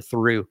is number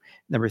three.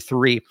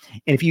 And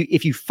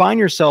if you find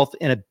yourself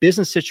in a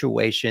business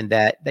situation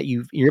that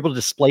you're able to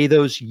display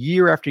those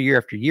year after year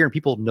after year, and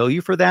people know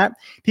you for that,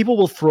 people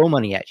will throw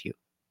money at you.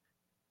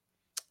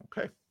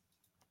 Okay.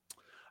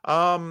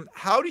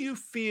 How do you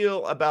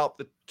feel about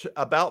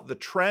the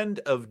trend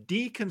of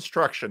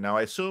deconstruction? Now,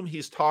 I assume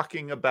he's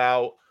talking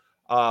about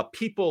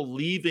people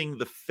leaving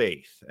the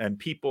faith and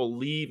people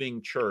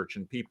leaving church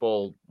and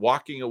people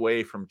walking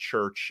away from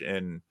church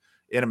in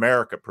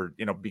America,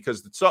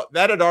 because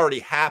that had already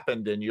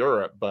happened in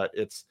Europe, but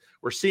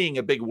we're seeing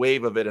a big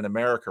wave of it in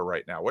America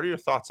right now. What are your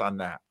thoughts on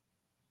that?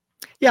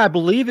 Yeah, I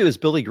believe it was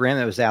Billy Graham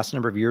that was asked a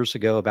number of years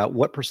ago about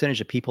what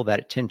percentage of people that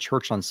attend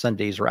church on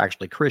Sundays are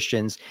actually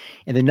Christians.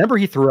 And the number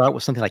he threw out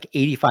was something like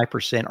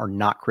 85% are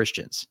not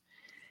Christians.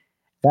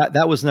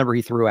 That was the number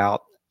he threw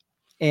out.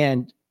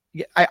 And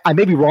I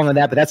may be wrong on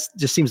that, but that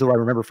just seems the way I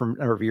remember from a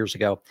number of years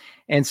ago.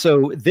 And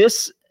so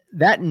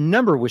that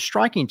number was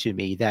striking to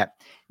me, that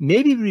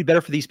maybe it would be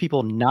better for these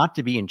people not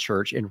to be in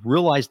church and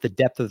realize the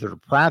depth of their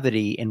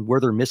depravity and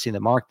where they're missing the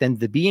mark than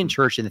to be in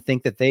church and to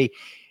think that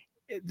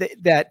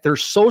that their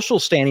social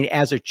standing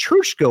as a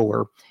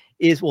churchgoer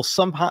will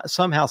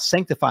somehow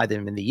sanctify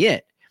them in the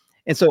end.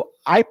 And so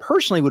I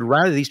personally would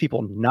rather these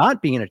people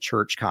not be in a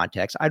church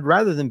context. I'd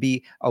rather them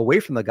be away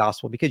from the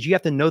gospel, because you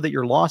have to know that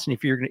you're lost. And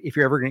if you're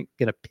ever going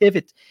to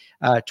pivot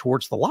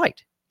towards the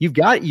light, you've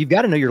got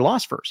to know you're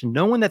lost first. And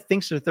no one that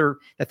thinks that they're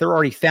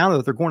already found, or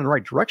that they're going in the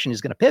right direction,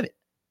 is going to pivot.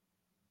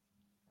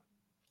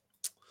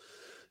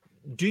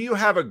 Do you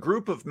have a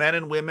group of men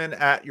and women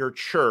at your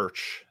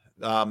church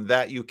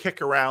that you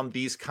kick around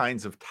these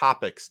kinds of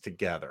topics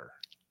together?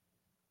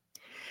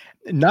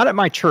 Not at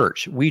my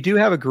church. We do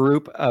have a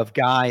group of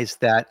guys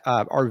that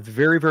are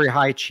very, very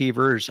high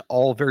achievers,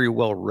 all very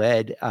well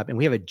read. And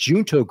we have a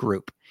Junto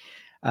group.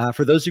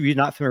 For those of you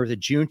not familiar with a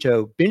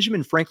Junto,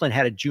 Benjamin Franklin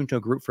had a Junto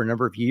group for a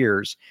number of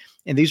years.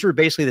 And these were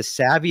basically the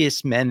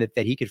savviest men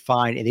that he could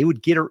find. And they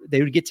would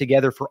get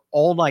together for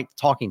all night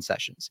talking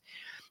sessions.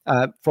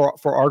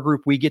 For our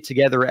group, we get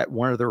together at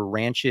one of their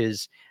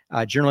ranches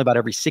generally about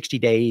every 60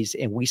 days,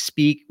 and we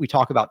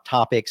talk about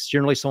topics.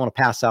 Generally, someone will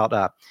pass out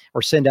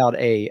or send out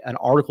an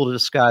article to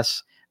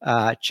discuss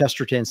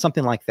Chesterton,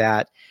 something like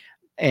that,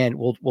 and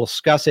we'll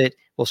discuss it.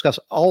 We'll discuss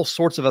all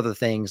sorts of other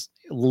things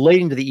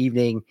late into the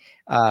evening.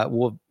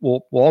 We'll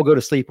all go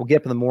to sleep. We'll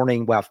get up in the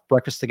morning. We'll have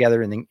breakfast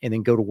together, and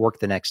then go to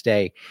work the next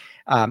day.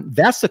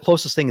 That's the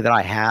closest thing that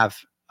I have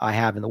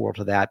in the world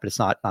to that, but it's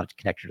not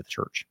connected to the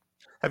church.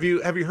 Have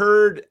you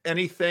heard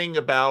anything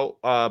about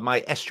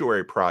my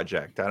estuary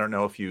project? I don't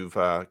know if you've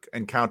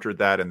encountered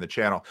that in the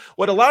channel.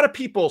 What a lot of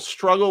people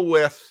struggle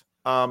with,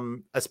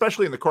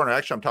 especially in the corner.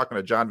 Actually, I'm talking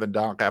to John Van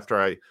Donk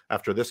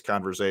after this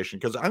conversation,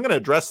 because I'm going to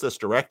address this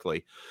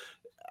directly.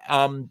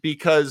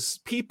 Because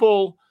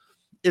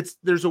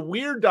there's a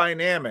weird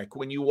dynamic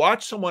when you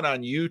watch someone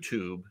on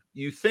YouTube.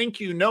 You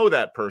think you know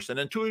that person,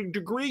 and to a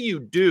degree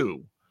you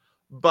do,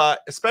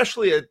 but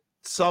especially at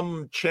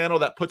some channel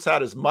that puts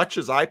out as much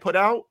as I put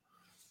out.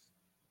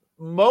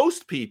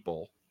 Most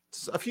people,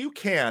 a few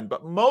can,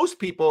 but most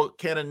people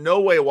can in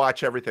no way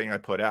watch everything I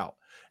put out.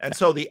 And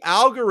so the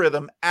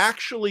algorithm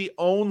actually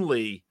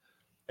I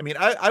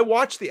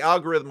watch the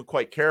algorithm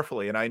quite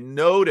carefully, and I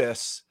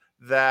notice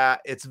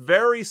that it's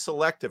very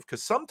selective,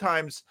 because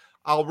sometimes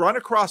I'll run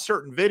across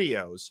certain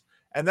videos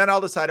and then I'll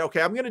decide,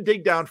 okay, I'm going to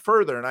dig down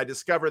further. And I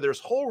discover there's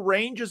whole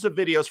ranges of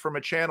videos from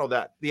a channel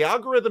that the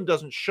algorithm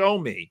doesn't show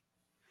me.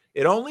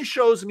 It only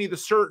shows me the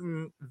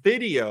certain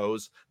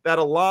videos that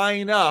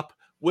align up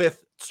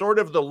with sort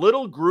of the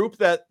little group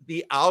that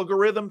the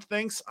algorithm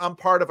thinks I'm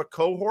part of a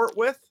cohort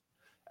with.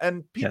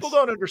 And people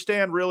don't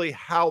understand really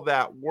how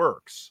that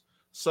works.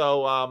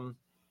 So,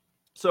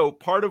 so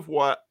part of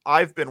what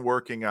I've been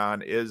working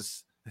on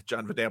is,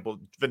 John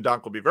Van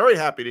Donk will be very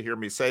happy to hear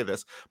me say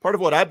this. Part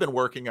of what I've been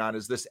working on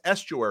is this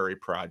estuary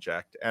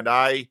project. And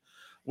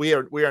we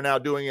are now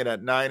doing it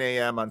at 9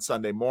 a.m. on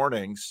Sunday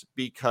mornings,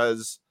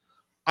 because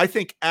I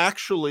think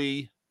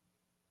actually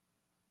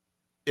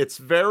it's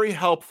very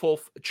helpful.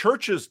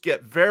 Churches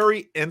get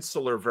very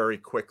insular very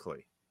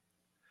quickly.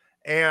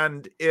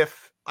 And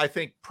I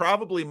think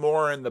probably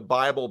more in the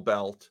Bible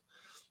Belt,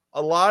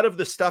 a lot of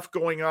the stuff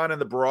going on in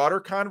the broader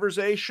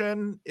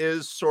conversation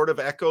is sort of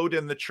echoed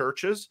in the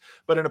churches.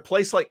 But in a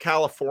place like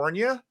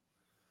California,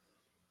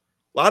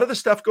 a lot of the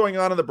stuff going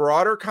on in the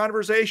broader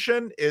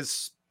conversation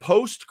is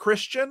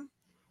post-Christian,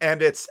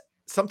 and it's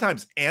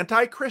sometimes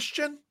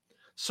anti-Christian,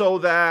 so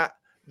that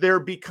there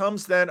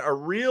becomes then a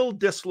real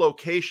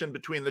dislocation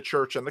between the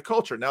church and the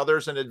culture. Now,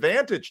 there's an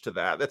advantage to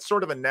that. That's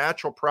sort of a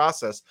natural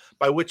process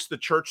by which the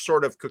church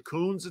sort of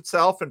cocoons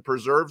itself and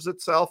preserves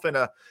itself in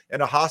a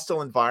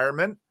hostile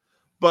environment.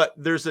 But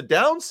there's a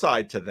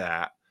downside to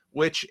that,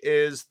 which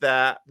is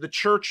that the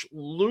church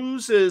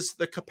loses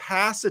the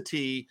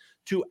capacity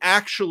to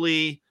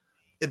actually,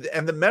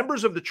 and the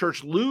members of the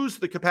church lose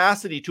the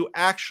capacity to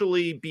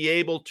actually be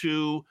able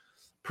to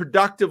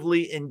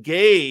productively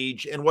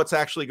engage in what's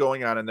actually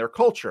going on in their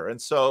culture.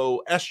 And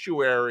so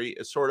estuary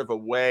is sort of a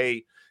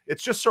way,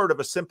 it's just sort of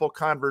a simple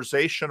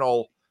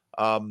conversational,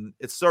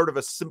 it's sort of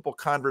a simple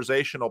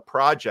conversational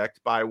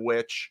project by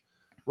which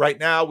right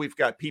now we've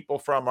got people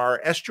from our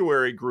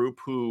estuary group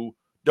who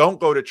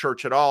don't go to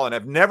church at all and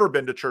have never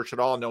been to church at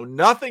all, know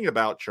nothing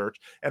about church.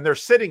 And they're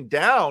sitting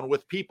down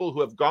with people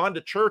who have gone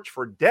to church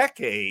for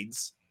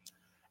decades,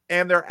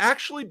 and they're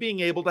actually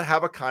being able to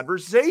have a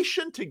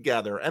conversation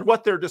together. And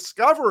what they're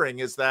discovering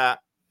is that,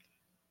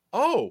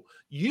 oh,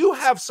 you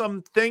have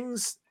some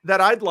things that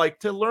I'd like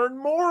to learn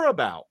more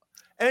about.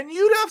 And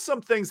you'd have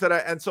some things that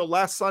and so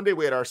last Sunday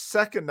we had our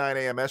second 9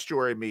 a.m.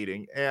 estuary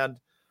meeting. And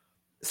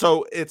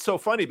so it's so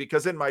funny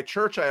because in my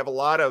church, I have a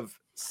lot of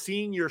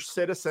senior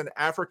citizen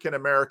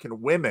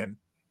African-American women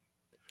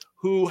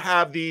who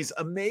have these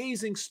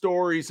amazing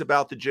stories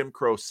about the Jim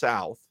Crow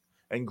South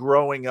and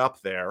growing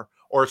up there,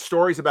 or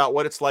stories about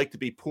what it's like to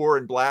be poor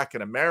and Black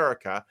in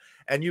America.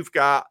 And you've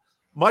got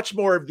much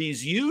more of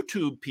these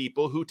YouTube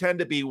people who tend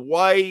to be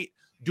white,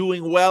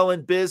 doing well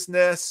in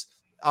business.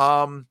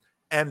 And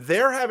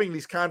they're having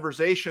these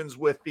conversations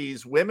with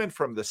these women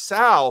from the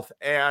South,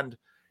 and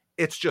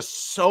it's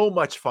just so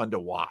much fun to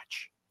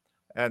watch.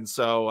 And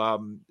so,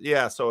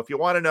 so if you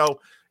want to know,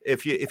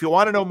 if you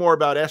want to know more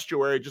about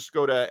estuary, just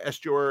go to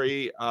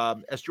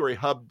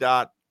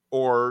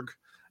estuaryhub.org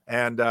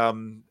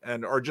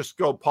or just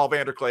go Paul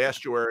Vanderklay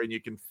Estuary, and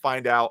you can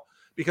find out,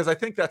 because I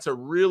think that's a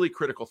really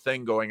critical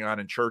thing going on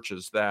in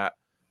churches, that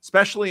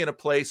especially in a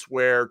place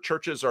where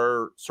churches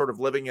are sort of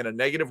living in a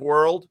negative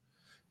world,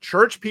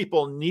 church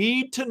people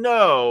need to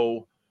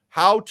know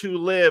how to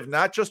live,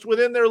 not just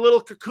within their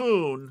little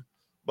cocoon,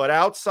 but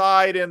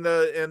outside in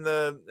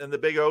the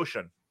big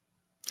ocean.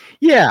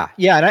 Yeah.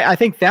 And I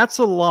think that's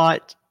a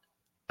lot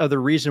of the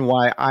reason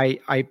why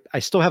I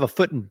still have a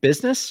foot in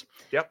business.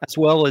 Yep. As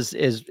well as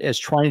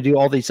trying to do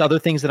all these other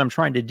things that I'm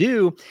trying to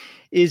do,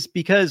 is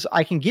because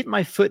I can get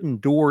my foot in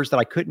doors that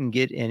I couldn't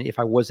get in if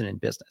I wasn't in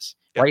business.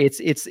 Yep. Right?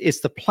 It's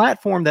the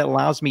platform that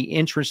allows me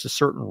entrance to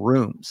certain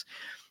rooms.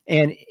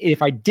 And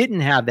if I didn't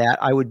have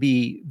that, I would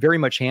be very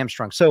much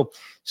hamstrung. So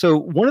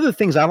one of the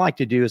things I like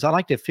to do is I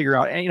like to figure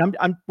out, and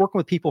I'm working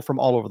with people from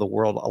all over the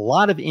world, a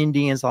lot of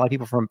Indians, a lot of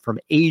people from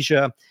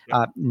Asia,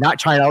 not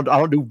China. I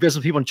don't do business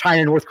with people in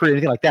China, North Korea,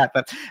 anything like that,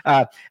 but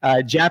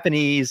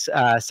Japanese,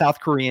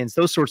 South Koreans,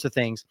 those sorts of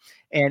things.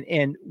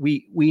 And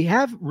we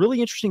have really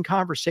interesting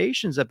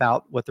conversations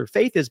about what their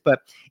faith is.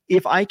 But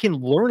if I can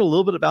learn a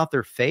little bit about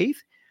their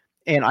faith,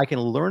 and I can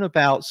learn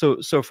about,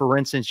 so for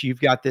instance, you've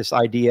got this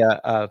idea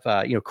of,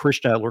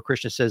 Krishna, where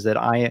Krishna says that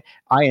I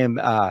am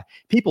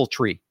people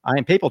tree. I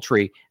am papal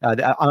tree.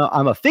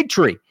 I'm a fig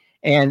tree.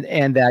 And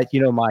that,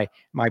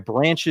 my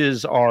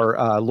branches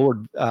are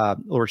Lord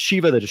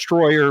Shiva, the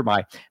destroyer.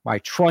 My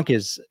trunk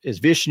is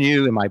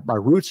Vishnu, and my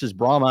roots is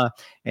Brahma,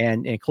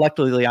 and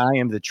collectively I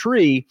am the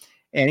tree.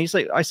 And he's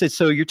like, I said,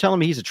 so you're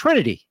telling me he's a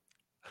Trinity,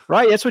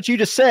 right? That's what you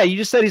just said. You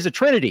just said he's a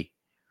Trinity.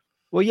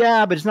 Well,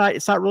 yeah, but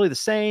it's not really the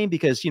same,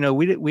 because,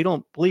 we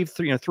don't believe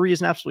three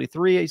isn't absolutely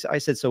three. I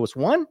said, so it's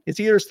one?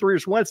 It's either three or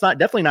it's one. It's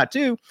definitely not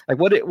two. Like,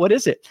 what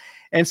is it?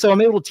 And so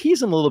I'm able to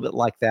tease them a little bit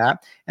like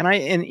that. And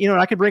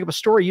I could bring up a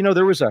story.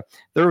 There was a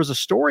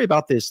story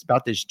about this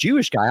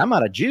Jewish guy. I'm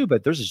not a Jew,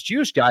 but there's this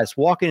Jewish guy that's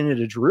walking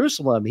into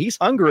Jerusalem. He's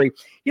hungry.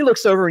 He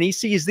looks over and he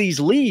sees these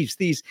leaves,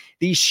 these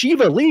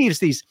Shiva leaves,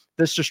 this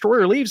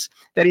destroyer leaves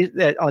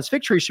that on his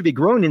fig tree should be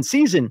grown in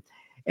season.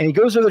 And he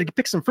goes over there to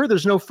pick some fruit.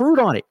 There's no fruit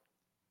on it.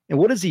 And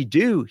what does he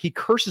do? He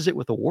curses it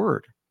with a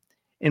word.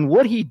 And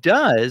what he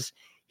does,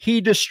 he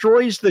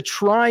destroys the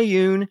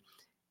triune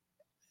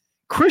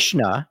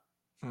Krishna,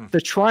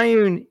 the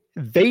triune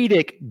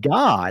Vedic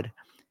God,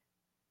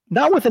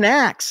 not with an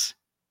axe,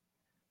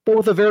 but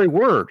with a very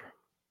word.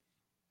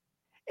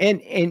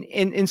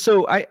 And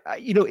so I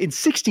in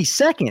 60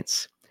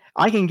 seconds,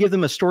 I can give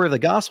them a story of the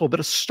gospel, but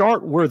to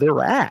start where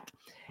they're at.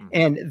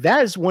 And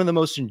that is one of the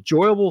most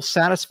enjoyable,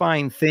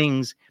 satisfying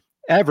things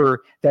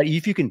ever, that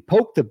if you can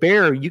poke the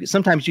bear,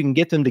 sometimes you can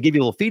get them to give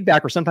you a little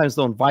feedback, or sometimes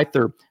they'll invite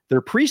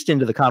their priest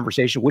into the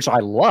conversation, which I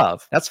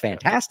love. That's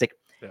fantastic.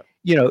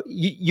 Yeah.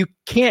 You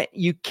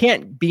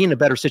can't be in a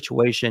better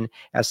situation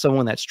as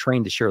someone that's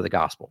trained to share the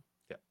gospel.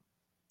 Yeah.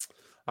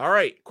 All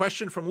right.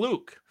 Question from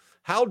Luke.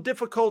 How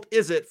difficult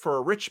is it for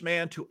a rich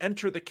man to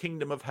enter the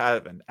kingdom of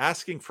heaven?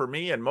 Asking for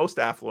me and most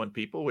affluent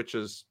people, which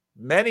is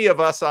many of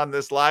us on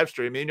this live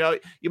stream.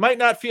 You might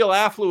not feel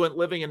affluent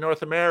living in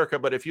North America,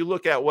 but if you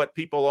look at what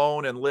people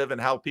own and live and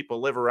how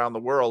people live around the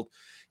world,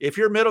 if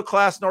you're middle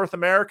class North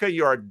America,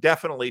 you are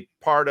definitely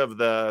part of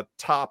the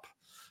top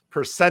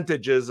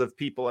percentages of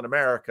people in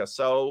America.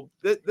 So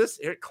this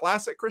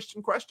classic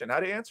Christian question, how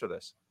do you answer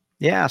this?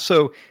 Yeah.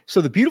 So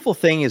the beautiful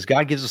thing is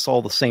God gives us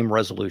all the same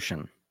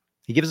resolution.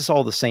 He gives us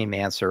all the same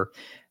answer,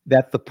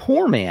 that the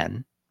poor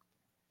man,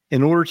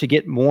 in order to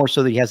get more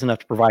so that he has enough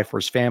to provide for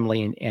his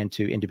family and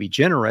to be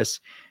generous,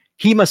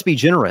 he must be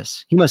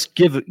generous. He must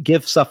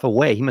give stuff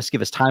away. He must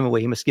give his time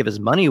away. He must give his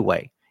money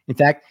away In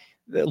fact,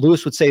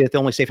 Lewis would say that the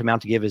only safe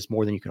amount to give is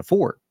more than you can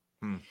afford.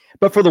 Hmm.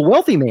 But for the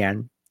wealthy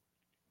man,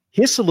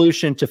 his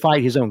solution to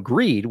fight his own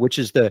greed, which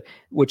is the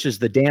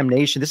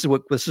damnation. This is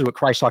what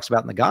Christ talks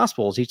about in the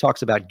Gospels. He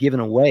talks about giving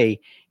away.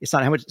 It's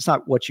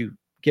not what you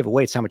give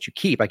away. It's how much you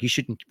keep. Like, you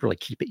shouldn't really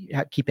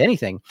keep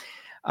anything.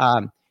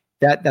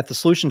 That the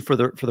solution for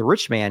the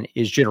rich man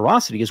is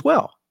generosity as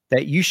well.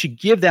 That you should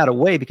give that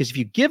away, because if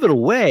you give it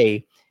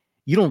away,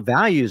 you don't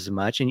value as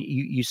much, and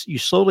you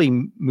slowly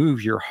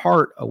move your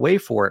heart away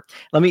for it.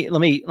 Let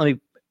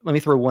me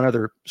throw one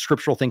other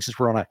scriptural thing, since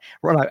we're on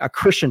a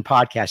Christian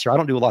podcast here. I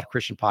don't do a lot of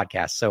Christian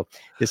podcasts, so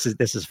this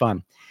is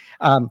fun.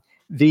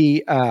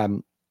 There's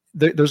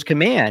a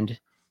command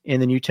in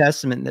the New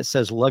Testament that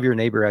says, love your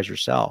neighbor as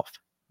yourself.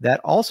 That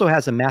also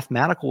has a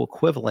mathematical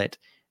equivalent,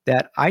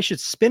 that I should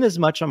spend as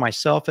much on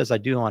myself as I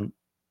do on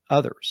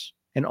others,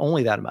 and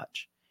only that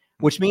much,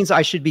 which means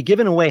I should be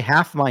giving away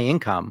half my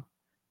income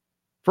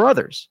for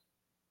others,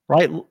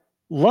 right?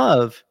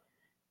 Love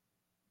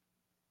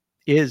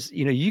is,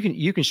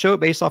 you can show it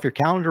based off your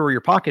calendar or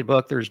your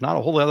pocketbook. There's not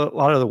a whole lot of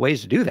other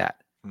ways to do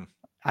that.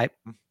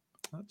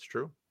 That's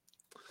true.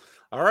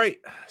 All right.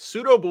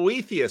 Pseudo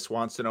Boethius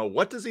wants to know,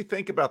 what does he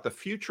think about the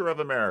future of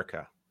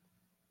America?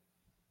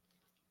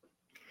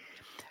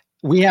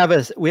 We have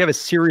a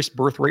serious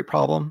birth rate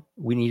problem.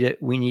 We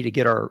need to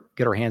get our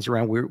hands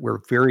around.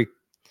 We're very,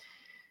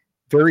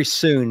 very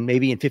soon,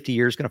 maybe in 50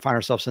 years, going to find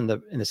ourselves in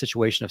the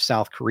situation of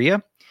South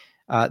Korea.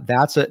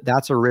 That's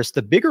a risk.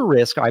 The bigger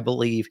risk, I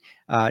believe.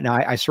 Now,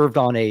 I served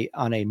on a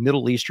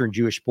Middle Eastern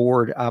Jewish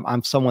board.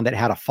 I'm someone that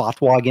had a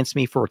fatwa against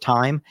me for a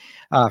time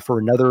for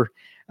another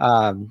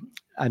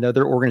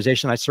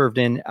organization I served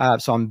in.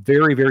 So I'm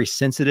very, very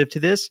sensitive to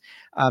this.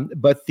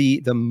 But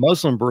the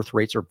Muslim birth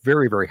rates are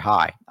very, very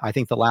high. I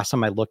think the last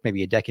time I looked,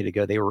 maybe a decade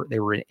ago, they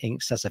were in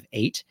excess of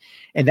 8,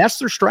 and that's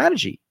their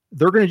strategy.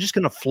 They're going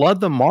to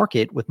flood the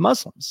market with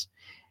Muslims.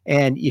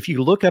 And if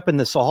you look up in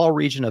the Sahel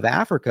region of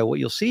Africa, what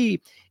you'll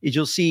see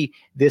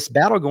this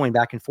battle going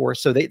back and forth.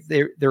 So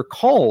they're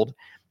called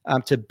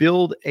to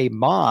build a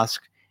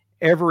mosque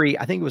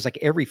I think it was like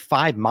every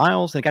 5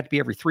 miles, and it got to be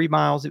every 3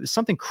 miles. It was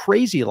something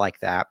crazy like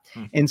that.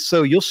 And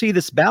so you'll see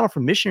this battle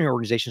from missionary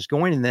organizations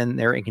going in then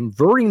there and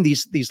converting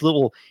these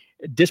little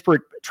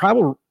disparate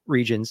tribal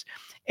regions,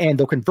 and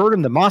they'll convert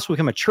them. The mosque will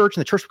become a church,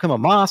 and the church will become a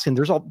mosque, and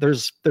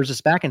there's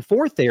this back and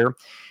forth there.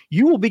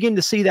 You will begin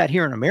to see that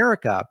here in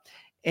America,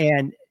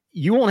 and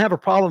you won't have a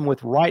problem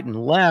with right and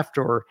left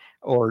or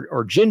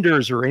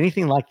genders or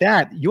anything like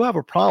that. You have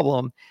a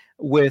problem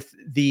with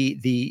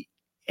the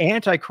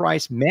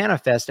Antichrist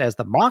manifest as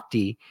the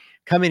Mahdi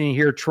coming in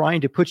here trying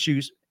to put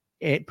you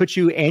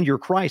and your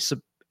Christ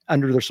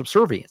under their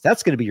subservience.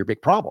 That's going to be your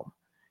big problem.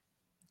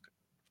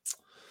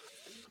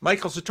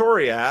 Michael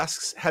Satori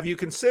asks, have you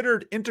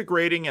considered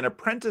integrating an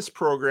apprentice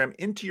program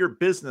into your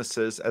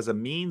businesses as a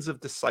means of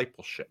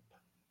discipleship?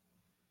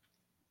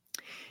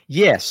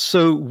 Yes.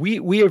 So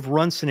we have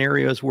run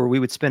scenarios where we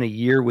would spend a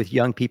year with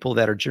young people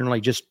that are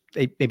generally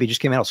maybe just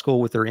came out of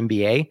school with their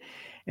MBA.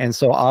 And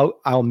so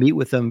I'll meet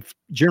with them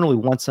generally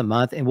once a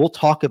month, and we'll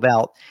talk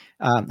about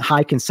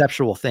high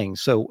conceptual things.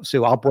 So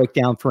I'll break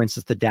down, for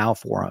instance, the Tao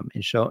for them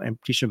and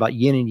teach them about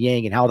yin and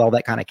yang and how all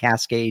that kind of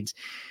cascades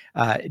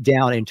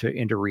down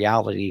into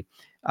reality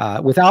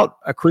without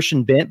a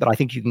Christian bent. But I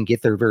think you can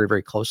get there very,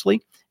 very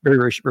closely, very,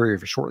 very, very,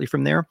 very shortly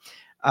from there.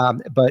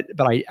 But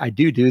I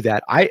do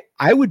that.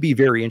 I would be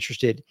very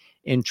interested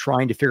in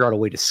trying to figure out a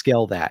way to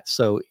scale that.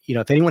 So,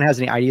 if anyone has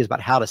any ideas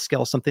about how to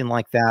scale something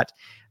like that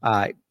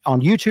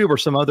on YouTube or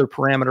some other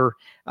parameter,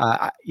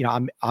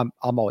 I'm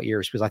all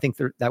ears, because I think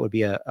that would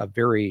be a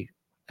very,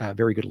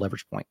 very good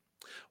leverage point.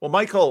 Well,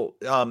 Michael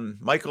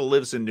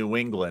lives in New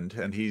England,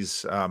 and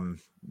he's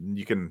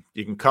you can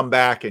come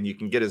back and you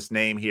can get his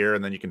name here,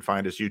 and then you can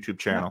find his YouTube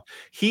channel.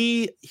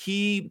 Yeah.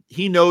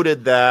 He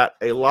noted that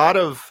a lot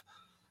of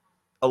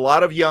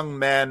young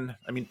men,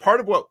 I mean,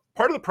 part of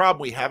the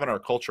problem we have in our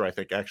culture, I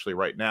think, actually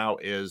right now,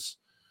 is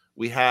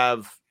we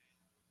have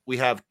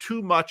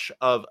too much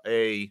of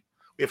we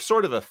have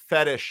sort of a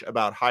fetish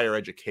about higher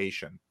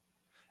education.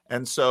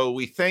 And so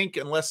we think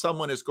unless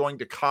someone is going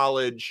to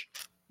college,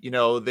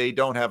 they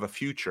don't have a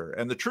future.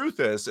 And the truth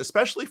is,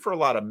 especially for a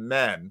lot of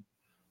men,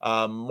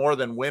 more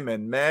than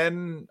women,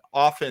 men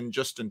often,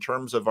 just in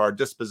terms of our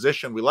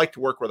disposition, we like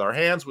to work with our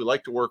hands. We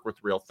like to work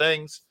with real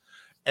things.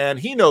 And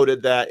he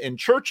noted that in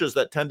churches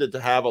that tended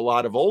to have a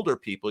lot of older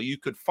people, you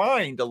could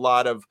find a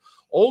lot of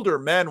older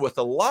men with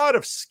a lot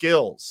of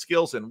skills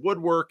in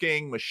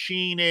woodworking,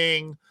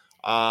 machining,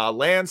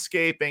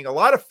 landscaping, a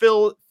lot of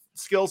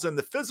skills in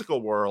the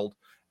physical world.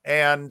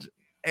 And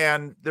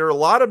there are a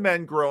lot of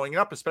men growing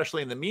up,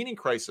 especially in the meaning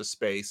crisis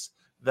space,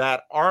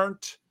 that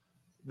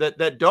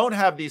don't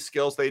have these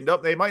skills.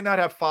 They might not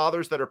have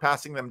fathers that are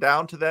passing them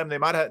down to them. They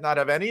might not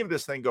have any of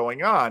this thing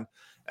going on.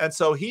 And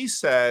so he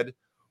said,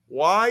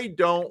 why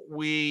don't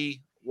we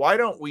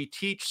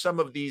teach some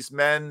of these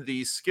men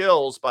these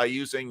skills by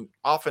using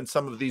often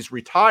some of these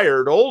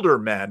retired older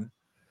men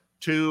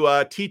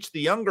to teach the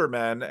younger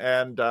men,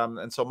 and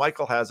so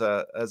Michael has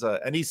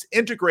and he's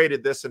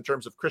integrated this in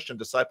terms of Christian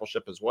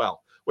discipleship as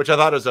well, which I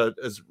thought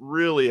is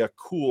really a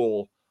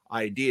cool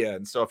idea.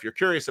 And so if you're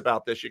curious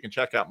about this, you can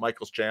check out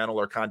Michael's channel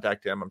or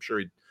contact him. I'm sure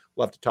he'd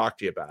love to talk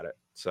to you about it.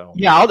 So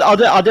yeah, I'll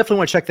definitely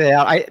want to check that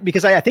out.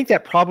 Because I think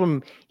that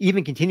problem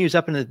even continues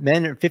up in the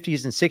men in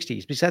 50s and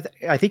 60s, because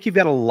I think you've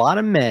got a lot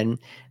of men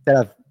that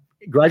have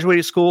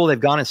graduated school, they've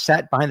gone and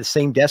sat behind the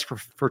same desk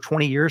for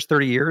 20 years,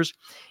 30 years.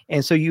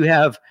 And so you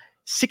have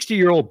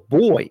 60-year-old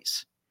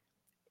boys,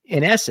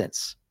 in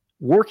essence,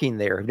 working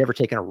there, have never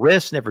taken a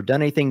risk, never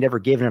done anything, never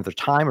given up their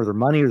time or their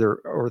money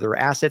or their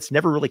assets,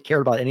 never really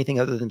cared about anything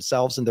other than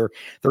themselves and their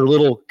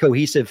little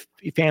cohesive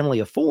family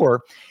of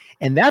four.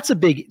 And that's a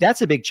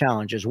big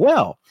challenge as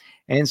well.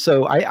 And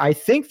so I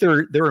think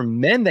there are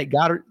men that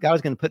God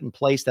is going to put in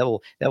place that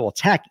will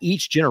attack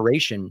each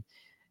generation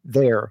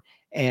there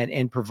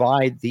and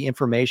provide the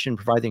information,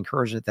 provide the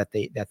encouragement that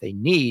they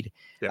need.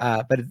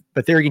 Yeah.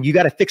 But there again, you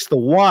got to fix the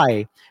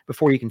why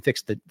before you can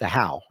fix the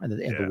how and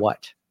the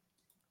what.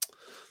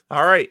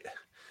 All right.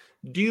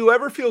 Do you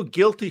ever feel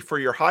guilty for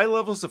your high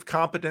levels of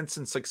competence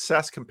and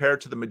success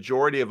compared to the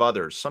majority of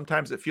others?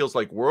 Sometimes it feels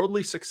like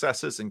worldly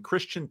successes and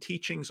Christian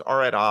teachings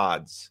are at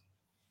odds.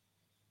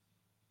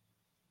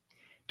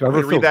 Do I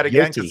ever read that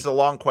again? Because it's a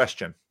long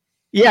question.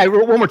 Yeah,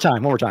 one more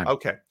time.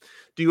 Okay.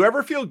 Do you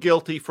ever feel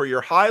guilty for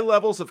your high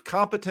levels of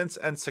competence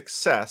and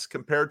success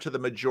compared to the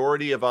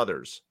majority of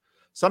others?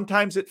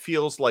 Sometimes it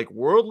feels like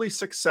worldly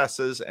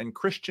successes and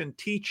Christian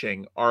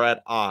teaching are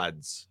at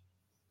odds.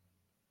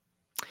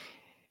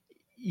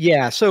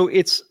 Yeah. So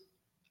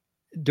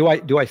do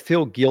I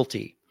feel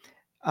guilty?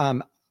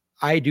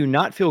 I do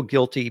not feel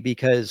guilty,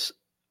 because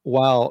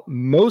while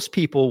most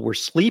people were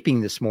sleeping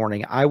this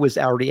morning, I was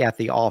already at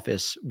the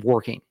office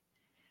working.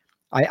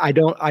 I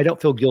don't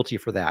feel guilty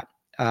for that.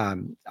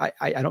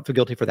 I don't feel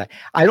guilty for that.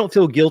 I don't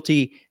feel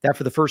guilty that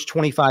for the first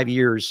 25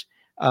 years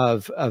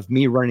of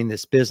me running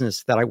this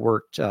business that I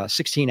worked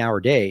 16-hour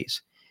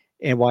days,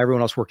 and while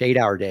everyone else worked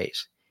 8-hour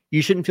days.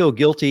 You shouldn't feel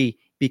guilty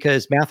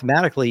because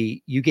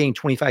mathematically you gained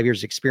 25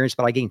 years of experience,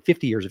 but I gained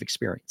 50 years of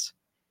experience.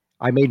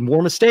 I made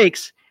more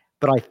mistakes,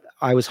 but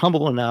I was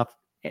humble enough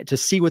to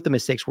see what the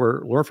mistakes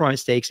were, learn from my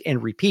mistakes,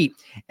 and repeat.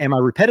 And my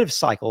repetitive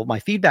cycle, my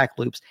feedback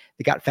loops,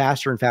 they got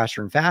faster and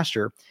faster and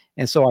faster.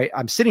 And so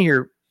I'm sitting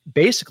here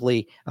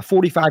basically a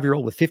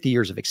 45-year-old with 50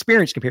 years of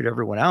experience compared to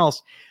everyone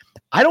else.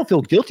 I don't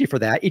feel guilty for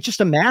that. It's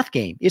just a math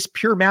game. It's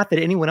pure math that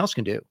anyone else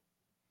can do.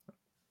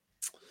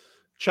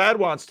 Chad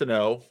wants to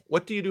know,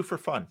 what do you do for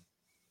fun?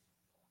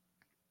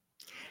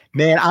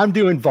 Man, I'm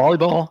doing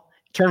volleyball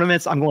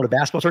tournaments. I'm going to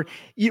basketball tournaments.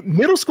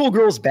 Middle school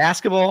girls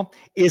basketball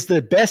is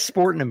the best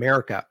sport in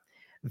America.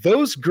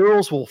 Those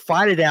girls will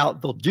fight it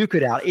out. They'll duke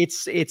it out.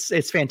 It's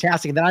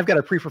fantastic. And then I've got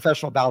a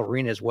pre-professional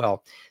ballerina as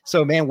well.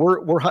 So man, we're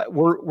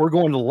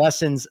going to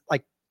lessons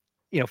like,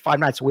 5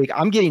 nights a week.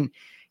 I'm getting,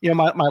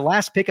 my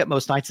last pickup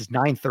most nights is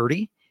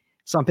 9:30.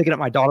 So I'm picking up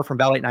my daughter from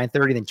ballet at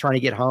 9:30, then trying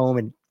to get home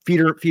and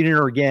feeding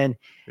her again,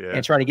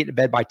 and trying to get to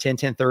bed by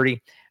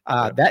 10:30.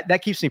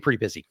 That keeps me pretty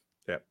busy.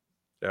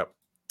 Yep.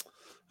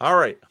 All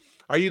right.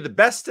 Are you the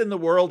best in the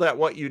world at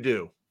what you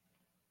do?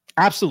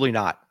 Absolutely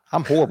not.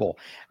 I'm horrible.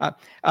 No,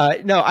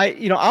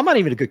 I'm not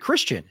even a good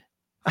Christian.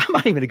 I'm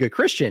not even a good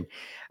Christian.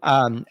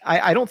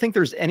 I don't think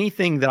there's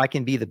anything that I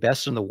can be the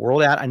best in the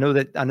world at. I know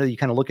you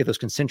kind of look at those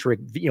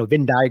concentric,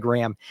 Venn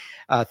diagram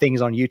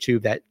things on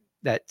YouTube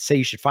that say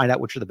you should find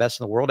out what you're the best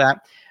in the world at.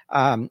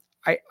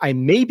 I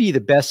may be the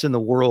best in the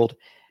world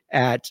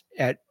at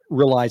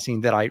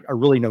realizing that I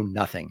really know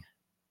nothing.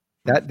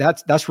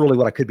 That's really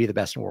what I could be the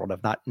best in the world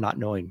of, not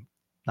knowing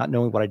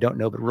what I don't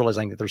know, but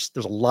realizing that there's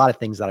a lot of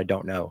things that I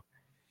don't know.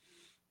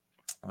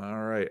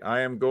 All right.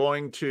 I'm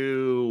going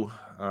to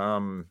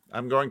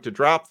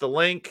drop the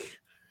link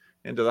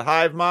into the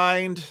Hive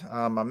Mind.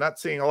 I'm not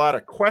seeing a lot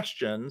of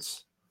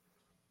questions.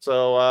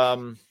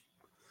 So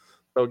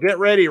get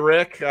ready,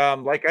 Rick.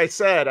 Like I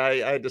said,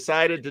 I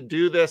decided to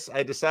do this.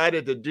 I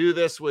decided to do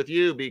this with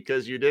you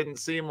because you didn't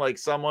seem like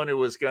someone who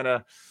was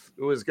gonna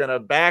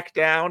back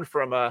down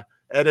from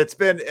and it's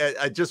been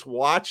just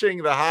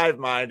watching the Hive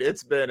Mind.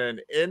 It's been an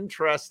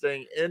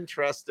interesting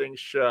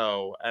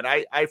show. And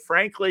I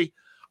frankly,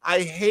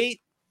 I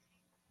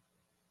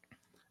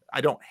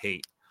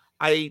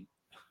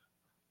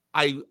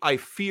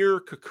fear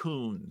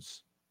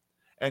cocoons,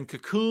 and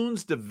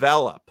cocoons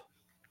develop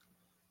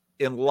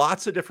in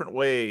lots of different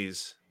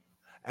ways,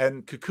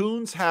 and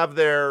cocoons have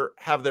their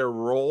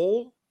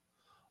role.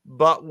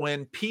 But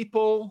when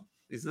people,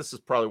 this is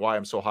probably why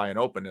I'm so high in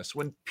openness,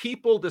 when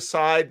people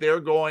decide they're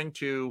going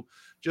to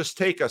just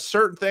take a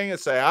certain thing and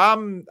say,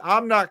 I'm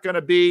not going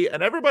to be,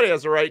 and everybody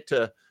has a right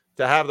to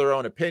have their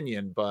own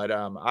opinion, but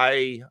I'm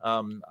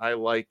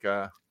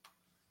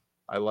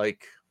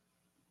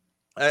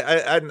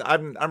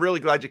really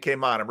glad you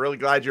came on. I'm really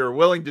glad you're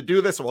willing to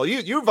do this. Well,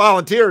 you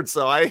volunteered,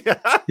 so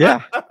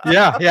yeah.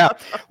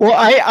 Well,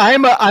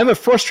 I'm a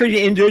frustrated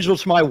individual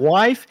to my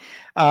wife.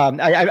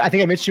 I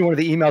think I mentioned in one of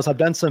the emails. I've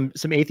done some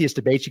atheist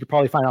debates you could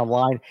probably find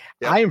online.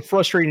 Yep. I am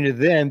frustrating to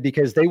them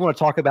because they want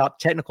to talk about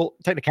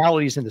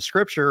technicalities in the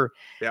scripture,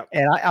 Yep.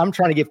 and I'm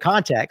trying to give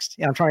context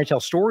and I'm trying to tell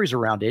stories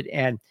around it,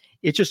 and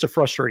it's just a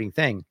frustrating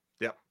thing.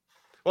 Yep.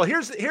 Well,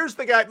 here's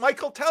the guy,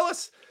 Michael. Tell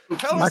us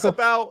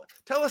about.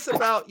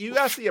 You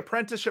asked the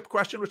apprenticeship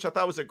question, which I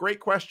thought was a great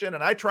question,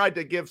 and I tried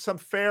to give some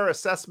fair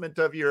assessment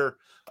of your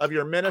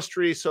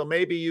ministry. So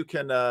maybe you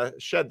can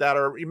shed that,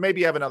 or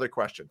maybe you have another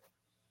question.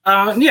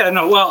 Yeah,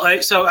 no. Well,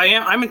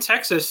 I'm in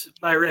Texas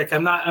by Rick.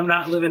 I'm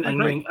not living in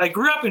New England. I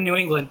grew up in New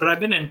England, but I've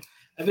been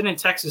in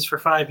Texas for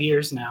 5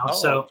 years now. Oh,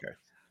 so okay.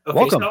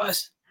 Welcome. So,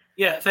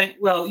 yeah.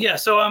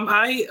 So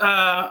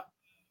I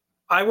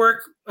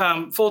work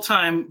full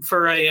time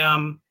for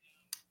a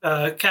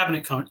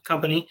cabinet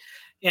company,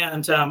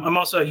 and I'm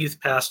also a youth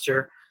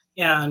pastor.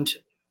 And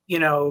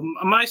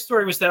my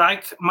story was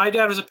that my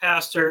dad was a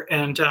pastor,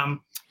 and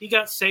he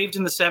got saved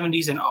in the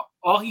 70s, and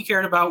all he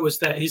cared about was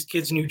that his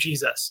kids knew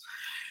Jesus,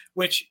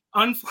 which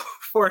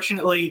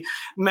unfortunately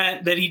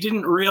meant that he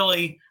didn't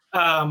really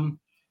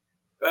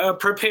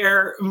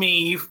prepare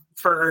me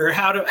for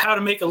how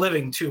to make a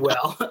living too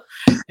well.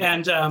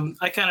 And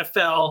I kind of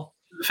fell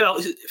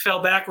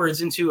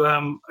backwards into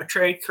a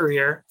trade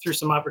career through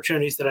some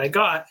opportunities that I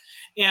got.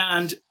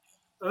 And,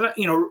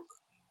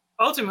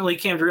 ultimately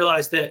came to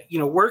realize that,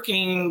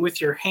 working with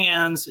your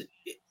hands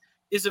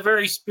is a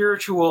very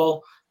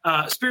spiritually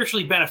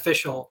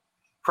beneficial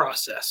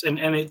process. And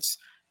it's,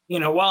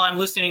 while I'm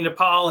listening to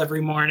Paul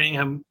every morning,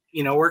 I'm,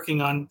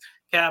 working on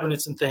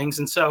cabinets and things.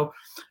 And so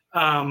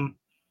I'm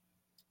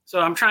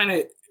trying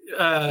to,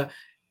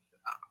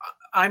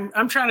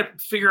 I'm trying to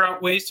figure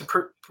out ways to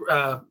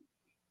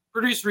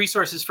produce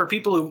resources for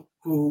people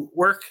who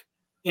work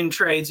in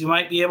trades who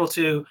might be able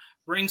to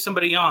bring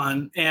somebody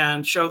on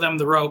and show them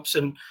the ropes.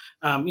 And,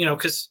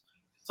 because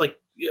it's like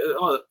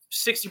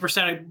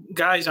 60% of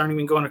guys aren't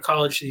even going to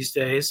college these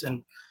days.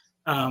 And,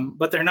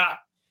 but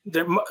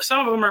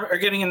some of them are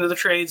getting into the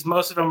trades.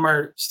 Most of them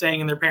are staying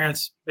in their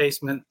parents'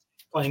 basement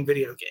playing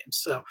video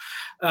games.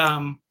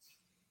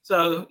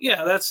 So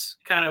yeah, that's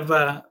kind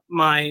of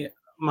my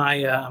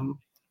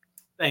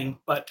thing.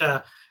 But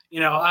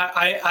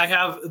I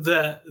have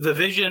the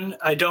vision.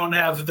 I don't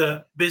have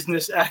the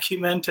business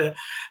acumen to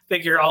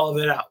figure all of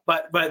it out.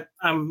 But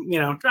I'm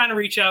trying to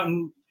reach out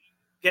and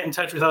get in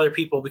touch with other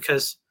people,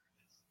 because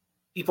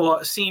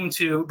people seem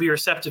to be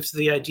receptive to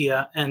the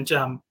idea. And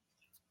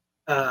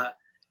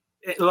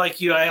like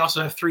you, I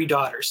also have 3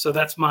 daughters, so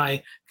that's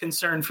my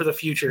concern for the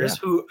future: is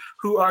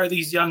who are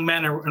these young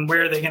men, and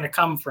where are they going to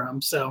come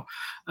from? So,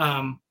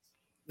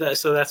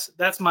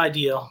 that's my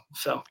deal.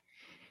 So.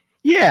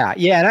 Yeah,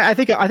 and I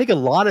think a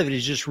lot of it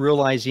is just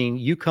realizing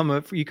you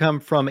come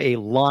from a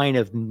line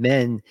of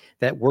men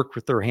that worked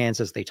with their hands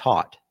as they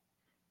taught,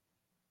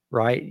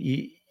 right?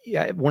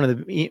 One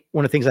of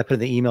the things I put in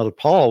the email to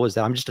Paul was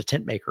that I'm just a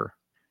tent maker.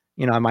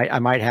 I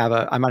might have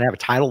a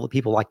title that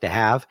people like to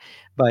have,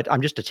 but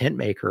I'm just a tent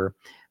maker.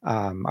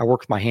 I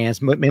work with my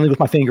hands, mainly with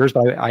my fingers,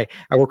 but I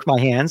work with my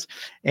hands,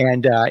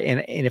 and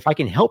if I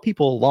can help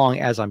people along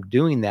as I'm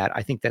doing that,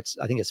 I think that's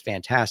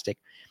fantastic.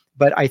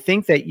 But I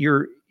think that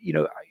your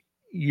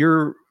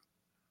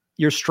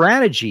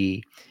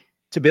strategy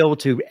to be able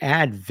to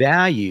add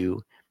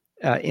value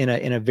in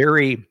a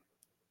very,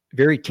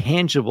 very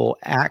tangible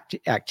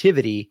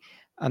activity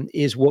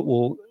is what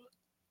will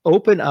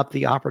open up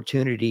the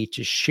opportunity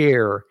to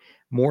share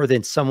more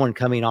than someone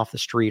coming off the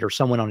street or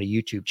someone on a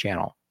YouTube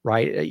channel,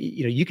 right?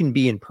 You can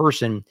be in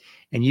person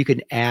and you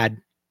can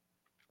add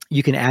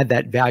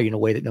that value in a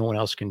way that no one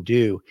else can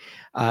do.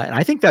 And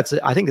I think that's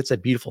a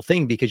beautiful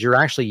thing, because you're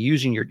actually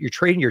you're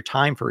trading your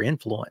time for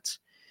influence.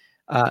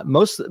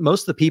 Most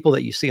of the people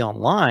that you see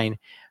online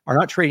are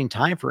not trading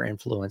time for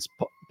influence,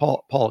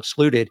 Paul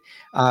excluded.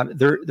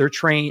 They're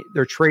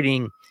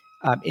trading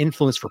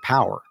influence for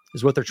power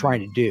is what they're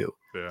trying to do.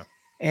 Yeah.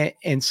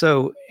 And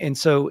so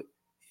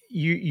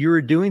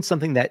you're doing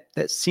something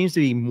that seems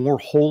to be more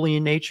holy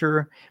in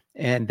nature,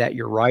 and that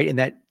you're right. And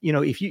that,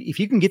 if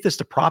you can get this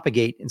to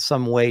propagate in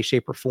some way,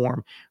 shape, or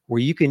form, where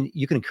you can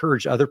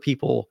encourage other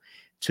people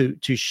to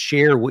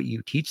share what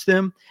you teach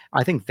them,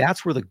 I think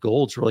that's where the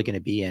gold's really going to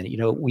be in.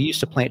 We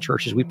used to plant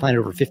churches. We planted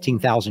over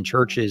 15,000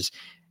 churches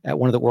at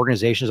one of the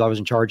organizations I was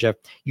in charge of.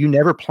 You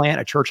never plant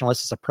a church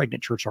unless it's a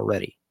pregnant church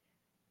already.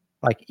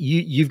 Like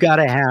you've got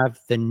to have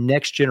the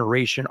next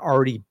generation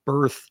already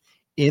birthed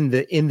in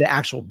the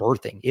actual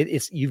birthing.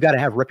 You've got to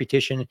have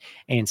repetition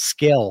and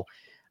scale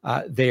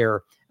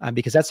there,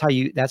 because that's how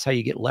you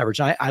get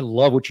leverage. I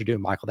love what you're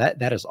doing, Michael.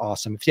 That is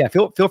awesome. Yeah,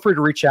 feel free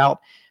to reach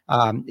out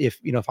if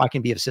I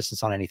can be of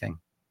assistance on anything.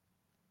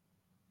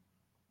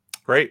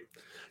 Great.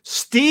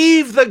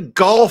 Steve the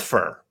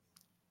golfer.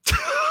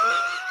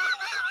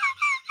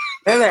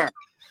 Hey there.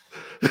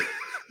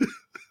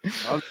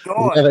 How's it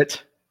going? Love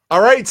it. All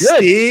right, Good.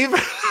 Steve.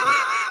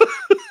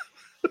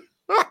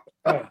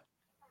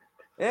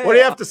 Yeah, What do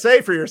you have to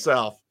say for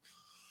yourself?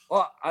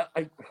 Well,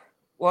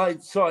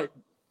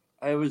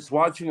 I was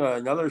watching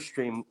another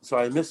stream, so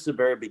I missed the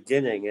very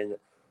beginning, and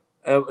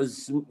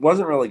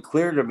wasn't really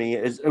clear to me.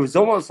 It was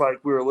almost like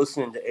we were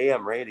listening to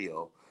AM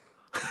radio.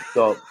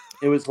 So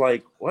it was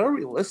like, what are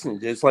we listening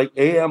to? It's like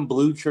AM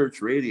Blue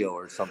Church Radio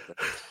or something.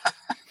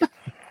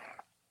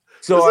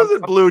 So this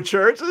isn't Blue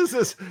Church. This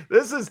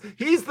is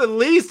he's the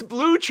least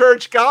Blue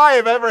Church guy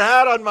I've ever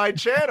had on my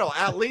channel,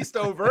 at least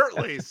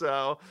overtly.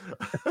 So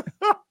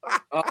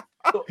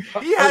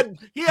he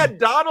had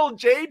Donald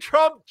J.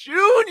 Trump Jr.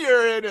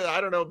 in it.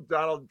 I don't know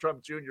Donald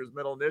Trump Jr.'s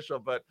middle initial,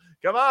 but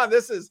come on,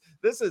 this is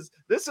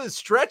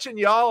stretching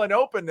y'all in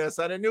openness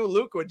on a new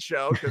Lukewood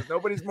show because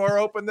nobody's more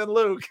open than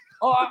Luke.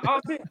 Oh,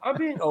 I'm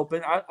being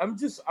open. I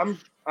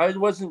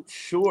wasn't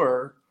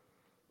sure.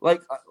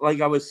 Like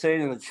I was saying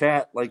in the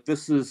chat, like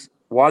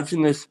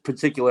watching this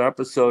particular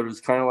episode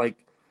is kind of like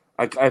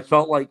I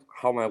felt like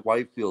how my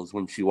wife feels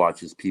when she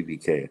watches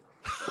PVK.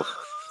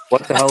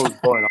 What the hell is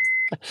going on?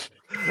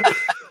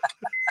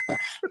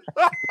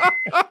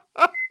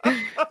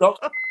 So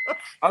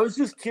I was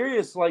just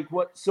curious, like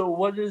what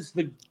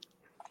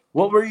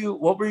were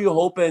you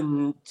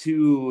hoping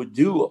to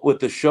do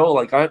with the show?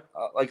 Like I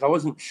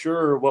wasn't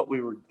sure it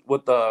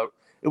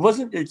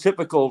wasn't your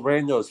typical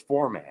Randos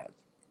format.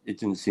 It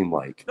didn't seem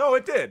like. No,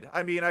 it did.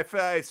 I mean,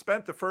 I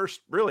spent the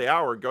first really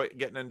hour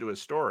getting into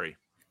his story.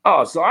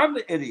 Oh, so I'm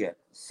the idiot.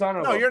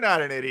 No, you're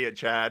not an idiot,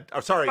 Chad.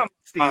 Oh, sorry,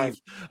 Steve.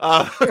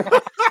 Oh,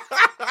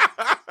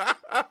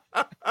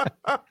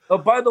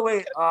 by the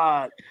way,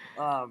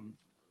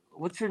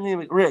 what's your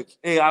name? Rick.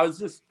 Hey, I was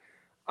just,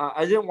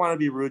 I didn't want to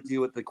be rude to you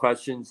with the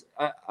questions.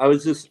 I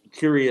was just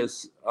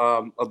curious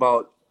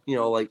about,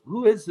 like,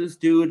 who is this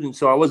dude? And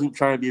so I wasn't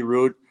trying to be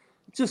rude,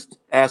 just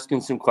asking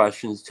some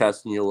questions,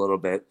 testing you a little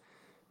bit.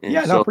 And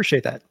I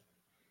appreciate that.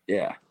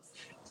 Yeah.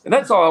 And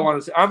that's all I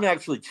want to say. I'm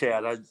actually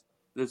Chad.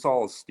 It's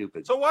all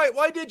stupid. So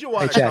why did you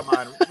want to come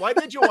on? Why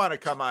did you want to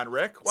come on,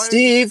 Rick?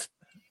 Steve.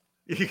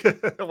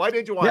 Why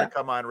did you want to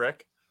come on,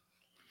 Rick?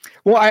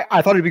 Well,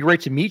 I thought it'd be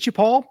great to meet you,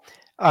 Paul.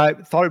 I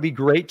thought it'd be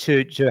great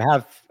to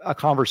have a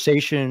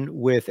conversation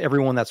with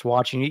everyone that's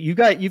watching. You've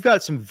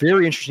got some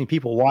very interesting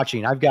people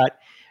watching. I've got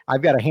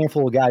a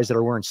handful of guys that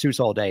are wearing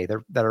suits all day.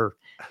 That are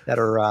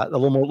a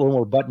little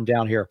more buttoned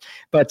down here.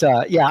 But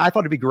I thought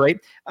it'd be great.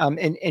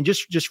 And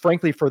just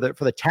frankly for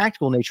the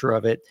tactical nature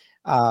of it,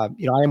 I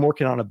am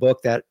working on a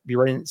book that be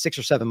ready in 6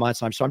 or 7 months.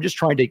 So I'm just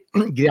trying to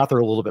get out there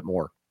a little bit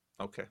more.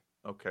 Okay.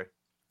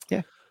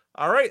 Yeah.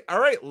 All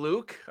right,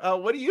 Luke.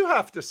 What do you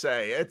have to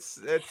say? It's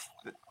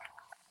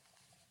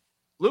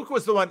Luke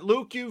was the one.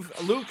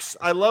 Luke's.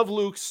 I love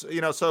Luke's.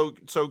 So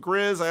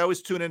Grizz. I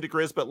always tune into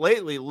Grizz, but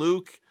lately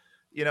Luke,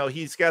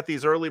 he's got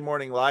these early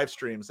morning live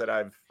streams that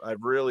I've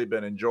really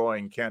been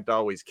enjoying. Can't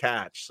always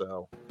catch.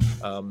 So,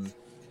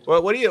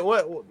 what do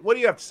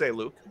you have to say,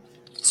 Luke?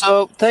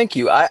 So thank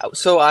you.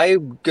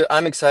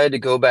 I'm excited to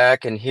go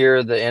back and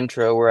hear the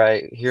intro where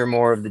I hear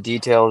more of the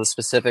detail, the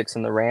specifics,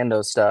 and the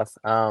rando stuff.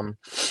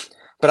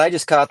 But I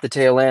just caught the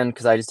tail end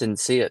because I just didn't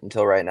see it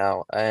until right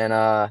now. And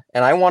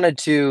I wanted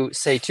to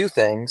say two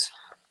things.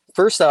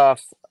 First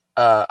off,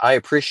 I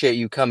appreciate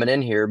you coming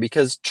in here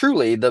because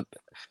truly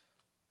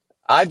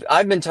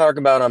I've been talking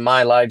about on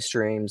my live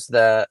streams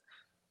that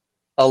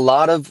a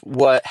lot of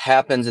what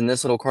happens in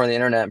this little corner of the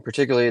internet, and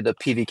particularly the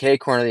PVK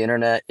corner of the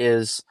internet,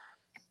 is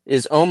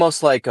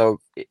almost like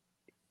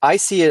I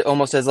see it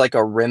almost as like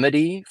a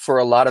remedy for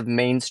a lot of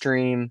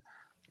mainstream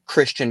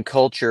Christian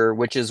culture,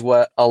 which is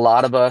what a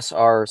lot of us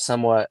are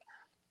somewhat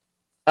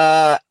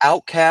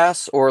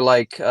outcasts or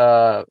like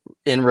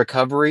in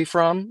recovery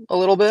from a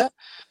little bit.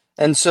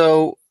 And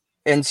so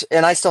and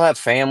I still have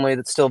family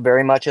that's still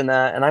very much in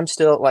that, and I'm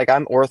still like,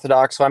 I'm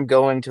Orthodox, so I'm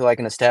going to like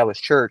an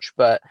established church,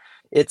 but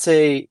it's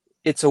a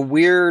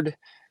weird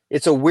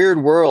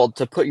world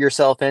to put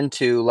yourself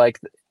into. Like,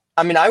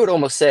 I mean, I would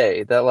almost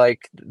say that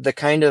like the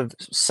kind of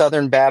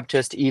Southern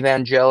Baptist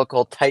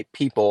evangelical type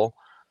people,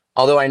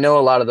 although I know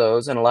a lot of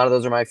those and a lot of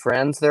those are my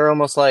friends, they're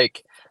almost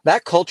like,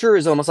 that culture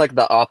is almost like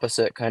the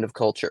opposite kind of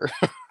culture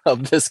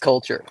of this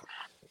culture.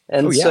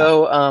 And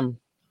so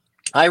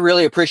I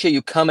really appreciate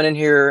you coming in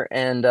here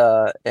and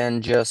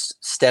just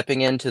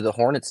stepping into the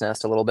hornet's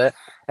nest a little bit.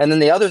 And then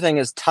the other thing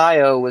is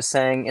Tayo was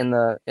saying in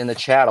the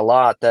chat a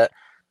lot that,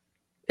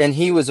 and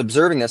he was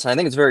observing this, and I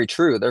think it's very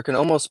true. There can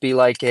almost be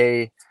like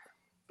a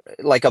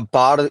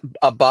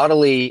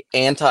bodily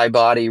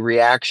antibody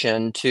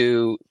reaction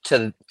to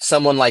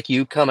someone like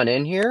you coming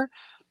in here.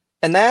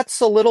 And that's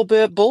a little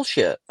bit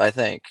bullshit, I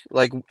think.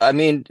 Like, I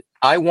mean,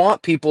 I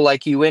want people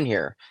like you in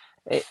here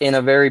in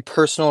a very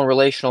personal and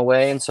relational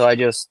way. And so I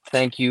just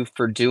thank you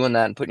for doing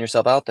that and putting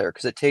yourself out there,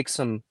 because it takes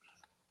some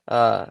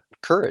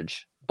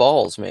courage,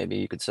 balls, maybe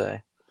you could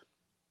say.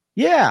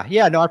 Yeah.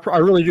 No, I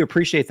really do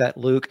appreciate that,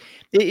 Luke.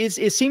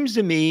 It seems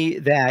to me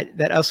that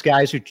us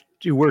guys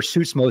who wear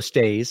suits most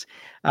days,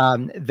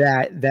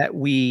 that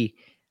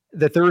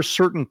there are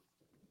certain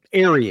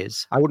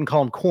areas, I wouldn't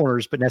call them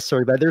corners, but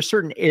there's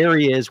certain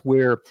areas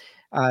where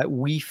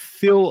we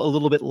feel a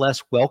little bit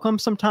less welcome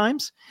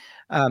sometimes.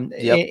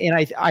 Yep.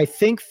 And I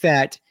think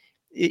that,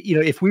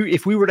 if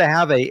we were to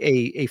have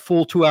a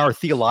full 2-hour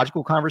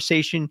theological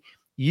conversation,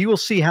 you will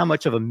see how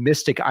much of a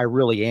mystic I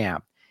really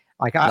am.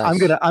 Like Nice.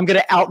 I'm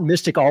gonna out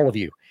mystic all of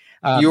you.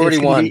 You already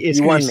won.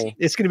 You won me.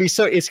 It's gonna be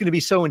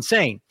so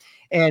insane.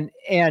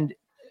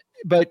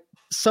 But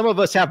some of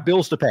us have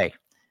bills to pay.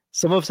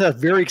 Some of us have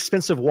very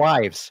expensive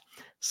wives.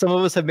 Some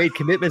of us have made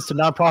commitments to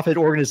nonprofit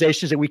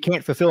organizations that we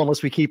can't fulfill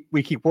unless we keep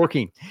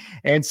working.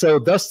 And so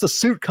thus the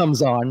suit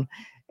comes on,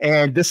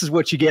 and this is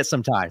what you get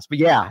sometimes. But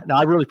yeah, no,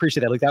 I really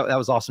appreciate that. Luke, that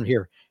was awesome to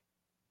hear.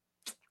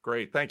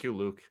 Great. Thank you,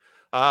 Luke.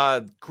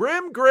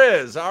 Grim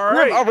Grizz. All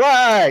right. All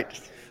right.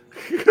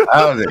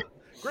 Howdy.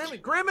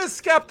 Grim is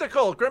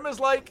skeptical. Grim is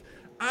like,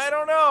 I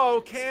don't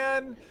know.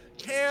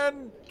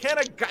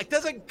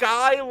 Does a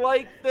guy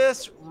like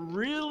this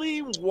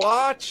really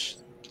watch?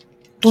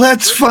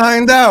 Let's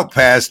find out,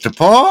 Pastor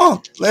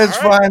Paul. Let's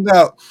find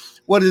out.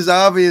 What is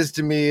obvious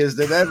to me is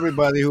that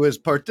everybody who has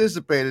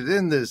participated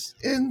in this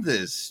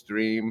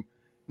stream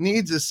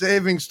needs a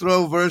savings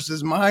throw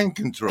versus mind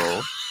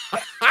control.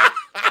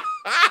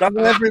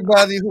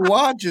 Everybody who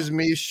watches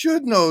me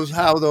should know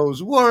how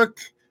those work.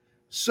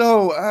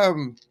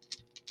 So,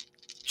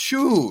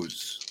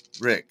 choose,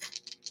 Rick.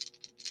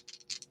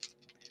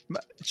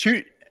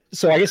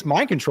 So I guess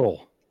mind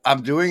control.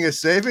 I'm doing a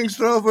savings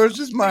throw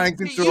versus mind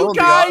control.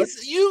 You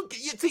guys, you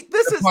see,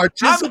 this is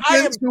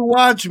participants who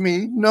watch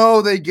me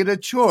know they get a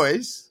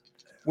choice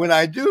when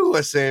I do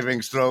a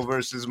savings throw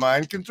versus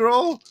mind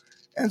control,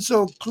 and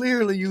so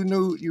clearly you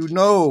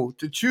know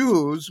to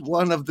choose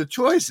one of the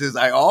choices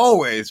I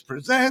always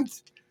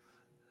present.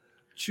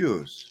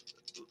 Choose.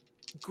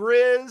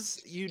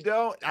 Grizz, you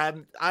don't.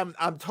 I'm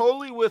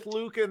totally with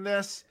Luke in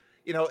this.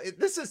 You know,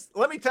 this is.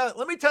 Let me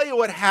tell you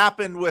what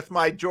happened with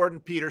my Jordan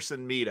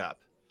Peterson meetup.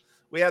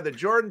 We had the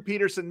Jordan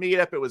Peterson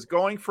meetup. It was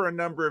going for a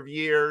number of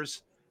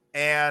years.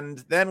 And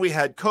then we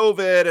had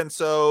COVID. And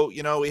so,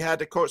 we had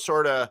to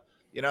sort of,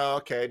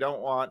 okay, don't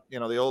want,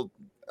 the old,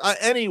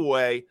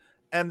 anyway.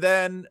 And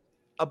then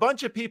a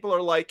bunch of people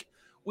are like,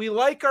 we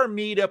like our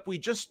meetup. We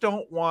just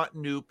don't want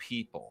new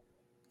people.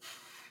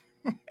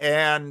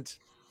 And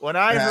when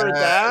I heard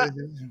that,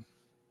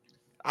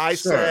 I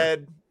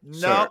said,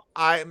 no,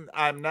 I'm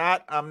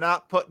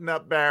not putting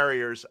up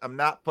barriers. I'm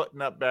not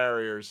putting up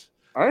barriers.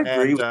 I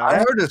agree. I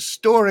heard a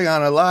story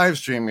on a live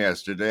stream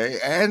yesterday,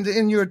 and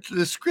in your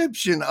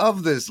description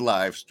of this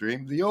live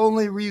stream, the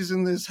only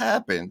reason this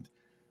happened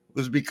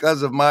was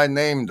because of my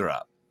name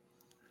drop.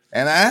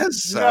 And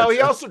as such,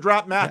 he also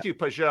dropped Matthew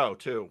Pajot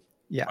too.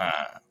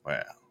 Yeah.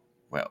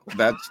 Well,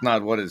 that's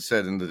not what it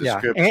said in the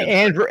description.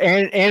 And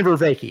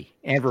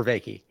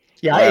Vervaeke.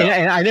 Yeah,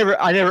 and I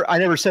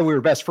never said we were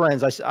best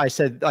friends. I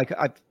said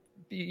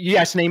you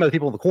asked to name other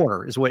people in the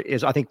corner is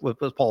I think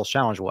what Paul's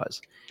challenge was.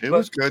 It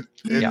was good.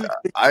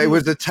 It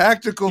was a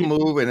tactical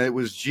move and it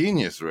was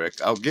genius,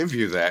 Rick. I'll give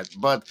you that.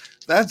 But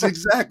that's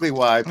exactly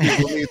why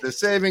people need the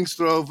savings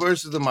throw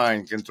versus the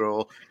mind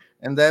control.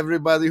 And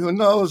everybody who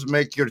knows,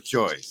 make your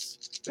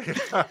choice.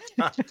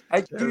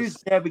 I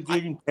choose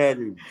navigating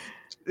patterns.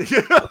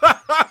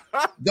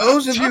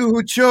 Those of you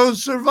who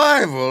chose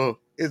survival,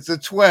 it's a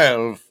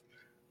 12.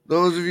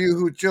 Those of you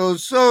who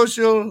chose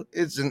social,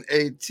 it's an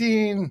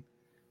 18.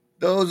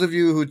 Those of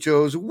you who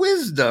chose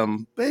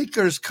wisdom,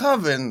 Baker's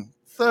Coven,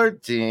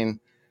 13.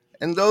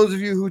 And those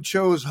of you who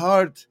chose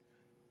heart,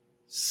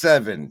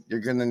 7. You're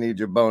going to need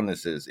your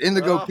bonuses.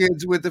 Indigo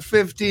Kids with the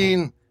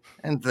 15.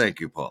 And thank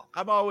you, Paul.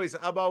 I'm always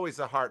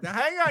a heart. Now,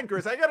 hang on,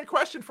 Grizz. I got a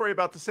question for you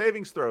about the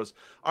savings throws.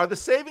 Are the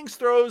savings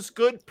throws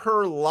good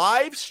per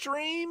live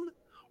stream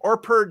or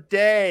per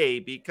day?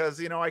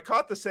 Because, I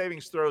caught the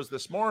savings throws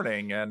this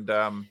morning and...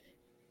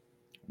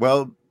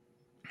 Well,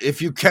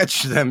 if you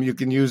catch them, you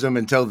can use them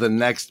until the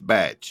next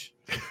batch.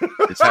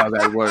 It's how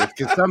that works.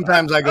 Because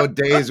sometimes I go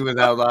days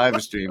without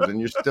live streams, and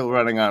you're still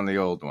running on the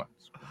old ones.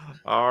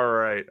 All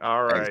right.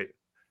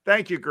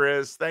 Thank you,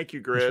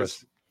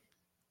 Grizz.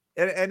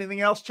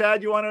 Anything else,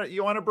 Chad? You want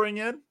to bring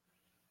in?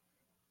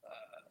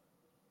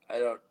 I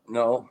don't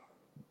know.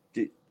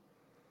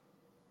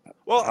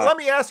 Well, let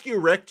me ask you,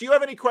 Rick. Do you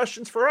have any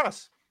questions for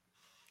us?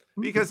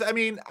 Because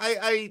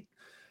I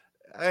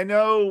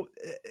know,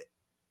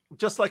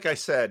 just like I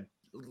said,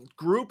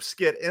 groups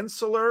get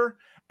insular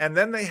and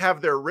then they have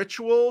their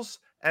rituals.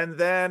 And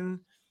then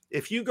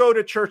if you go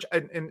to church,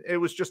 and it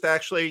was just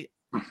actually,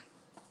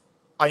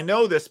 I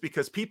know this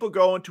because people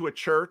go into a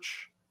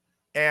church,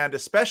 and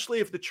especially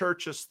if the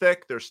church is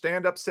thick, there's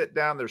stand up, sit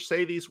down, there's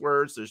say these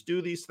words, there's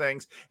do these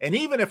things. And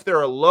even if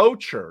they're a low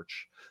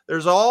church,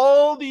 there's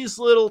all these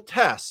little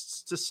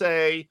tests to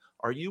say,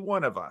 are you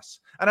one of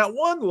us? And at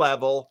one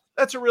level,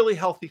 that's a really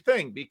healthy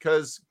thing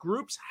because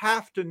groups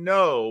have to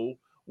know,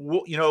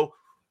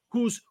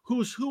 who's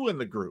who in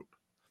the group.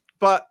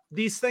 But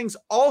these things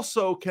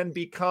also can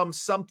become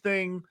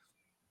something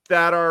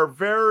that are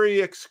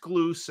very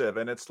exclusive.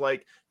 And it's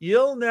like,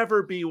 you'll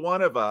never be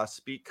one of us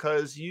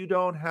because you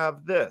don't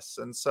have this.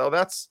 And so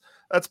that's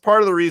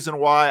part of the reason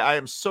why I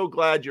am so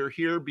glad you're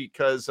here,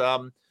 because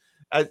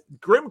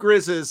Grim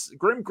Grizz's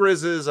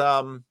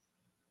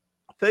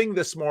thing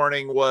this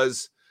morning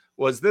was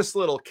this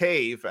little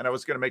cave. And I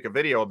was going to make a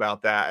video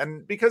about that.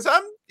 And because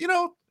I'm,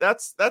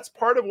 that's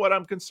part of what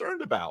I'm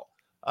concerned about.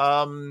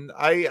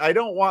 I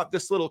don't want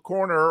this little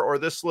corner or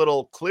this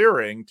little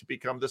clearing to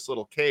become this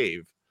little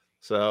cave.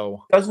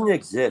 So It doesn't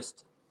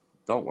exist.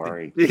 Don't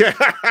worry. Yeah.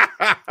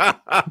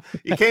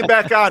 You came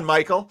back on,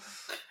 Michael.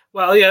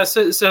 Well, yeah.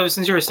 So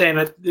since you were saying,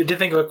 I did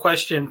think of a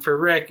question for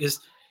Rick. Is,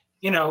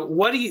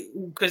 what do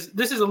you? Because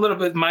this is a little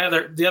bit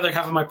the other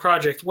half of my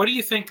project. What do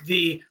you think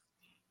the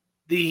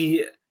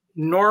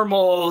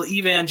normal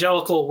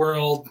evangelical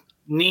world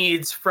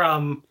needs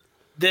from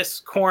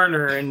this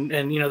corner and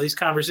these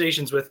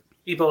conversations with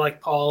people like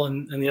Paul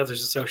and the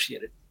others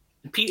associated?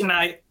 And Pete and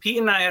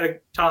I had a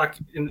talk,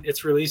 and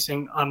it's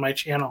releasing on my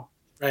channel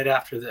right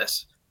after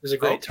this. It was a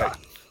great talk.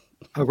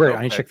 Oh, great.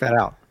 I need to check that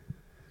out.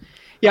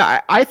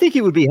 Yeah, I think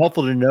it would be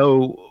helpful to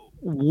know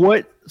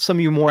what some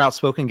of you more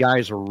outspoken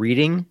guys are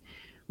reading,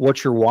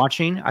 what you're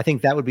watching. I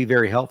think that would be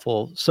very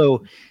helpful.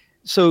 So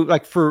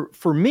like for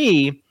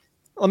me,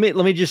 let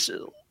me just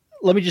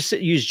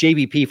use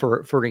JBP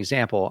for an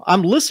example.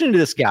 I'm listening to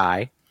this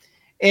guy,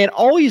 and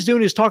all he's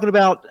doing is talking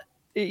about,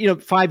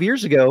 5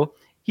 years ago,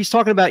 he's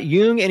talking about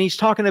Jung and he's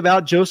talking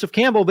about Joseph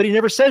Campbell, but he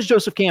never says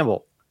Joseph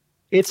Campbell.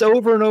 It's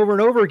over and over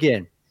and over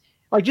again.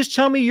 Like, just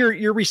tell me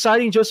you're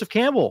reciting Joseph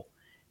Campbell.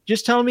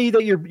 Just tell me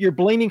that you're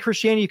blaming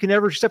Christianity. You can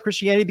never accept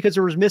Christianity because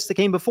there was myths that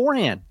came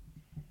beforehand.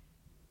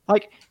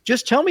 Like,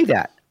 just tell me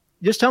that.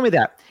 Just tell me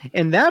that.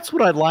 And that's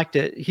what I'd like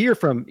to hear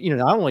from,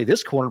 not only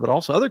this corner, but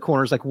also other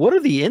corners. Like, what are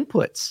the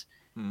inputs?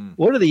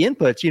 What are the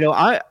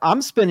inputs?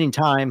 I'm spending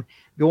time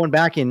going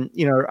back and,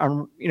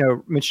 I'm,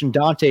 mentioned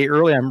Dante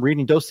earlier. I'm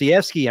reading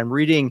Dostoevsky. I'm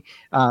reading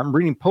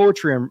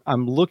poetry.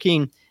 I'm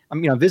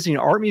visiting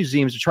art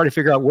museums to try to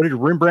figure out what did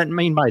Rembrandt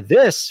mean by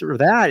this or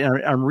that.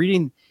 And I'm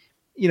reading,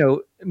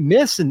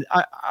 myths, and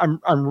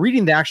I'm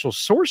reading the actual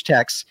source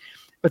texts.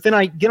 But then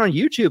I get on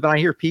YouTube and I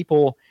hear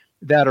people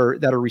that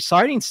are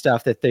reciting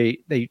stuff that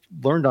they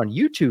learned on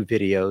YouTube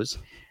videos,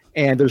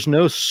 and there's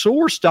no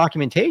source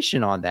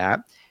documentation on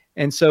that.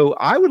 And so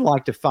I would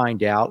like to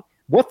find out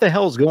what the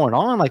hell's going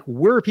on. Like,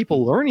 where are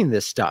people learning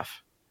this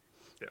stuff?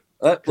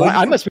 Yeah.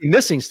 I must be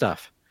missing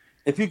stuff.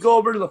 If you go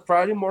over to the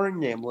Friday Morning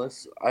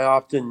Nameless, I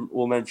often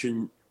will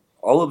mention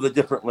all of the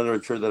different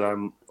literature that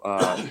I'm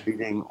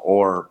reading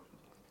or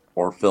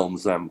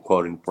films that I'm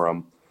quoting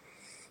from.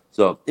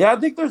 So yeah, I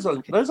think there's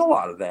a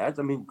lot of that.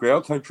 I mean,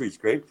 Grail Country is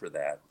great for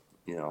that.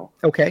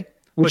 Okay.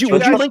 Would you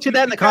link to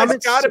that in the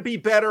comments? Got to be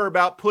better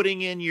about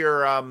putting in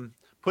your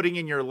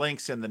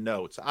links in the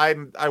notes.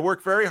 I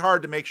work very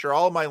hard to make sure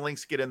all of my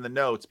links get in the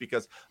notes,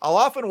 because I'll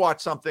often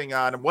watch something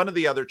on one of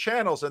the other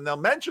channels and they'll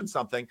mention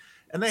something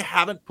and they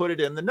haven't put it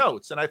in the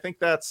notes. And I think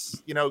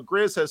that's,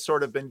 Grizz has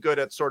sort of been good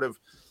at sort of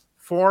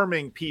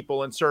forming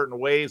people in certain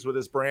ways with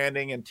his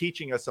branding and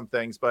teaching us some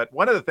things. But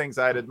one of the things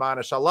I'd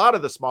admonish a lot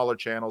of the smaller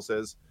channels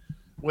is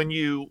when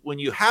you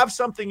have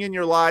something in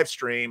your live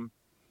stream,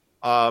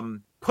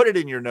 put it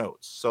in your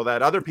notes so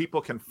that other people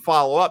can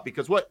follow up,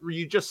 because what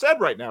you just said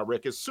right now,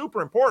 Rick, is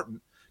super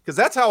important, because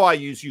that's how I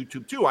use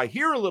YouTube too. I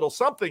hear a little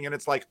something and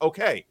it's like,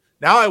 okay,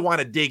 now I want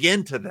to dig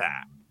into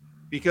that,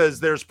 because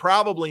there's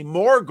probably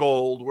more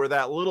gold where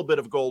that little bit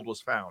of gold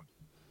was found.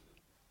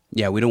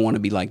 Yeah, we don't want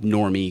to be like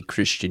normie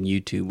Christian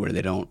YouTube where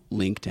they don't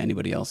link to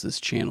anybody else's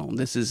channel.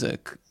 This is a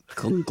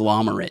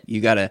conglomerate.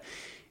 You got to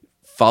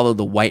follow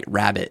the white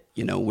rabbit,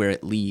 where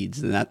it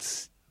leads. And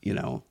that's,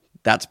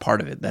 that's part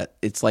of it. That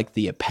it's like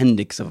the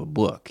appendix of a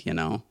book,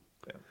 Yeah.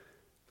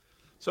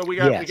 So we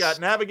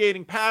got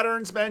navigating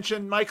patterns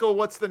mentioned. Michael,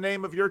 what's the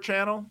name of your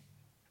channel?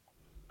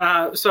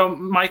 So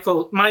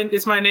Michael,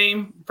 it's my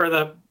name for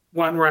the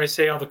one where I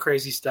say all the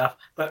crazy stuff,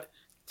 but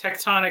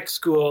Tectonic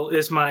School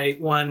is my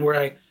one where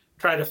I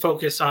try to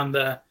focus on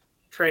the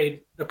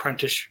trade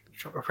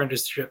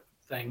apprenticeship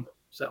thing.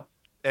 So,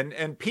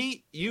 and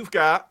Pete, you've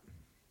got.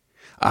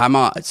 I'm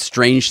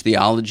Strange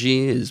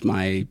Theology is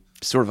my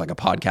sort of like a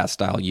podcast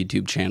style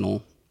YouTube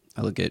channel.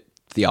 I look at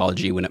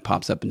theology when it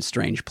pops up in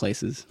strange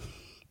places.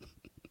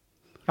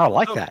 I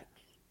like that.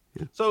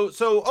 Yeah. So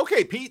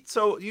okay, Pete.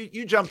 So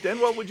you jumped in.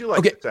 What would you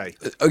like to say?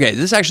 Okay,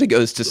 this actually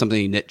goes to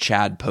something that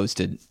Chad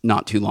posted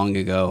not too long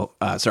ago.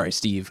 Sorry,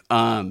 Steve.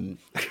 And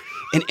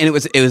it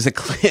was a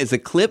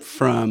clip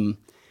from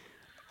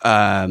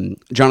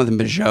Jonathan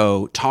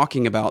Bijot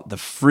talking about the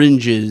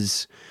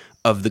fringes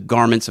of the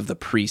garments of the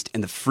priest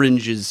and the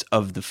fringes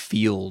of the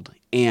field.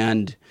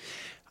 And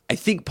I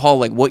think, Paul,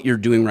 like what you're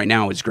doing right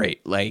now is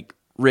great. Like,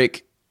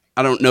 Rick,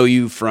 I don't know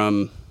you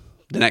from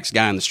the next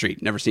guy on the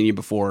street. Never seen you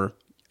before.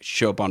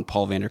 Show up on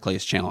Paul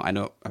Vanderklay's channel. I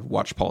know I've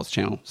watched Paul's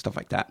channel, stuff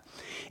like that.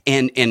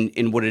 And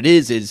what it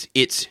is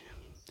it's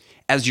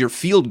as your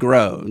field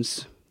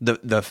grows,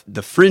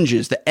 the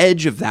fringes, the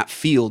edge of that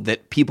field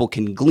that people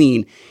can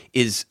glean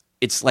it's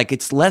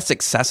less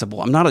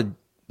accessible. I'm not a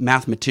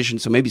mathematician,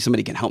 so maybe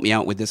somebody can help me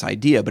out with this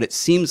idea, but it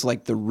seems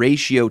like the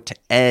ratio to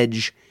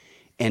edge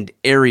and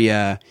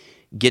area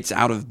gets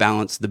out of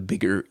balance the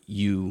bigger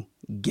you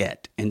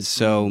get. And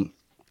so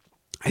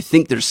I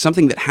think there's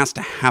something that has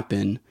to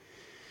happen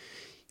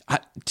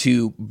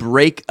to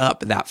break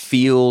up that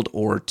field,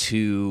 or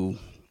to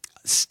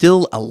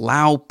still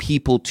allow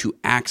people to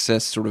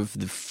access sort of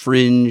the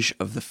fringe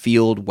of the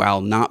field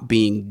while not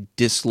being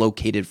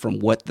dislocated from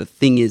what the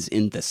thing is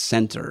in the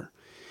center.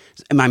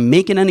 Am I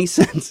making any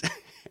sense?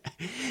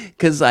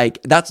 Because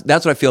like that's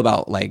what I feel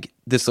about like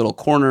this little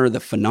corner, the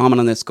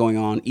phenomenon that's going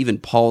on, even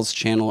Paul's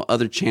channel,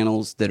 other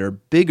channels that are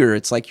bigger.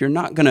 It's like you're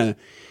not gonna.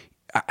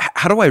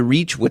 How do I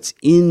reach what's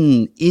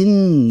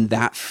in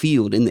that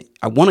field?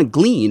 I want to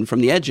glean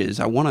from the edges.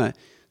 I want to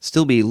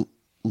still be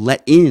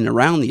let in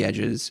around the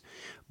edges.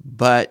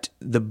 But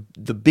the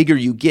bigger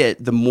you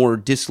get, the more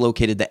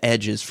dislocated the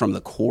edge is from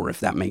the core,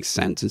 if that makes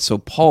sense. And so,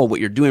 Paul, what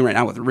you're doing right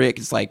now with Rick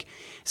is like,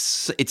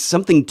 it's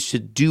something to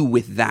do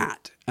with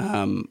that. I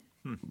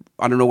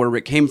don't know where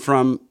Rick came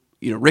from.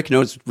 You know, Rick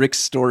knows Rick's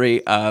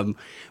story.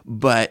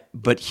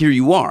 But here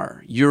you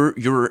are. You're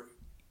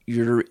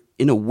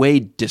in a way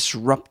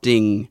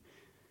disrupting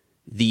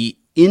the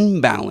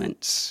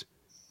imbalance.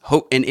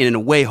 And in a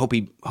way,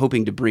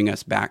 hoping to bring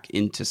us back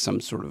into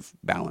some sort of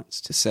balance.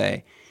 To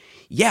say,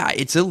 yeah,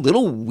 it's a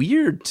little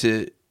weird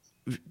to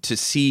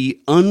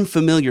see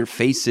unfamiliar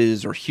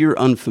faces or hear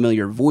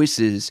unfamiliar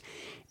voices,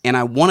 and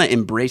I want to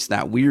embrace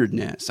that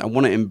weirdness. I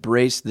want to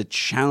embrace the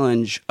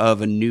challenge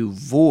of a new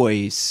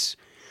voice.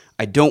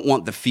 I don't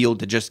want the field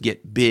to just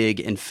get big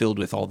and filled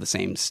with all the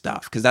same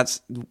stuff, because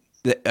that's,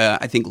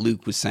 I think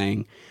Luke was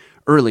saying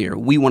earlier,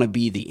 we want to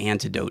be the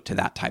antidote to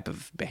that type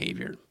of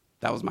behavior.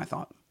 That was my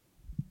thought.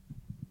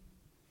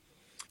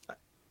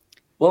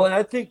 Well, and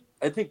I think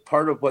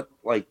part of what,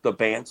 like, the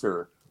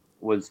banter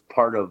was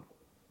part of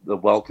the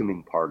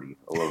welcoming party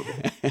a little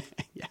bit.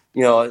 Yeah.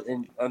 You know,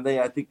 and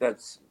I think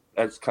that's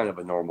kind of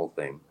a normal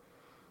thing.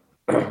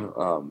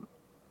 But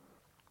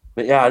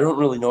yeah, I don't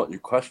really know what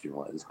your question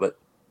was, but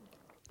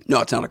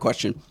no, it's not a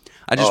question.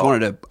 I just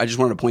wanted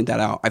to point that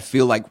out. I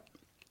feel like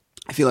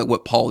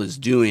what Paul is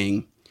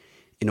doing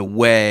in a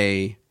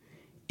way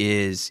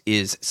is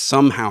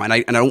somehow, and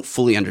I don't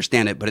fully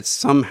understand it, but it's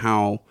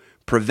somehow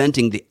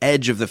preventing the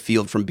edge of the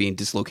field from being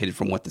dislocated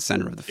from what the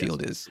center of the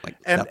field is. Like,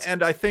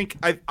 and I think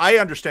I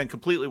understand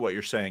completely what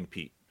you're saying,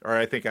 Pete. Or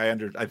I think I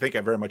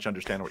very much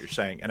understand what you're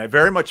saying, and I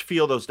very much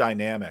feel those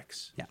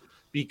dynamics. Yeah.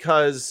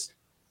 Because,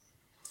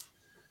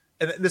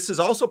 and this is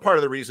also part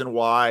of the reason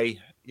why,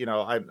 you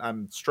know,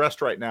 I'm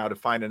stressed right now to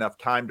find enough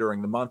time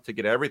during the month to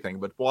get everything,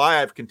 but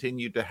why I've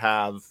continued to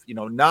have, you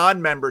know,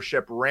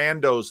 non-membership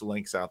randos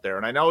links out there.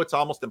 And I know it's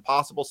almost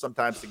impossible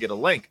sometimes to get a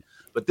link,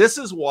 but this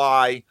is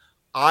why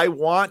I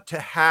want to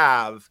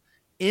have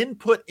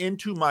input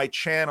into my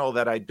channel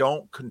that I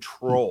don't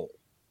control.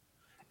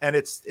 And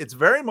it's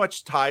very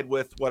much tied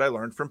with what I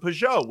learned from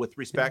Peugeot with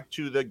respect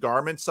to the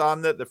garments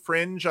on the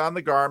fringe on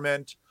the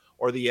garment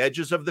or the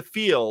edges of the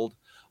field.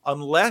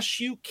 Unless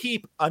you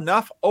keep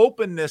enough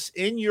openness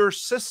in your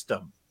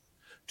system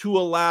to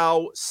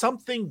allow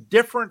something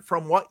different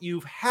from what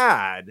you've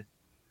had,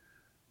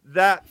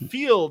 that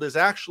field is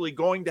actually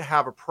going to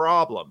have a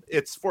problem.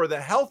 It's for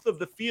the health of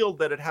the field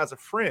that it has a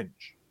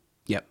fringe.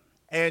 Yep.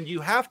 And you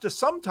have to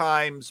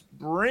sometimes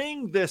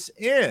bring this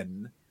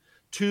in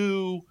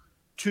to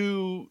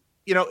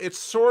you know, it's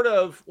sort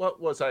of,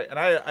 what was I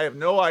have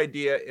no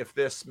idea if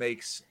this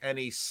makes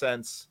any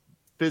sense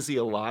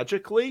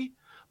physiologically,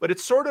 but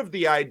it's sort of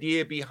the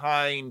idea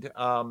behind,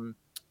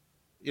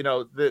 you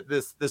know,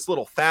 this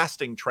little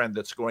fasting trend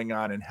that's going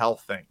on in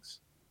health things.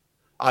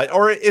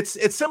 Or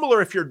it's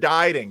similar if you're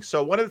dieting.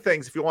 So one of the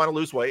things, if you want to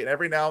lose weight, and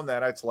every now and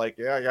then it's like,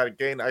 yeah, I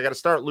got to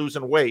start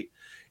losing weight,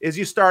 is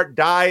you start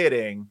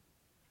dieting.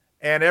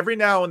 And every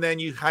now and then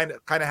you kind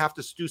of have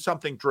to do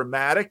something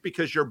dramatic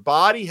because your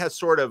body has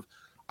sort of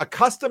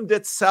accustomed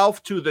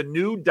itself to the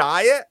new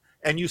diet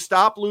and you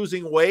stop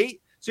losing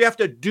weight. So you have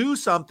to do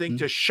something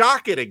to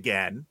shock it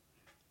again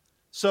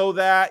so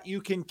that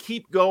you can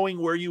keep going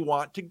where you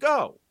want to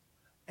go.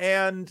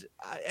 And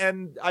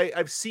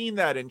I've seen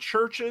that in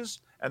churches.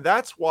 And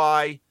that's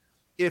why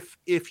if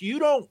you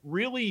don't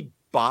really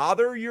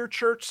bother your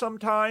church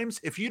sometimes,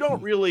 if you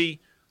don't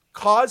really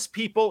cause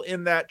people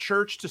in that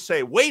church to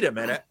say, wait a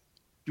minute,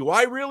 do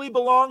I really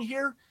belong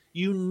here?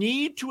 You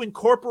need to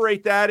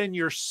incorporate that in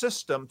your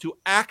system to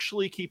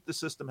actually keep the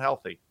system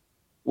healthy.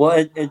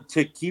 Well, and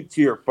to keep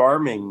to your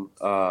farming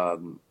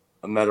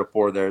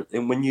metaphor there,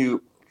 and when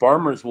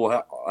farmers will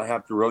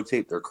have to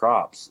rotate their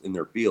crops in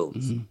their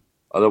fields,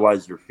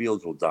 otherwise your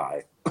fields will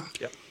die.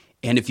 Yep.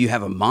 And if you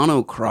have a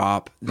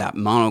monocrop, that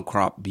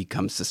monocrop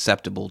becomes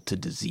susceptible to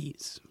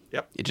disease.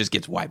 Yep. It just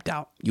gets wiped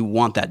out. You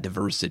want that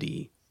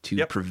diversity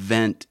to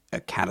prevent a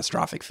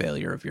catastrophic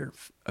failure of your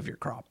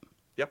crop.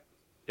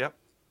 Yep.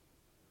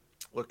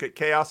 Look at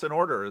chaos and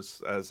order,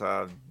 as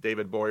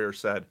David Boyer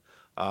said.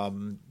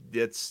 You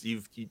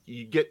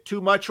get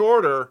too much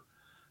order,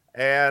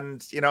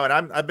 and you know.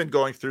 And I've been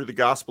going through the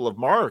Gospel of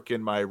Mark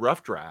in my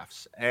rough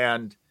drafts,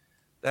 and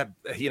that,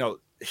 you know,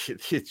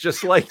 it's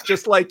just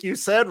like you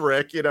said,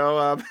 Rick. You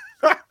know,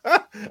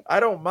 I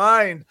don't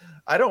mind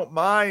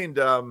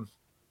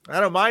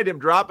him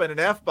dropping an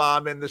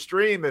F-bomb in the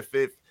stream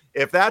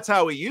if that's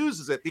how he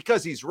uses it,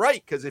 because he's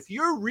right. Because if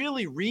you're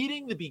really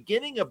reading the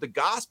beginning of the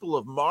Gospel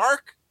of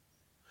Mark,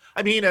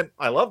 I mean, and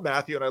I love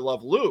Matthew and I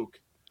love Luke,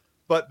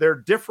 but they're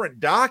different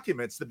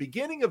documents. The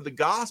beginning of the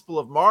Gospel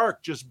of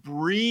Mark just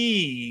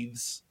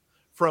breathes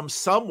from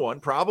someone,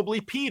 probably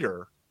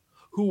Peter,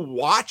 who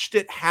watched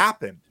it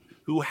happen,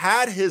 who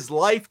had his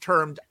life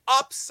turned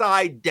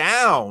upside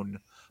down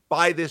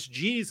by this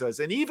Jesus.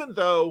 And even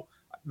though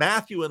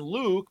Matthew and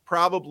Luke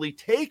probably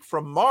take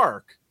from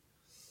Mark,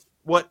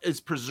 what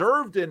is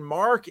preserved in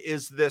Mark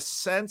is this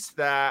sense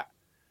that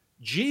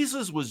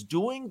Jesus was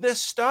doing this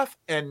stuff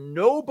and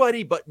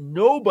nobody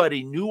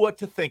knew what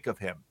to think of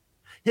him.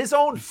 His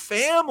own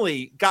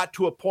family got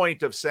to a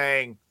point of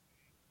saying,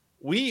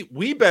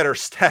 we better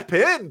step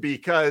in,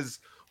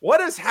 because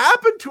what has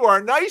happened to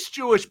our nice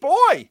Jewish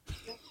boy?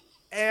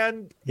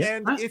 And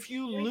if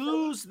you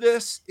lose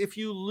this,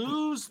 you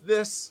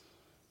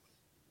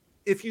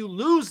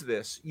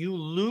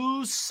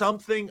lose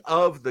something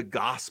of the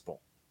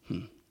gospel.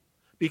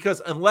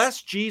 Because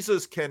unless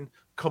Jesus can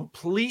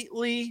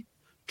completely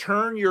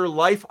turn your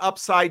life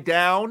upside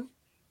down,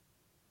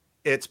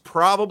 it's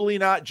probably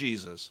not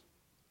Jesus.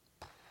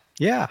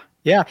 Yeah.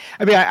 Yeah.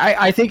 I mean,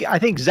 I think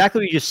exactly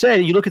what you just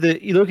said. You look at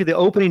the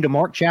opening to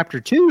Mark chapter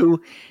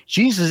 2,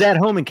 Jesus is at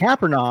home in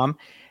Capernaum.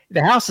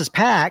 The house is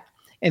packed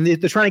and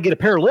they're trying to get a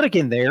paralytic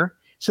in there.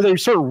 So they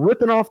start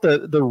ripping off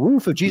the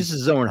roof of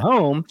Jesus' own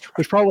home,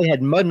 which probably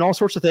had mud and all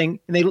sorts of things.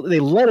 And they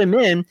let him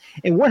in.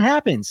 And what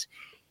happens?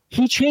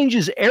 He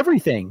changes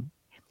everything.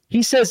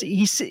 He says,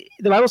 the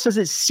Bible says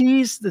it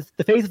sees the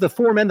faith of the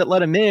 4 men that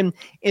let him in.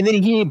 And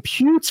then he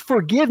imputes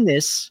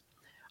forgiveness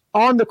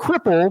on the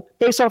cripple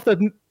based off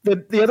the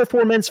other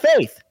 4 men's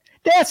faith.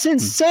 That's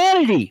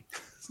insanity.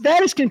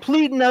 That is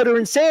complete and utter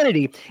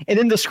insanity. And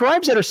then the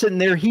scribes that are sitting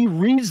there, he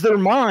reads their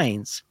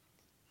minds.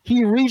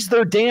 He reads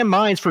their damn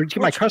minds, for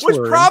my cuss word.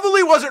 Which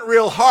probably wasn't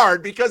real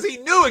hard, because he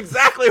knew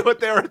exactly what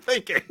they were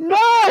thinking.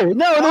 No,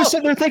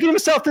 they're thinking to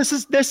himself, this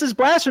is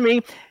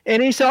blasphemy.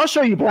 And he said, I'll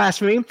show you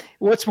blasphemy.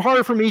 What's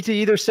harder for me to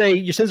either say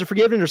your sins are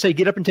forgiven or say,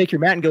 get up and take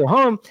your mat and go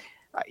home?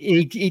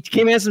 He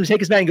came and asked him to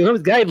take his mat and go home.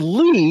 The guy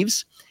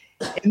leaves.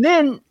 And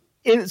then,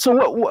 so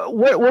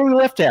what are we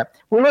left at?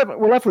 We're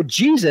left with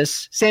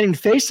Jesus standing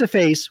face to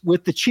face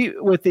with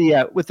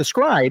the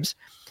scribes,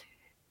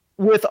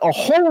 with a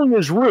hole in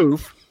his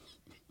roof,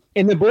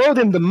 and then below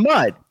them the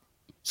mud.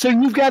 So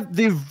you've got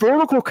the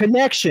vertical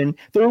connection.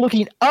 They're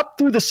looking up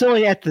through the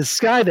ceiling at the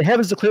sky. The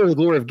heavens declare the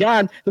glory of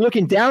God. They're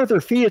looking down at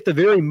their feet at the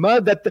very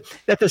mud that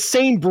the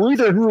same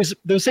breather, who is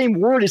the same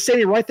word is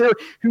standing right there,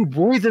 who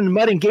breathed in the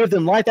mud and gave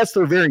them life. That's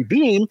their very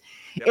being.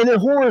 Yep. And then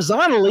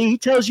horizontally, he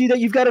tells you that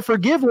you've got to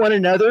forgive one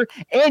another,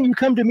 and you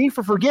come to me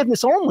for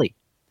forgiveness only.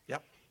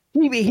 Yep.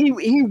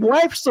 He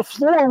wipes the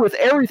floor with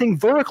everything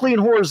vertically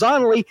and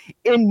horizontally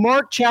in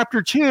Mark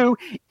chapter 2,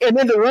 and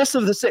then the rest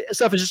of the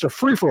stuff is just a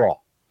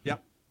free-for-all.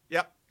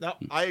 Yep. No,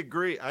 I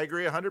agree. I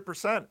agree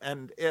 100%.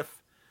 And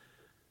if,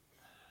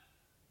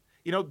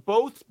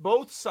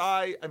 both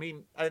sides, I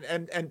mean,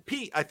 and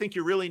Pete, I think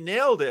you really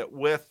nailed it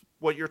with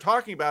what you're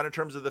talking about in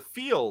terms of the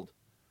field.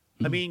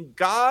 I mean,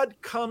 God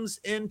comes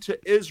into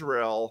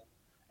Israel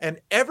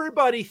and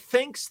everybody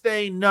thinks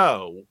they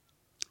know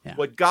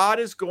what God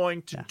is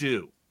going to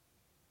do.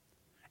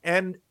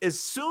 And as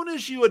soon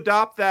as you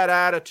adopt that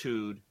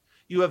attitude,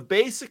 you have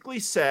basically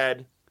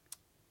said,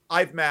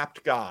 I've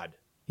mapped God.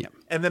 Yep.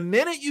 And the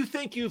minute you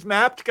think you've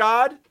mapped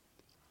God.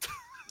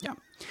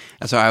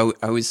 So I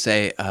always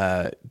say,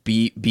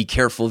 be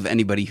careful of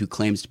anybody who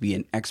claims to be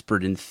an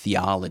expert in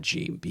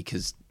theology,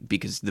 because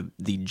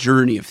the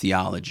journey of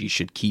theology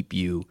should keep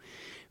you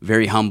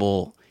very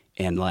humble,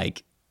 and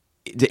like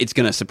it's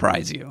going to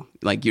surprise you.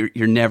 Like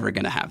you're never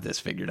going to have this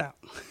figured out.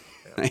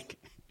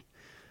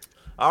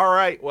 All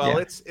right. Well,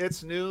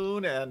 it's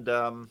noon,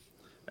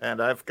 and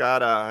I've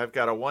got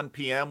a 1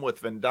 p.m.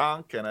 with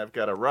Vendonk, and I've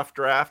got a rough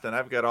draft, and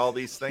I've got all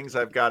these things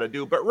I've got to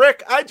do. But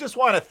Rick, I just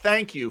want to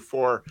thank you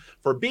for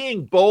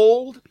being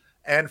bold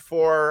and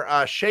for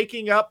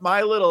shaking up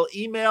my little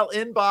email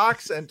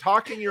inbox and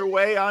talking your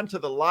way onto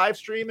the live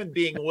stream and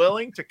being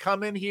willing to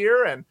come in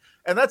here. And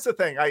that's the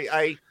thing.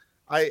 I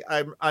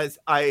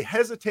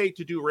hesitate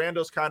to do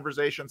Randos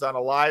conversations on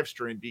a live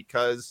stream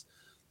because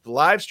the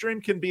live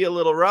stream can be a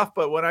little rough,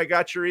 but when I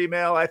got your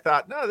email, I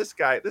thought, no, this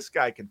guy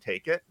can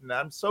take it. And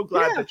I'm so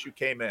glad that you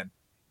came in.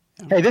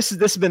 Hey, this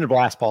has been a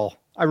blast, Paul.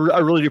 I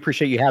really do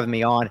appreciate you having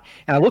me on.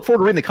 And I look forward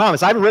to reading the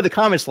comments. I haven't read the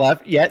comments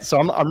left yet, so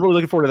I'm really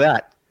looking forward to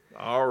that.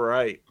 All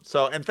right.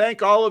 So, and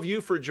thank all of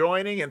you for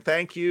joining, and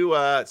thank you,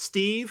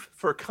 Steve,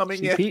 for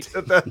coming in.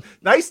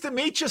 Nice to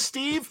meet you,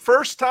 Steve.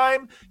 First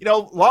time,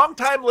 long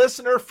time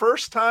listener,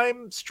 first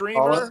time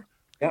streamer.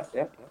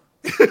 Yep.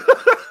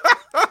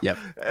 Yep.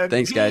 And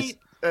thanks, Pete, guys.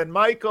 And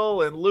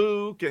Michael and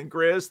Luke and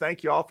Grizz,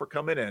 thank you all for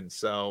coming in.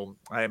 So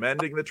I am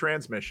ending the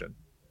transmission.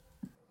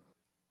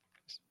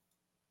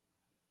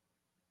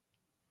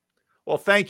 Well, thank you.